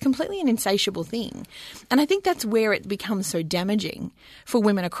more. So it's completely an insatiable thing. And I think that's where it becomes so damaging for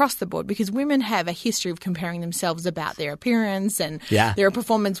women across the board, because women have a history of comparing themselves about their appearance and their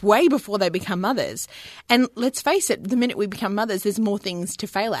performance way before they become mothers. And let's face it, the minute we become mothers, there's more things to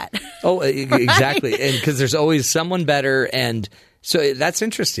fail at. Oh, exactly. And because there's always someone better, and so that's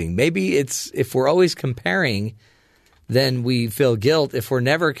interesting. Maybe it's if we're always comparing, then we feel guilt. If we're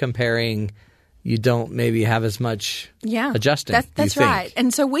never comparing, you don't maybe have as much adjusting. That's right.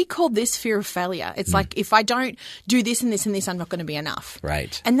 And so we call this fear of failure. It's like, if I don't do this and this and this, I'm not going to be enough.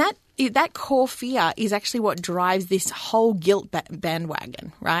 Right. And that core fear is actually what drives this whole guilt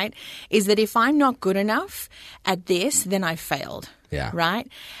bandwagon, right? Is that if I'm not good enough at this, then I've failed. Yeah. Right?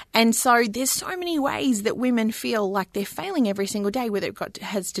 And so there's so many ways that women feel like they're failing every single day, whether it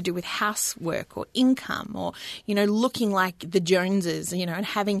has to do with housework or income or, looking like the Joneses, and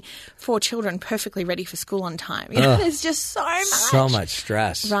having 4 children perfectly ready for school on time. There's just so much. So much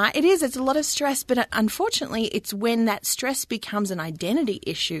stress. Right? It is. It's a lot of stress. But unfortunately, it's when that stress becomes an identity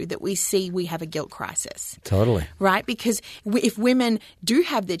issue that we see we have a guilt crisis. Totally. Right? Because if women do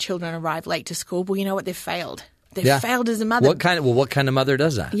have their children arrive late to school, well, you know what? They've failed. They've failed as a mother. What kind of mother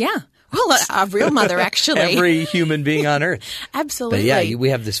does that? Yeah. Well, a real mother, actually. Every human being on earth. Absolutely. But we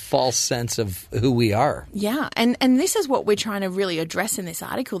have this false sense of who we are. Yeah. And this is what we're trying to really address in this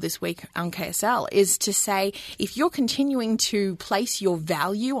article this week on KSL, is to say, if you're continuing to place your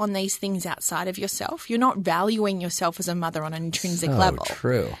value on these things outside of yourself, you're not valuing yourself as a mother on an intrinsic level.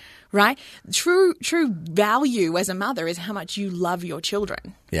 True. Right? True value as a mother is how much you love your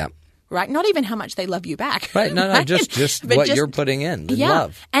children. Yeah. Right? Not even how much they love you back. Right. No, right? just what you're putting in, the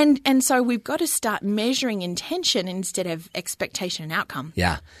love. And so we've got to start measuring intention instead of expectation and outcome.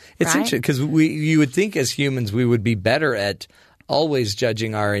 Yeah. It's interesting because you would think as humans we would be better at always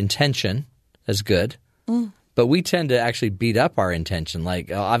judging our intention as good. But we tend to actually beat up our intention,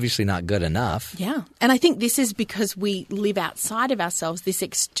 obviously not good enough. Yeah. And I think this is because we live outside of ourselves, this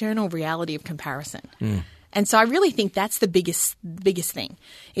external reality of comparison. And so I really think that's the biggest thing,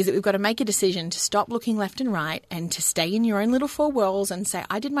 is that we've got to make a decision to stop looking left and right and to stay in your own little 4 walls and say,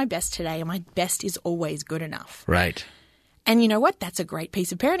 I did my best today and my best is always good enough. Right. And you know what? That's a great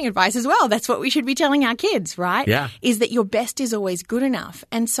piece of parenting advice as well. That's what we should be telling our kids, right? Yeah. Is that your best is always good enough.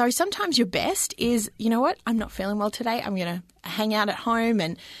 And so sometimes your best is, you know what? I'm not feeling well today. I'm going to hang out at home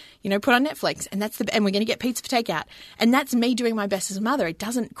and, put on Netflix. And and we're going to get pizza for takeout. And that's me doing my best as a mother. It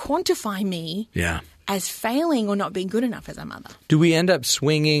doesn't quantify me. Yeah. as failing or not being good enough as a mother. Do we end up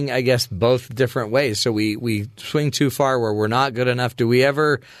swinging, I guess, both different ways? So we swing too far where we're not good enough. Do we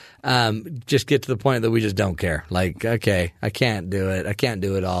ever just get to the point that we just don't care? Like, okay, I can't do it. I can't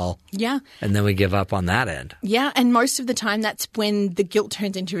do it all. Yeah. And then we give up on that end. Yeah, and most of the time that's when the guilt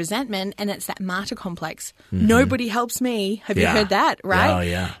turns into resentment, and it's that martyr complex. Nobody helps me. Have you heard that, right? Oh,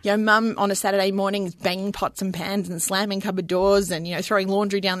 yeah. Your mum on a Saturday morning is banging pots and pans and slamming cupboard doors and, throwing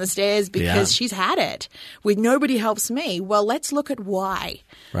laundry down the stairs because she's had it with nobody helps me. Well, let's look at why.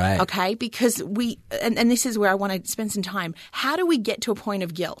 Right. Okay? Because and this is where I want to spend some time. How do we get to a point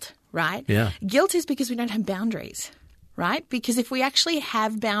of guilt, right? Yeah. Guilt is because we don't have boundaries. Right? Because if we actually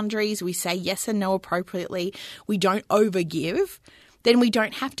have boundaries, we say yes and no appropriately, we don't overgive, then we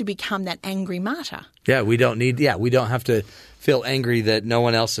don't have to become that angry martyr. Yeah, we don't have to feel angry that no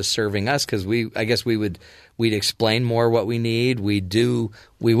one else is serving us because we'd explain more what we need. We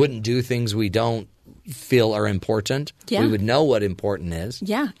wouldn't do things we don't feel are important. Yeah. We would know what important is.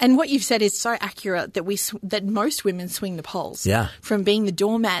 Yeah, and what you've said is so accurate that that most women swing the poles. Yeah. From being the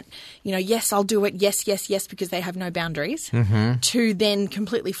doormat, yes, I'll do it, yes, yes, yes, because they have no boundaries, to then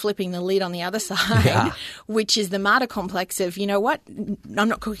completely flipping the lid on the other side, which is the martyr complex of, you know what, I'm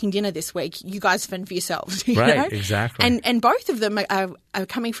not cooking dinner this week. You guys fend for yourselves. You know? Exactly. And both of them are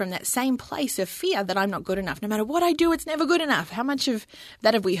coming from that same place of fear that I'm not good enough. No matter what I do, it's never good enough. How much of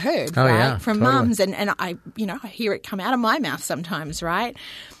that have we heard, right? Yeah, from totally. mums and I hear it come out of my mouth sometimes, right?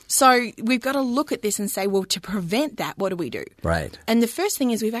 So we've got to look at this and say, well, to prevent that, what do we do? Right. And the first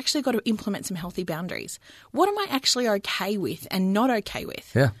thing is we've actually got to implement some healthy boundaries. What am I actually okay with and not okay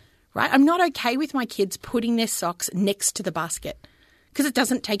with? Yeah. Right? I'm not okay with my kids putting their socks next to the basket because it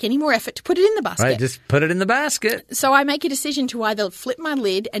doesn't take any more effort to put it in the basket. Right, just put it in the basket. So I make a decision to either flip my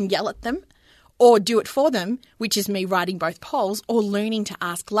lid and yell at them or do it for them, which is me riding both poles, or learning to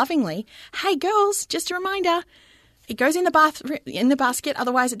ask lovingly, hey, girls, just a reminder, it goes in the basket,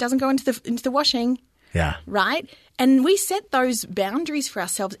 otherwise it doesn't go into the washing. Yeah. Right? And we set those boundaries for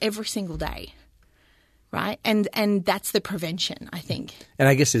ourselves every single day. Right? And that's the prevention, I think. And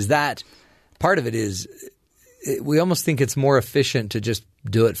I guess is that part of it is we almost think it's more efficient to just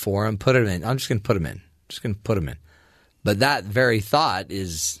do it for them, put them in. I'm just going to put them in. Just going to put them in. But that very thought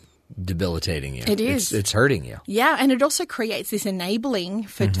is debilitating you. It is. It's hurting you. Yeah, and it also creates this enabling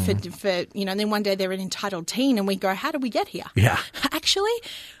for and then one day they're an entitled teen and we go, how did we get here? Yeah. Actually,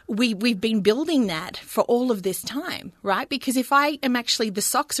 we've been building that for all of this time, right? Because if I am the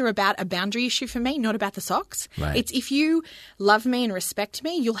socks are about a boundary issue for me, not about the socks. Right. It's if you love me and respect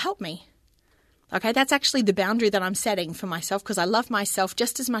me, you'll help me. Okay, that's actually the boundary that I'm setting for myself because I love myself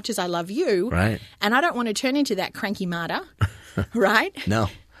just as much as I love you. Right. And I don't want to turn into that cranky martyr, right? No.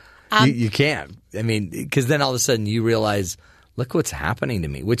 You can't. I mean, because then all of a sudden you realize, look what's happening to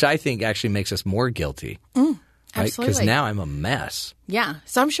me, which I think actually makes us more guilty. Absolutely. Because now I'm a mess. Yeah.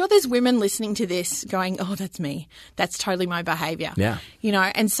 So I'm sure there's women listening to this going, oh, that's me. That's totally my behavior. Yeah.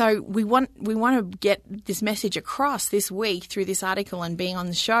 And so we want to get this message across this week through this article and being on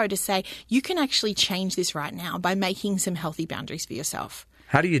the show to say you can actually change this right now by making some healthy boundaries for yourself.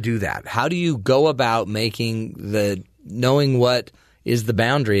 How do you do that? How do you go about knowing what is the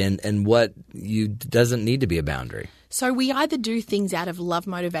boundary and what doesn't need to be a boundary? So we either do things out of love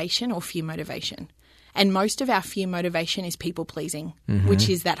motivation or fear motivation. And most of our fear motivation is people pleasing, which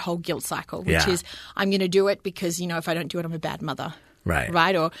is that whole guilt cycle, which is I'm going to do it because, if I don't do it, I'm a bad mother. Right.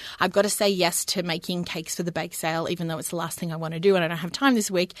 Right? Or I've got to say yes to making cakes for the bake sale, even though it's the last thing I want to do and I don't have time this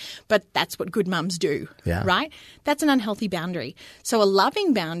week. But that's what good mums do. Yeah. Right? That's an unhealthy boundary. So a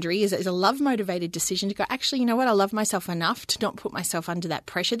loving boundary is a love-motivated decision to go, actually, you know what? I love myself enough to not put myself under that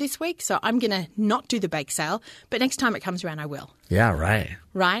pressure this week. So I'm going to not do the bake sale. But next time it comes around, I will. Yeah, right.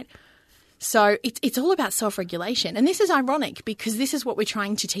 Right? So it's all about self-regulation. And this is ironic because this is what we're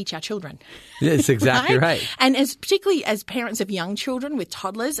trying to teach our children. That's exactly right. And particularly as parents of young children with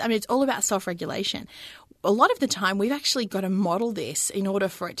toddlers, it's all about self-regulation. A lot of the time we've actually got to model this in order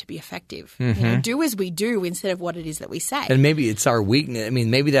for it to be effective. Do as we do instead of what it is that we say. And maybe it's our weakness.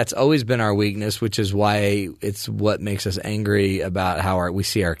 Maybe that's always been our weakness, which is why it's what makes us angry about how we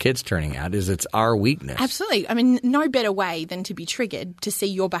see our kids turning out, is it's our weakness. Absolutely. No better way than to be triggered to see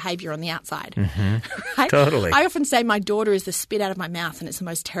your behavior on the outside. Right? Totally. I often say my daughter is the spit out of my mouth and it's the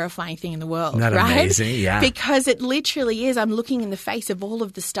most terrifying thing in the world. Isn't that right? amazing? Yeah. Because it literally is. I'm looking in the face of all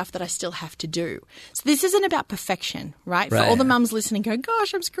of the stuff that I still have to do. So this is isn't about perfection, right? For all the mums listening going,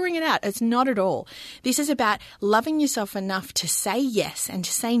 gosh, I'm screwing it out. It's not at all. This is about loving yourself enough to say yes and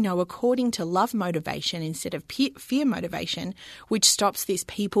to say no according to love motivation instead of fear motivation, which stops this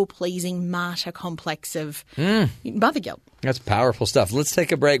people-pleasing martyr complex of mother guilt. That's powerful stuff. Let's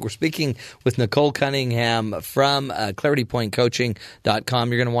take a break. We're speaking with Nicole Cunningham from claritypointcoaching.com.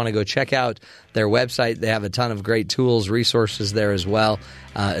 You're going to want to go check out their website. They have a ton of great tools, resources there as well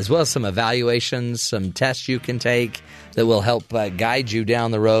as some evaluations, some tests you can take that will help guide you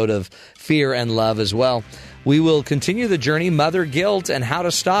down the road of fear and love as well. We will continue the journey, mother guilt, and how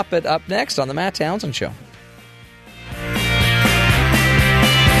to stop it up next on The Matt Townsend Show.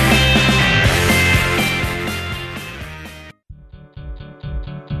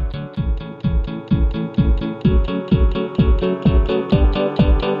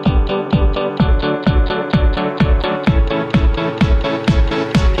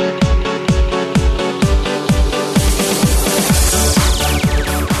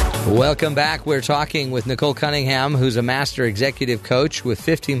 Welcome back. We're talking with Nicole Cunningham, who's a master executive coach with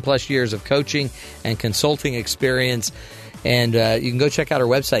 15-plus years of coaching and consulting experience. And you can go check out our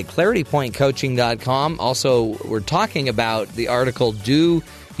website, claritypointcoaching.com. Also, we're talking about the article, Do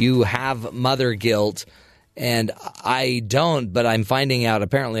You Have Mother Guilt? And I don't, but I'm finding out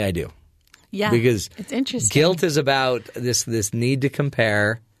apparently I do. Yeah, because it's interesting. Guilt is about this need to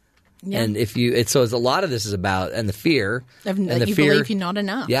compare. Yeah. And it's a lot of this is about, and the fear. And the fear, believe you're not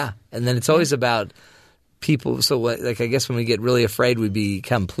enough. Yeah. And then it's always about people. So I guess when we get really afraid, we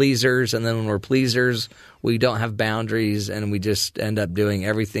become pleasers. And then when we're pleasers, we don't have boundaries and we just end up doing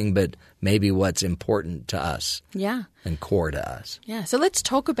everything but maybe what's important to us. Yeah. And core to us. Yeah. So let's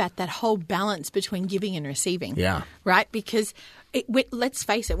talk about that whole balance between giving and receiving. Yeah. Right? Because let's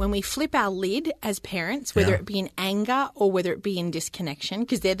face it, when we flip our lid as parents, whether it be in anger or whether it be in disconnection,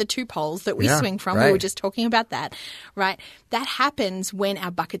 because they're the two poles that we swing from. Right. We were just talking about that, right? That happens when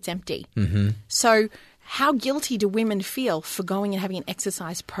our bucket's empty. Mm-hmm. So how guilty do women feel for going and having an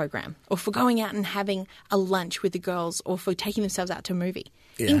exercise program or for going out and having a lunch with the girls or for taking themselves out to a movie?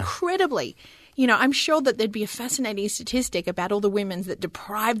 Yeah. Incredibly. You know, I'm sure that there'd be a fascinating statistic about all the women that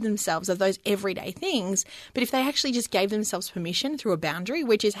deprive themselves of those everyday things. But if they actually just gave themselves permission through a boundary,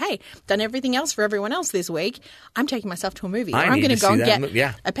 which is, hey, done everything else for everyone else this week, I'm taking myself to a movie. Or I'm going to go and get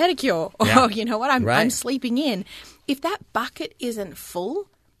a pedicure. Or, you know what, I'm sleeping in. If that bucket isn't full,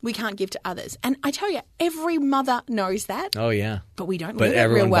 we can't give to others. And I tell you, every mother knows that. Oh, yeah. But we don't live it real well. But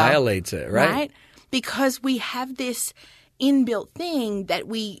everyone violates it, right? Because we have this inbuilt thing that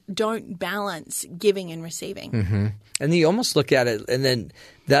we don't balance giving and receiving. Mm-hmm. And you almost look at it, and then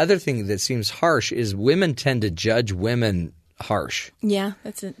the other thing that seems harsh is women tend to judge women harsh. Yeah,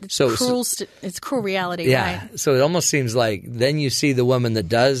 it's cruel reality, right? So it almost seems like then you see the woman that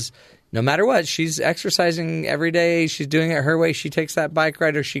does, no matter what, she's exercising every day, she's doing it her way, she takes that bike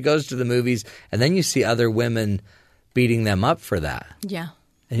ride or she goes to the movies, and then you see other women beating them up for that. Yeah.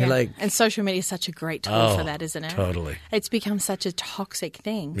 And you're like, and social media is such a great tool for that, isn't it? Totally. It's become such a toxic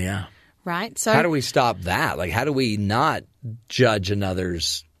thing. Yeah. Right? So how do we stop that? Like, how do we not judge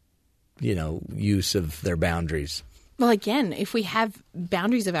another's, use of their boundaries? Well, again, if we have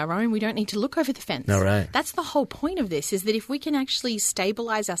boundaries of our own, we don't need to look over the fence. No, right. That's the whole point of this, is that if we can actually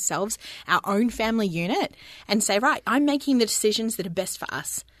stabilize ourselves, our own family unit, and say, right, I'm making the decisions that are best for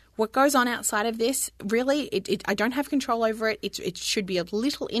us. What goes on outside of this, really, I don't have control over it. It should be of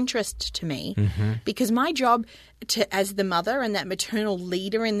little interest to me, because my job as the mother and that maternal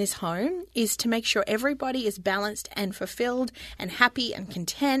leader in this home is to make sure everybody is balanced and fulfilled and happy and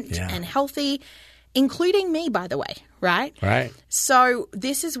content and healthy, including me, by the way, right? Right. So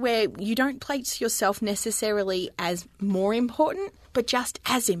this is where you don't place yourself necessarily as more important, but just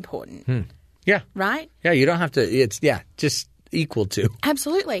as important. Yeah. Right? Yeah, you don't have to just equal to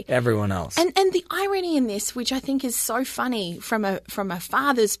absolutely everyone else. And the irony in this, which I think is so funny from a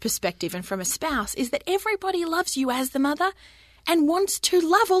father's perspective and from a spouse, is that everybody loves you as the mother and wants to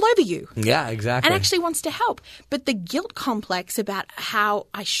love all over you. Yeah, exactly. And actually wants to help. But the guilt complex about how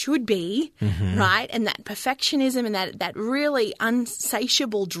I should be, right, and that perfectionism and that really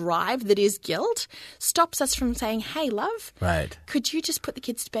unsatiable drive that is guilt stops us from saying, hey, love, right, could you just put the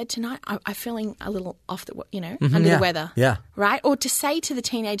kids to bed tonight? I'm feeling a little off the, under the weather. Yeah. Right? Or to say to the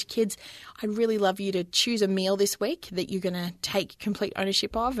teenage kids, I'd really love you to choose a meal this week that you're going to take complete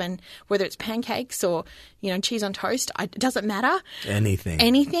ownership of, and whether it's pancakes or, cheese on toast, it doesn't matter.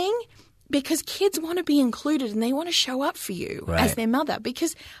 Anything. Because kids want to be included and they want to show up for you as their mother.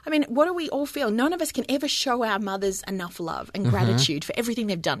 Because, what do we all feel? None of us can ever show our mothers enough love and gratitude for everything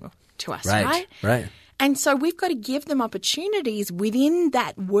they've done to us, right? Right. And so we've got to give them opportunities within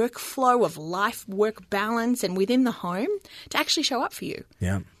that workflow of life-work balance and within the home to actually show up for you.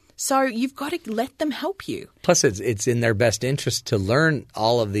 Yeah. So you've got to let them help you. Plus, it's in their best interest to learn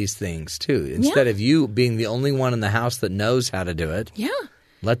all of these things, too. Instead of you being the only one in the house that knows how to do it,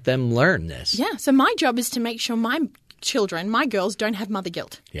 let them learn this. Yeah. So my job is to make sure my children, my girls, don't have mother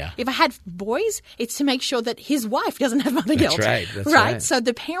guilt. Yeah. If I had boys, it's to make sure that his wife doesn't have mother guilt. That's right. So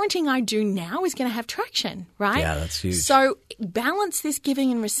the parenting I do now is going to have traction, right? Yeah, that's huge. So balance this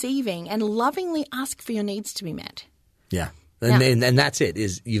giving and receiving and lovingly ask for your needs to be met. Yeah. And that's it.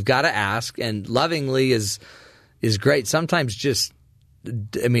 Is you've got to ask, and lovingly is great. Sometimes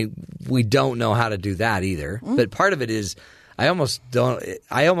we don't know how to do that either. But part of it is I almost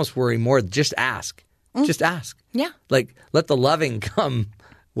worry more. Just ask. Just ask. Yeah. Like let the loving come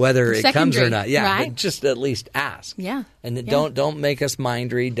whether it comes or not. Yeah. Right? But just at least ask. Yeah. And don't make us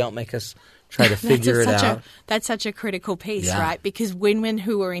mind read. Don't make us try to figure it out. That's such a critical piece, right? Because women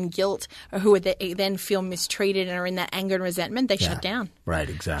who are in guilt or who are then feel mistreated and are in that anger and resentment, they shut down. Right,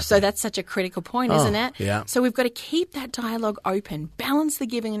 exactly. So that's such a critical point, isn't it? Yeah. So we've got to keep that dialogue open, balance the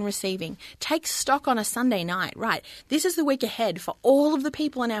giving and receiving, take stock on a Sunday night, right? This is the week ahead for all of the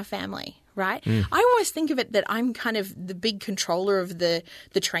people in our family. Right? I always think of it that I'm kind of the big controller of the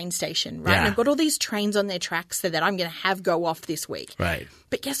train station, right? Yeah. And I've got all these trains on their tracks so that I'm going to have go off this week. Right.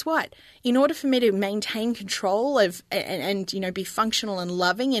 But guess what? In order for me to maintain control of and be functional and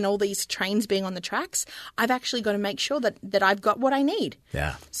loving in all these trains being on the tracks, I've actually got to make sure that I've got what I need.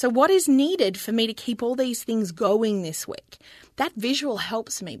 Yeah. So what is needed for me to keep all these things going this week? That visual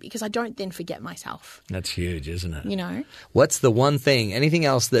helps me because I don't then forget myself. That's huge, isn't it? What's the one thing, anything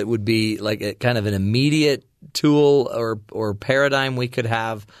else that would be like a kind of an immediate tool or paradigm we could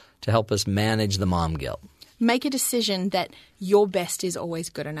have to help us manage the mom guilt? Make a decision that your best is always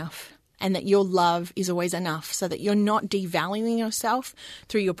good enough and that your love is always enough so that you're not devaluing yourself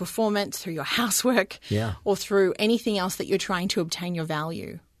through your performance, through your housework, or through anything else that you're trying to obtain your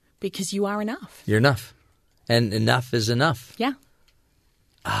value because you are enough. You're enough. And enough is enough. Yeah.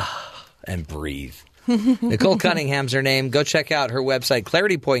 And breathe. Nicole Cunningham's her name. Go check out her website,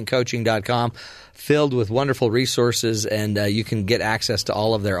 claritypointcoaching.com, filled with wonderful resources, and you can get access to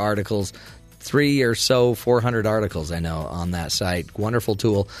all of their articles. 400 articles, I know, on that site. Wonderful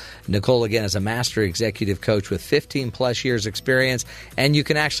tool. Nicole, again, is a master executive coach with 15-plus years experience, and you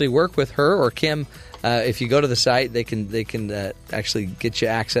can actually work with her or Kim. If you go to the site, they can actually get you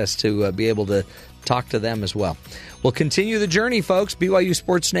access to be able to talk to them as well. We'll continue the journey, folks. BYU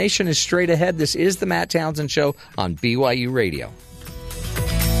Sports Nation is straight ahead. This is the Matt Townsend Show on BYU Radio.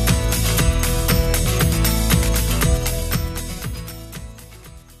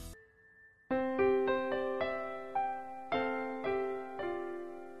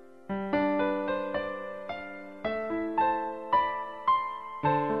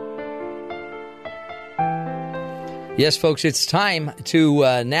 Yes, folks, it's time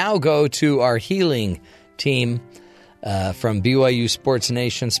to now go to our healing team from BYU Sports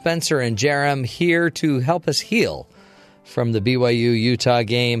Nation. Spencer and Jerem here to help us heal from the BYU-Utah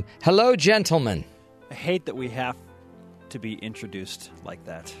game. Hello, gentlemen. I hate that we have to be introduced like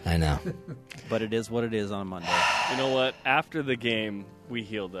that. I know. But it is what it is on Monday. You know what? After the game, we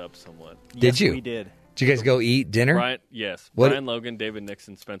healed up somewhat. Did you? We did. Did you guys go eat dinner? Yes. What? Brian Logan, David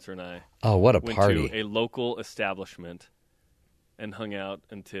Nixon, Spencer, and I what a went party. to a local establishment and hung out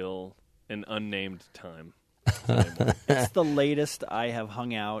until an unnamed time. It's the latest I have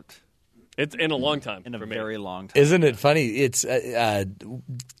hung out. It's in a long time. In a for very me. long time. Isn't it funny? It's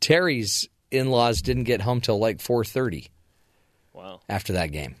Terry's in-laws didn't get home till like 4:30. Wow. After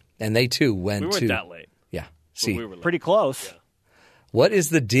that game. And they too went to... We weren't that late. Yeah. See. We were late. Pretty close. Yeah. What is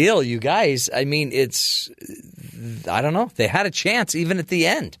the deal, you guys? I mean, I don't know. They had a chance even at the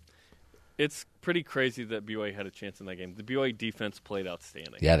end. It's pretty crazy that BYU had a chance in that game. The BYU defense played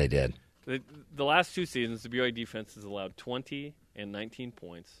outstanding. Yeah, they did. The last two seasons, the BYU defense has allowed 20 and 19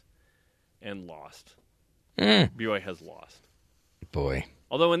 points and lost. BYU has lost. Boy.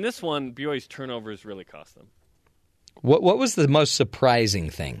 Although in this one, BYU's turnovers really cost them. What was the most surprising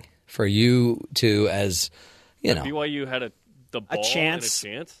thing for you to, as, you know? BYU had the ball a chance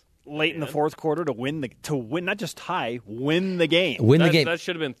late in the fourth quarter to win, not just tie, win the game. Win the game. That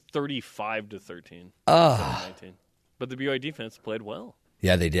should have been 35-13. But the BYU defense played well.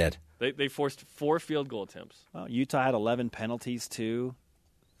 Yeah, they did. They forced 4 field goal attempts. Well, Utah had 11 penalties too.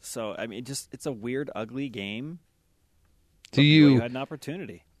 So I mean, it's a weird, ugly game. BYU had an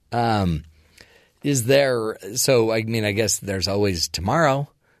opportunity. Is there? So I mean, I guess there's always tomorrow,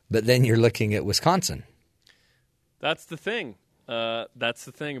 but then you're looking at Wisconsin. That's the thing. that's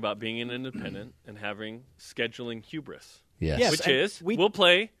the thing about being an independent and having scheduling hubris. Yes. Which is, we'll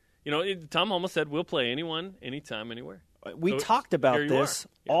play, Tom almost said we'll play anyone, anytime, anywhere. We talked about this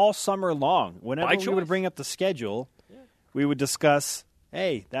all summer long. Whenever we would bring up the schedule, we would discuss,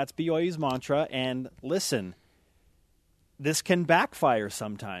 hey, that's BYU's mantra, and listen, this can backfire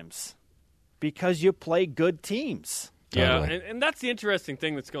sometimes because you play good teams. Yeah, and that's the interesting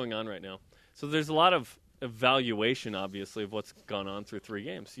thing that's going on right now. So there's a lot of evaluation, obviously, of what's gone on through 3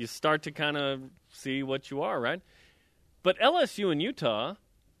 games. You start to kind of see what you are, right? But LSU and Utah,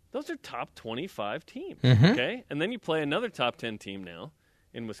 those are top 25 teams, okay? And then you play another top 10 team now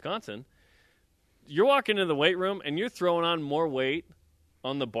in Wisconsin. You're walking into the weight room, and you're throwing on more weight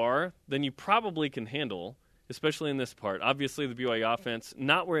on the bar than you probably can handle, especially in this part. Obviously, the BYU offense,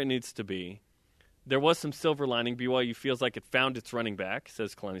 not where it needs to be. There was some silver lining. BYU feels like it found its running back,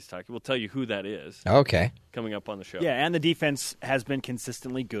 says Kalani Sitake. We'll tell you who that is. Okay. Coming up on the show. Yeah, and the defense has been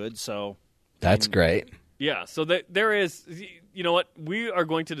consistently good, so. That's great. Yeah, so there is, you know what? We are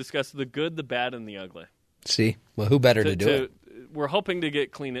going to discuss the good, the bad, and the ugly. See? Well, who better to do it? We're hoping to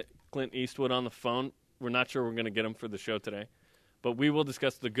get Clint Eastwood on the phone. We're not sure we're going to get him for the show today. But we will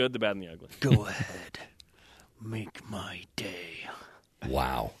discuss the good, the bad, and the ugly. Go ahead. Make my day.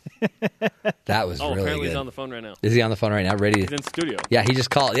 Wow. That was really apparently good. He's on the phone right now. Is he on the phone right now? Ready? He's in studio. Yeah, he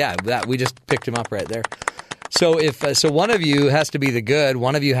just called. Yeah, we just picked him up right there. So if one of you has to be the good,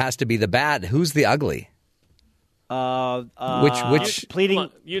 one of you has to be the bad. Who's the ugly? Which pleading?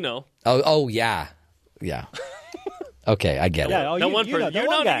 On, you know. Oh yeah. Okay, I get it. Yeah, one person.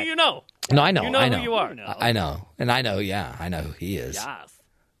 You know. No, I know. You know who you are. I know, and I know. Yeah, I know who he is. Yes.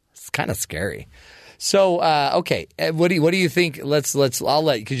 It's kind of scary. So, okay, what do you think? I'll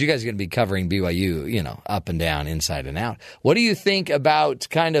let, because you guys are going to be covering BYU, up and down, inside and out. What do you think about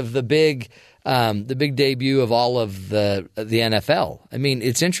kind of the big debut of all of the NFL? I mean,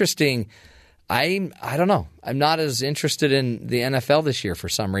 it's interesting. I don't know. I'm not as interested in the NFL this year for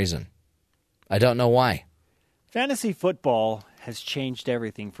some reason. I don't know why. Fantasy football has changed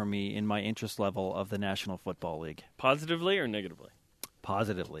everything for me in my interest level of the National Football League. Positively or negatively?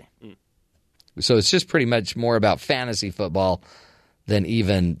 Positively. So it's just pretty much more about fantasy football than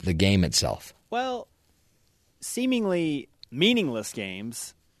even the game itself. Well, seemingly meaningless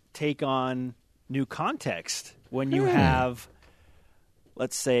games take on new context when you have,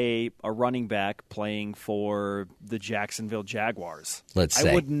 let's say, a running back playing for the Jacksonville Jaguars.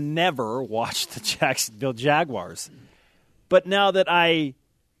 I would never watch the Jacksonville Jaguars. But now that I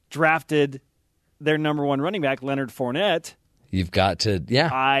drafted their number 1 running back, Leonard Fournette, you've got to,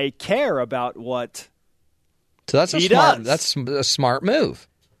 I care about what so that's he does. That's a smart move.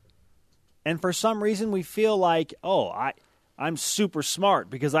 And for some reason, we feel like, I'm super smart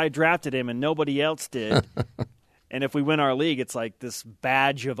because I drafted him and nobody else did. And if we win our league, it's like this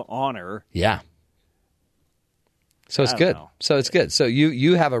badge of honor. Yeah. So it's good. So it's good. So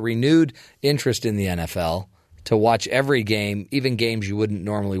you have a renewed interest in the NFL to watch every game, even games you wouldn't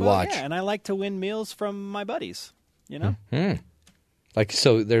normally watch. Yeah, and I like to win meals from my buddies. Like,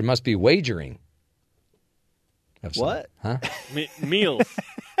 so there must be wagering. What? Huh? Meals.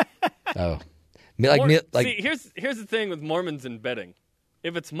 Oh. See, here's the thing with Mormons and betting.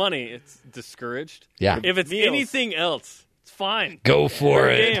 If it's money, it's discouraged. Yeah. If it's anything else, it's fine. Go for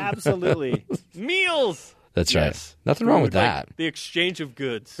it. Absolutely. Meals. That's right. Nothing wrong with that. The exchange of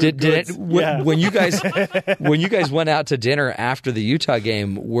goods. When you guys went out to dinner after the Utah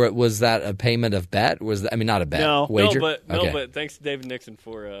game, was that a payment of bet? Not a bet. Wager? But thanks to David Nixon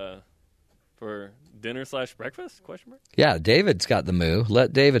for dinner / breakfast? ? Yeah, David's got the moo.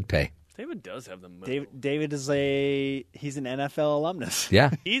 Let David pay. David does have the moo. David is he's an NFL alumnus.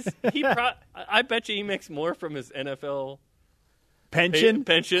 Yeah. I bet you he makes more from his NFL pension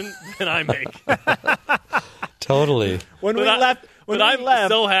than I make. Totally. I'm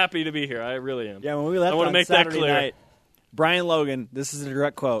so happy to be here. I really am. Yeah, when we left, I want to make Saturday that clear. Night, Brian Logan, this is a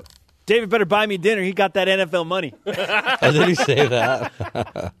direct quote. David better buy me dinner. He got that NFL money. Oh, did he say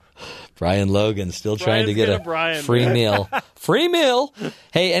that? Brian Logan still trying to get a free meal. Free meal.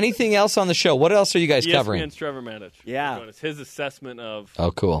 Hey, anything else on the show? What else are you guys covering? ESPN's Trevor Mandich. Yeah. His assessment of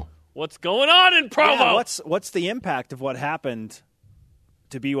cool. What's going on in Provo. Yeah, what's the impact of what happened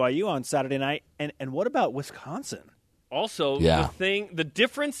to BYU on Saturday night? And what about Wisconsin? Also, the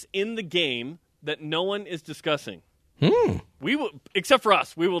difference in the game that no one is discussing. We will, except for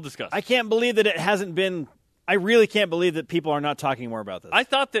us, we will discuss. I can't believe that it hasn't been. I really can't believe that people are not talking more about this. I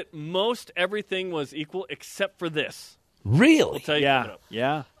thought that most everything was equal except for this. Really? I'll tell you.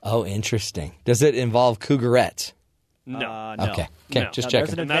 Yeah. Oh, interesting. Does it involve Cougarettes? No. No. Okay, No. just There's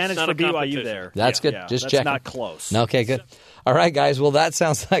checking. an advantage not for a BYU competition. there. That's good. Yeah, Just that's checking. not close. Okay, good. All right, guys. Well, that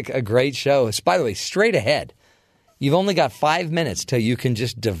sounds like a great show. By the way, straight ahead, you've only got 5 minutes till you can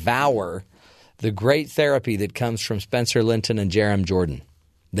just devour the great therapy that comes from Spencer Linton and Jerem Jordan.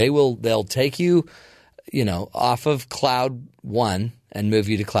 They'll take you, off of cloud 1 and move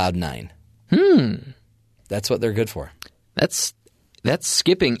you to cloud 9. That's what they're good for. That's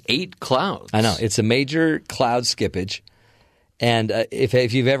skipping 8 clouds. I know. It's a major cloud skippage. And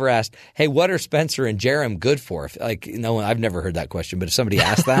if you've ever asked, hey, what are Spencer and Jerem good for? I've never heard that question, but if somebody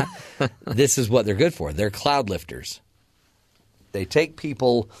asked that, this is what they're good for. They're cloud lifters. They take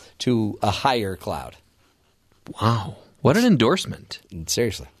people to a higher cloud. Wow. What an endorsement.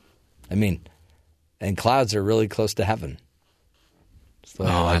 Seriously. And clouds are really close to heaven.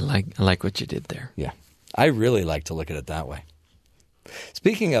 I like what you did there. Yeah. I really like to look at it that way.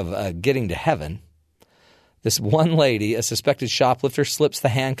 Speaking of getting to heaven, this one lady, a suspected shoplifter, slips the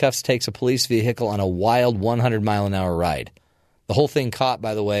handcuffs, takes a police vehicle on a wild 100-mile-an-hour ride. The whole thing caught,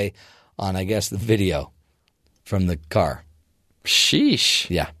 by the way, on, I guess, the video from the car. Sheesh.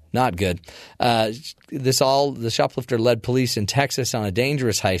 Yeah, not good. The shoplifter led police in Texas on a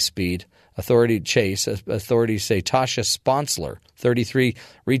dangerous high speed. Authorities say Tasha Sponsler, 33,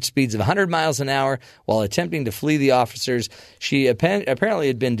 reached speeds of 100 miles an hour while attempting to flee the officers. She apparently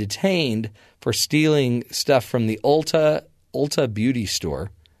had been detained for stealing stuff from the Ulta beauty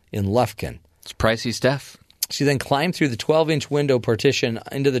store in Lufkin. It's pricey stuff. She then climbed through the 12-inch window partition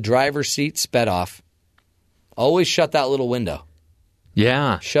into the driver's seat, sped off. Always shut that little window.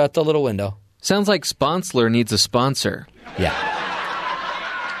 Yeah. Shut the little window. Sounds like Sponsler needs a sponsor. Yeah.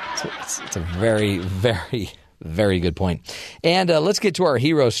 It's a very, very, very good point. And let's get to our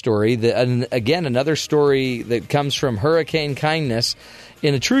hero story. Again, another story that comes from Hurricane Kindness.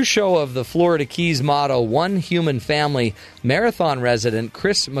 In a true show of the Florida Keys motto, one human family, Marathon resident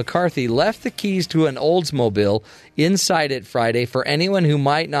Chris McCarthy left the keys to an Oldsmobile inside it Friday for anyone who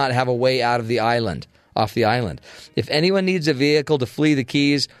might not have a way out of the island. Off the island. If anyone needs a vehicle to flee the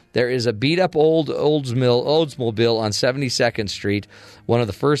Keys, there is a beat-up Oldsmobile on 72nd Street, one of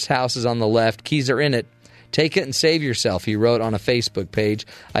the first houses on the left. Keys are in it. Take it and save yourself, he wrote on a Facebook page.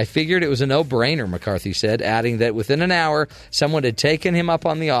 I figured it was a no-brainer, McCarthy said, adding that within an hour, someone had taken him up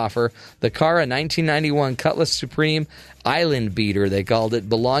on the offer. The car, a 1991 Cutlass Supreme Island Beater, they called it,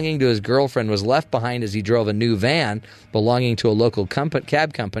 belonging to his girlfriend, was left behind as he drove a new van belonging to a local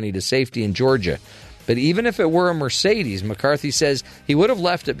cab company to safety in Georgia. But even if it were a Mercedes, McCarthy says he would have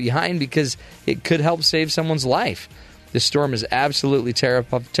left it behind because it could help save someone's life. This storm is absolutely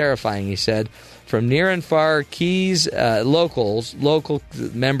terrifying, he said. From near and far, Keys local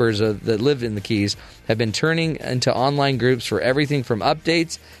members that live in the Keys have been turning into online groups for everything from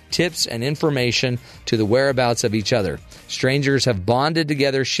updates, tips, and information to the whereabouts of each other. Strangers have bonded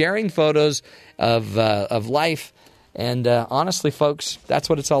together, sharing photos of life. And honestly, folks, that's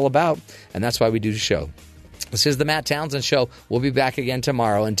what it's all about, and that's why we do the show. This is the Matt Townsend Show. We'll be back again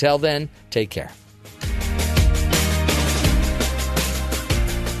tomorrow. Until then, take care.